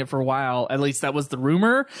directing it for a while. At least that was the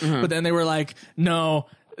rumor. But then they were like, no.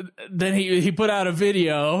 Then he put out a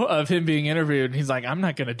video of him being interviewed, and he's like, I'm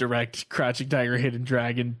not going to direct Crouching Tiger, Hidden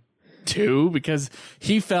Dragon 2, because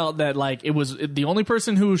he felt that it was the only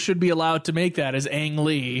person who should be allowed to make that is Ang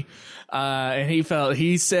Lee. And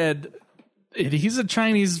he said he's a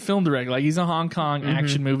Chinese film director, he's a Hong Kong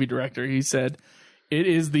action movie director. He said it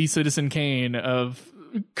is the Citizen Kane of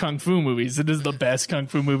kung fu movies. It is the best kung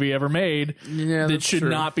fu movie ever made. Yeah, that that's should true.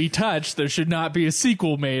 not be touched. There should not be a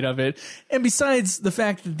sequel made of it. And besides the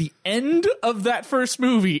fact that the end of that first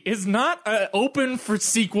movie is not open for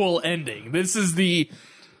sequel ending. This is the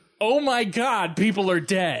oh my god, people are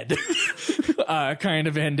dead kind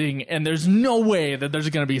of ending, and there's no way that there's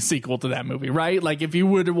going to be a sequel to that movie, right? If you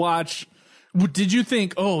would watch, did you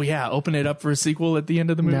think, oh yeah, open it up for a sequel at the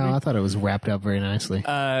end of the movie? No, I thought it was wrapped up very nicely.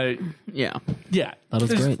 Yeah. Yeah, That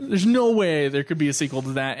was great. There's no way there could be a sequel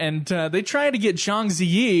to that. And they tried to get Zhang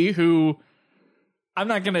Ziyi, who I'm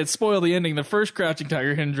not going to spoil the ending, the first Crouching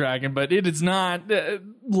Tiger, Hidden Dragon, but it is not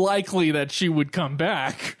likely that she would come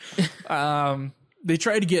back. They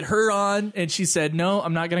tried to get her on, and she said, no,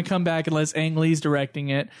 I'm not going to come back unless Ang Lee's directing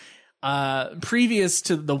it. Previous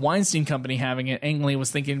to the Weinstein Company having it, Ang Lee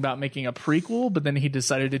was thinking about making a prequel, but then he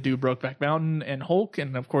decided to do Brokeback Mountain and Hulk,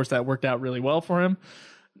 and of course that worked out really well for him.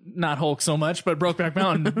 Not Hulk so much, but Brokeback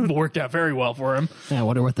Mountain worked out very well for him. Yeah, I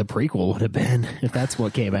wonder what the prequel would have been if that's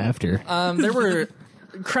what came after. There were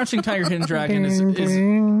Crouching Tiger, Hidden Dragon is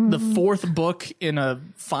the fourth book in a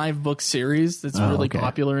 5-book series that's really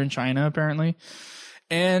popular in China, apparently.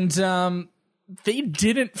 And they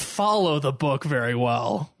didn't follow the book very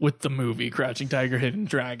well with the movie Crouching Tiger, Hidden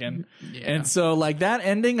Dragon. Yeah. And so that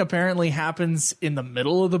ending apparently happens in the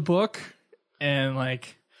middle of the book, and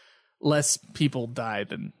less people die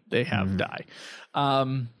than they have die.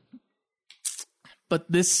 But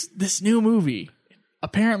this new movie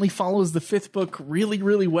apparently follows the 5th book really,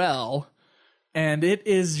 really well, and it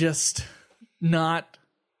is just not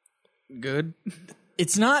Good.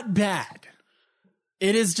 It's not bad.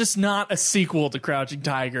 It is just not a sequel to Crouching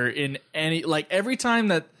Tiger in any, every time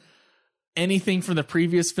that anything from the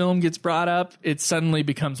previous film gets brought up, it suddenly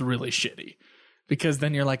becomes really shitty. Because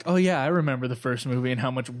then you're like, oh yeah, I remember the first movie and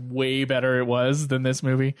how much way better it was than this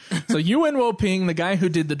movie. So Yuen Wo-ping, the guy who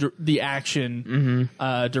did the action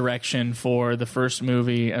direction for the first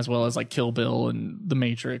movie, as well as Kill Bill and The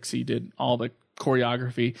Matrix, he did all the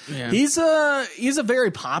choreography. Yeah. He's a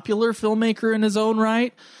very popular filmmaker in his own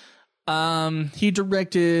right. He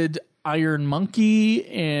directed Iron Monkey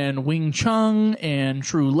and Wing Chun and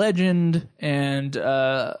True Legend and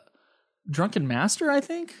Drunken Master, I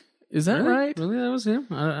think. Is that right? Really? That was him?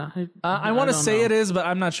 I want to say it is, but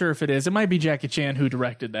I'm not sure if it is. It might be Jackie Chan who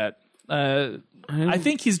directed that. I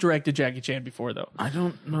think he's directed Jackie Chan before, though. I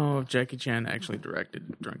don't know if Jackie Chan actually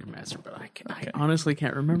directed Drunken Master, but I honestly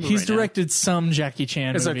can't remember. He's directed some Jackie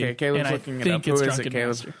Chan It's movie. okay. Caleb's and looking I it think up. it's Who is Drunken it, Caleb?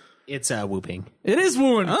 Master. It's Wu-Ping. It is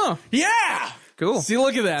Woon. Oh. Yeah! Cool. See,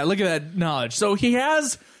 look at that. Look at that knowledge. So he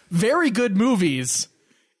has very good movies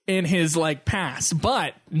in his past,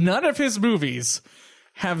 but none of his movies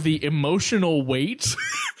have the emotional weight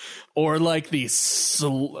or the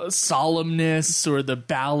solemnness or the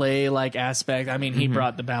ballet aspect. I mean, he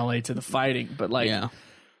brought the ballet to the fighting, but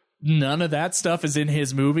none of that stuff is in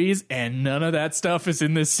his movies, and none of that stuff is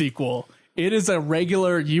in this sequel. It is a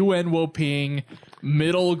regular Yuen Wo-ping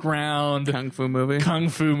middle ground Kung Fu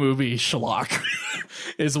movie schlock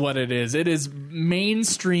is what it is. It is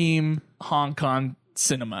mainstream Hong Kong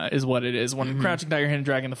cinema is what it is. When Crouching Tiger, Hidden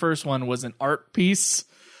Dragon, the first one, was an art piece,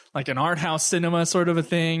 like an art house cinema sort of a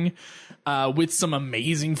thing, with some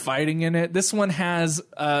amazing fighting in it. This one has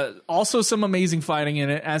also some amazing fighting in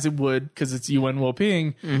it, as it would, because it's Yuan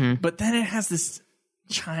Wuoping. But then it has this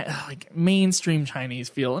like mainstream Chinese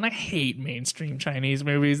feel, and I hate mainstream Chinese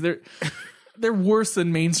movies. They're worse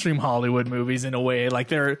than mainstream Hollywood movies in a way. Like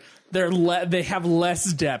they have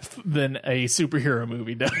less depth than a superhero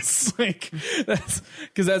movie does. Like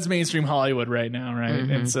that's mainstream Hollywood right now, right?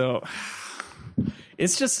 And so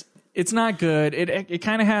it's not good. It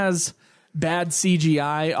kind of has bad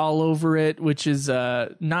CGI all over it, which is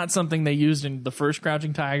not something they used in the first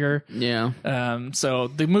Crouching Tiger. Yeah. So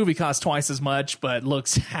the movie costs twice as much, but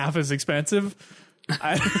looks half as expensive.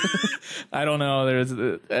 I don't know.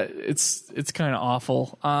 It's kind of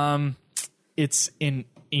awful. It's in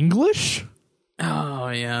English. Oh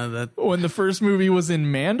yeah, that When the first movie was in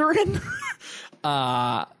Mandarin,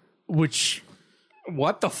 which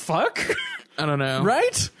what the fuck? I don't know.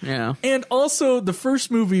 Right? Yeah. And also the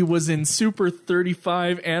first movie was in Super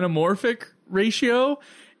 35 anamorphic ratio,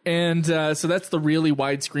 and so that's the really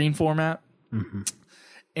widescreen format.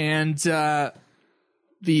 And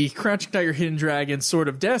the Crouching Tiger, Hidden Dragon, Sword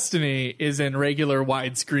of Destiny is in regular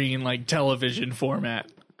widescreen, like television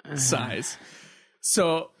format size.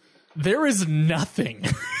 So there is nothing.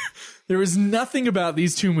 There is nothing about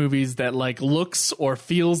these two movies that like looks or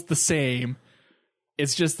feels the same.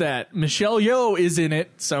 It's just that Michelle Yeoh is in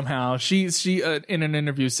it somehow. She in an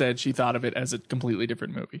interview said she thought of it as a completely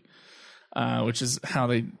different movie, which is how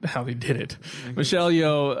they did it. Michelle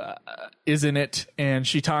Yeoh is in it, and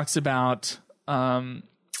she talks about Chow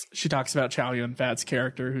Yun-Fat's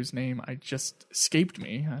character, whose name I just escaped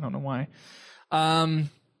me. I don't know why.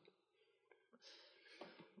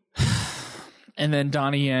 And then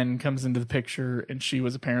Donnie Yen comes into the picture, and he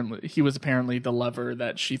was apparently the lover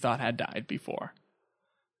that she thought had died before.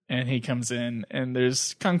 And he comes in, and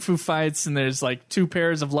there's kung fu fights, and there's like two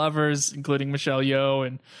pairs of lovers, including Michelle Yeoh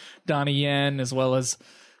and Donnie Yen, as well as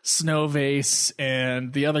Snow Vase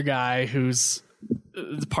and the other guy who's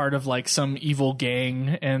part of like some evil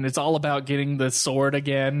gang, and it's all about getting the sword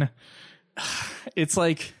again. It's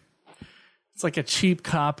like a cheap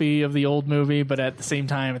copy of the old movie, but at the same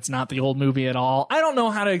time, it's not the old movie at all. I don't know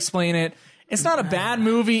how to explain it. It's not a bad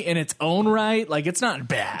movie in its own right. Like, it's not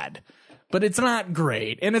bad, but it's not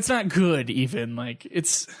great, and it's not good even. Like,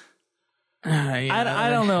 it's... I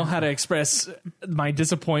don't know how to express my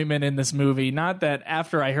disappointment in this movie. Not that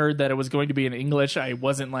after I heard that it was going to be in English, I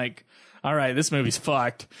wasn't like, all right, this movie's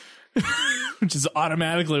fucked, which is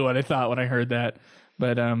automatically what I thought when I heard that.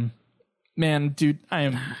 But, man, dude,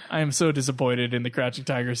 I am so disappointed in the Crouching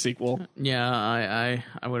Tiger sequel. Yeah,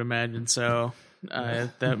 I would imagine so.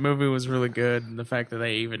 That movie was really good, and the fact that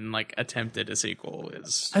they even like attempted a sequel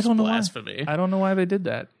is blasphemy. I don't know why they did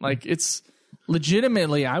that. Like, it's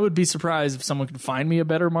legitimately, I would be surprised if someone could find me a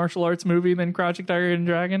better martial arts movie than Crouching Tiger, Hidden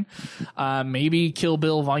Dragon. Maybe Kill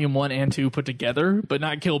Bill Volume 1 and 2 put together, but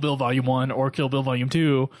not Kill Bill Volume 1 or Kill Bill Volume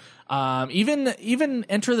 2. Even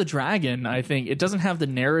Enter the Dragon, I think it doesn't have the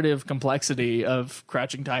narrative complexity of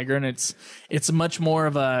Crouching Tiger, and it's much more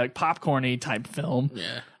of a popcorny type film.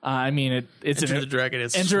 Yeah. I mean, it's Enter the Dragon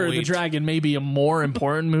is Enter the sweet. Dragon may be a more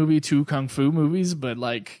important movie to kung fu movies, but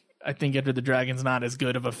like, I think Enter the Dragon's not as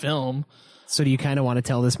good of a film. So do you kind of want to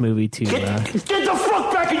tell this movie to... Get the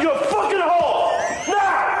fuck back in your fucking hole!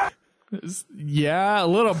 Now! Yeah, a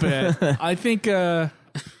little bit. I think... I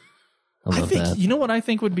love that. You know what I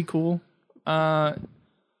think would be cool?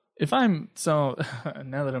 If I'm... So,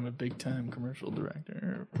 now that I'm a big-time commercial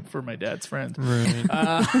director for my dad's friend... Right.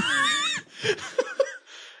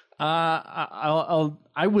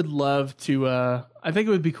 I would love to... I think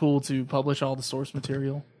it would be cool to publish all the source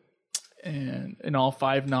material and in all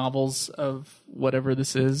 5 novels of whatever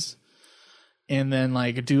this is, and then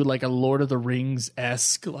like do like a Lord of the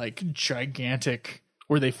Rings-esque like gigantic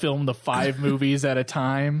where they film the 5 movies at a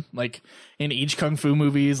time, like in each kung fu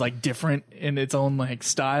movie is like different in its own like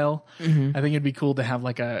style. I think it'd be cool to have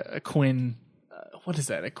like a what is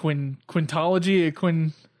that, a quintology, a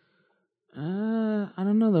quin I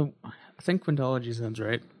don't know, I think quintology sounds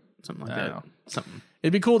right, something like that. Something.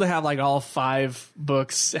 It'd be cool to have like all 5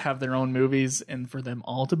 books have their own movies and for them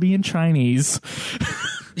all to be in Chinese.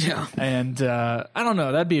 Yeah. And I don't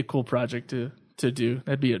know, that'd be a cool project to do.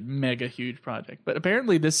 That'd be a mega huge project. But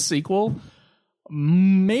apparently this sequel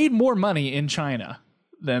made more money in China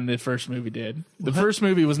than the first movie did. The first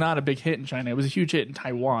movie was not a big hit in China. It was a huge hit in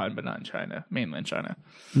Taiwan, but not in China, mainland China.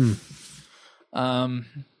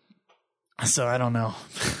 So I don't know.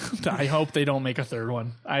 I hope they don't make a third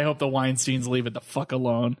one. I hope the Weinsteins leave it the fuck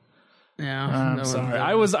alone. Yeah, I'm sorry.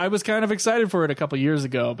 I was kind of excited for it a couple years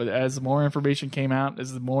ago, but as more information came out,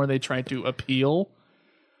 as the more they tried to appeal,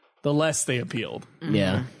 the less they appealed.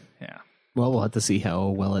 Yeah. Yeah. Well, we'll have to see how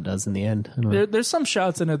well it does in the end. I don't know. There's some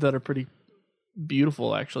shots in it that are pretty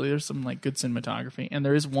beautiful, actually. There's some like good cinematography, and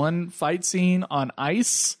there is one fight scene on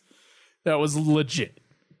ice that was legit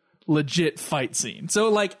fight scene. So,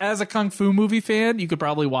 like, as a kung fu movie fan, you could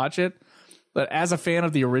probably watch it, but as a fan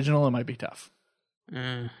of the original, it might be tough.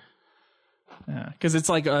 Yeah, because it's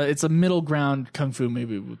like it's a middle ground kung fu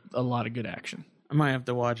movie with a lot of good action. I might have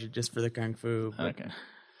to watch it just for the kung fu. But Okay.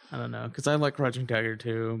 I don't know, because I like Crouching Tiger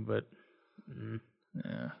too, but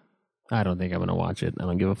I don't think I'm going to watch it. I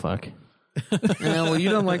don't give a fuck. yeah, well, you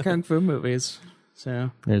don't like kung fu movies,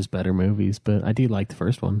 so There's better movies, but I do like the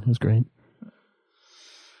first one. It was great.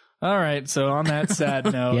 All right, so on that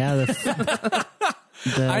sad note, Yeah,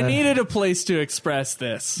 I needed a place to express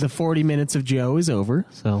this. the 40 minutes of Joe is over,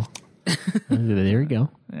 so there we go.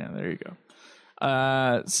 Yeah, there you go.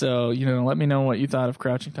 So, let me know what you thought of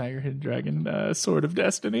Crouching Tiger, Hidden Dragon, Sword of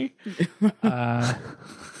Destiny.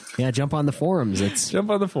 Yeah, jump on the forums. It's Jump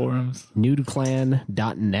on the forums.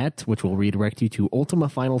 nudeclan.net, which will redirect you to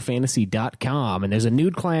ultimafinalfantasy.com. And there's a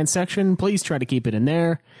Nude Clan section. Please try to keep it in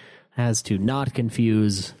there as to not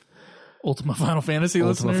confuse Ultima Final Fantasy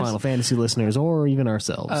Ultima listeners. Final Fantasy listeners or even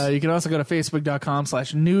ourselves. You can also go to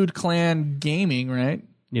facebook.com/NudeClanGaming, right?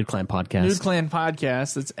 Nude Clan Podcast. Nude Clan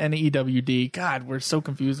Podcast. It's NEWD. God, we're so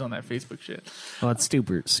confused on that Facebook shit. Oh, it's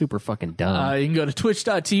super fucking dumb. You can go to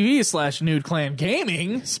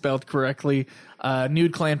twitch.tv/NudeClanGaming, spelled correctly.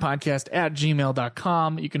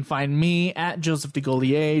 NudeClanPodcast@gmail.com. You can find me at Joseph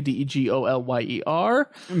DeGollier, DEGOLYER.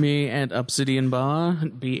 me and Obsidian Ba,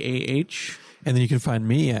 BAH. And then you can find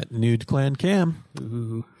me at Nude Clan Cam.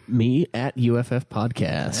 Me at UFF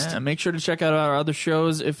Podcast. Yeah, make sure to check out our other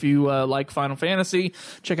shows if you like Final Fantasy.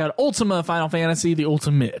 Check out Ultima Final Fantasy, the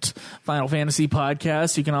ultimate Final Fantasy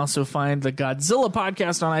podcast. You can also find the Godzilla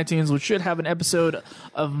podcast on iTunes, which should have an episode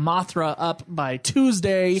of Mothra up by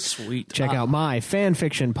Tuesday. Sweet. Check out my fan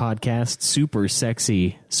fiction podcast, Super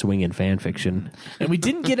Sexy Swingin' Fan Fiction. And we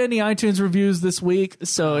didn't get any iTunes reviews this week,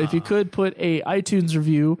 so if you could put a iTunes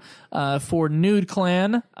review for Nude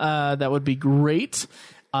Clan, that would be great.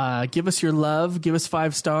 Give us your love, give us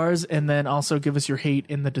 5 stars, and then also give us your hate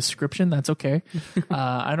in the description. That's okay.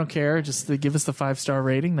 I don't care. Just give us the 5-star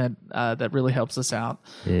rating. That really helps us out.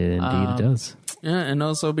 Indeed, it does. Yeah, and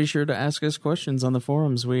also be sure to ask us questions on the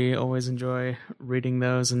forums. We always enjoy reading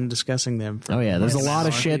those and discussing them. Oh, yeah. There's a lot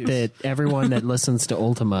of shit that everyone that listens to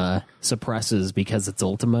Ultima suppresses because it's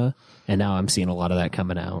Ultima. And now I'm seeing a lot of that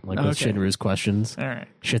coming out. Like with Shinru's questions. All right.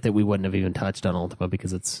 Shit that we wouldn't have even touched on Ultima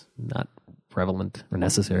because it's not prevalent or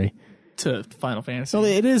necessary. To Final Fantasy. So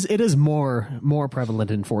it is more prevalent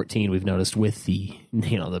in 14. We've noticed with the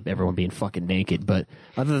everyone being fucking naked, but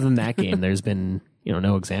other than that game, there's been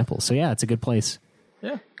no examples. So yeah, it's a good place.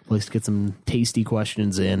 Yeah, place to get some tasty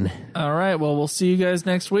questions in. All right, well, we'll see you guys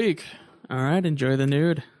next week. All right, enjoy the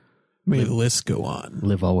nude. May the list go on.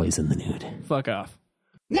 Live always in the nude. Fuck off.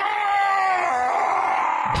 Yeah!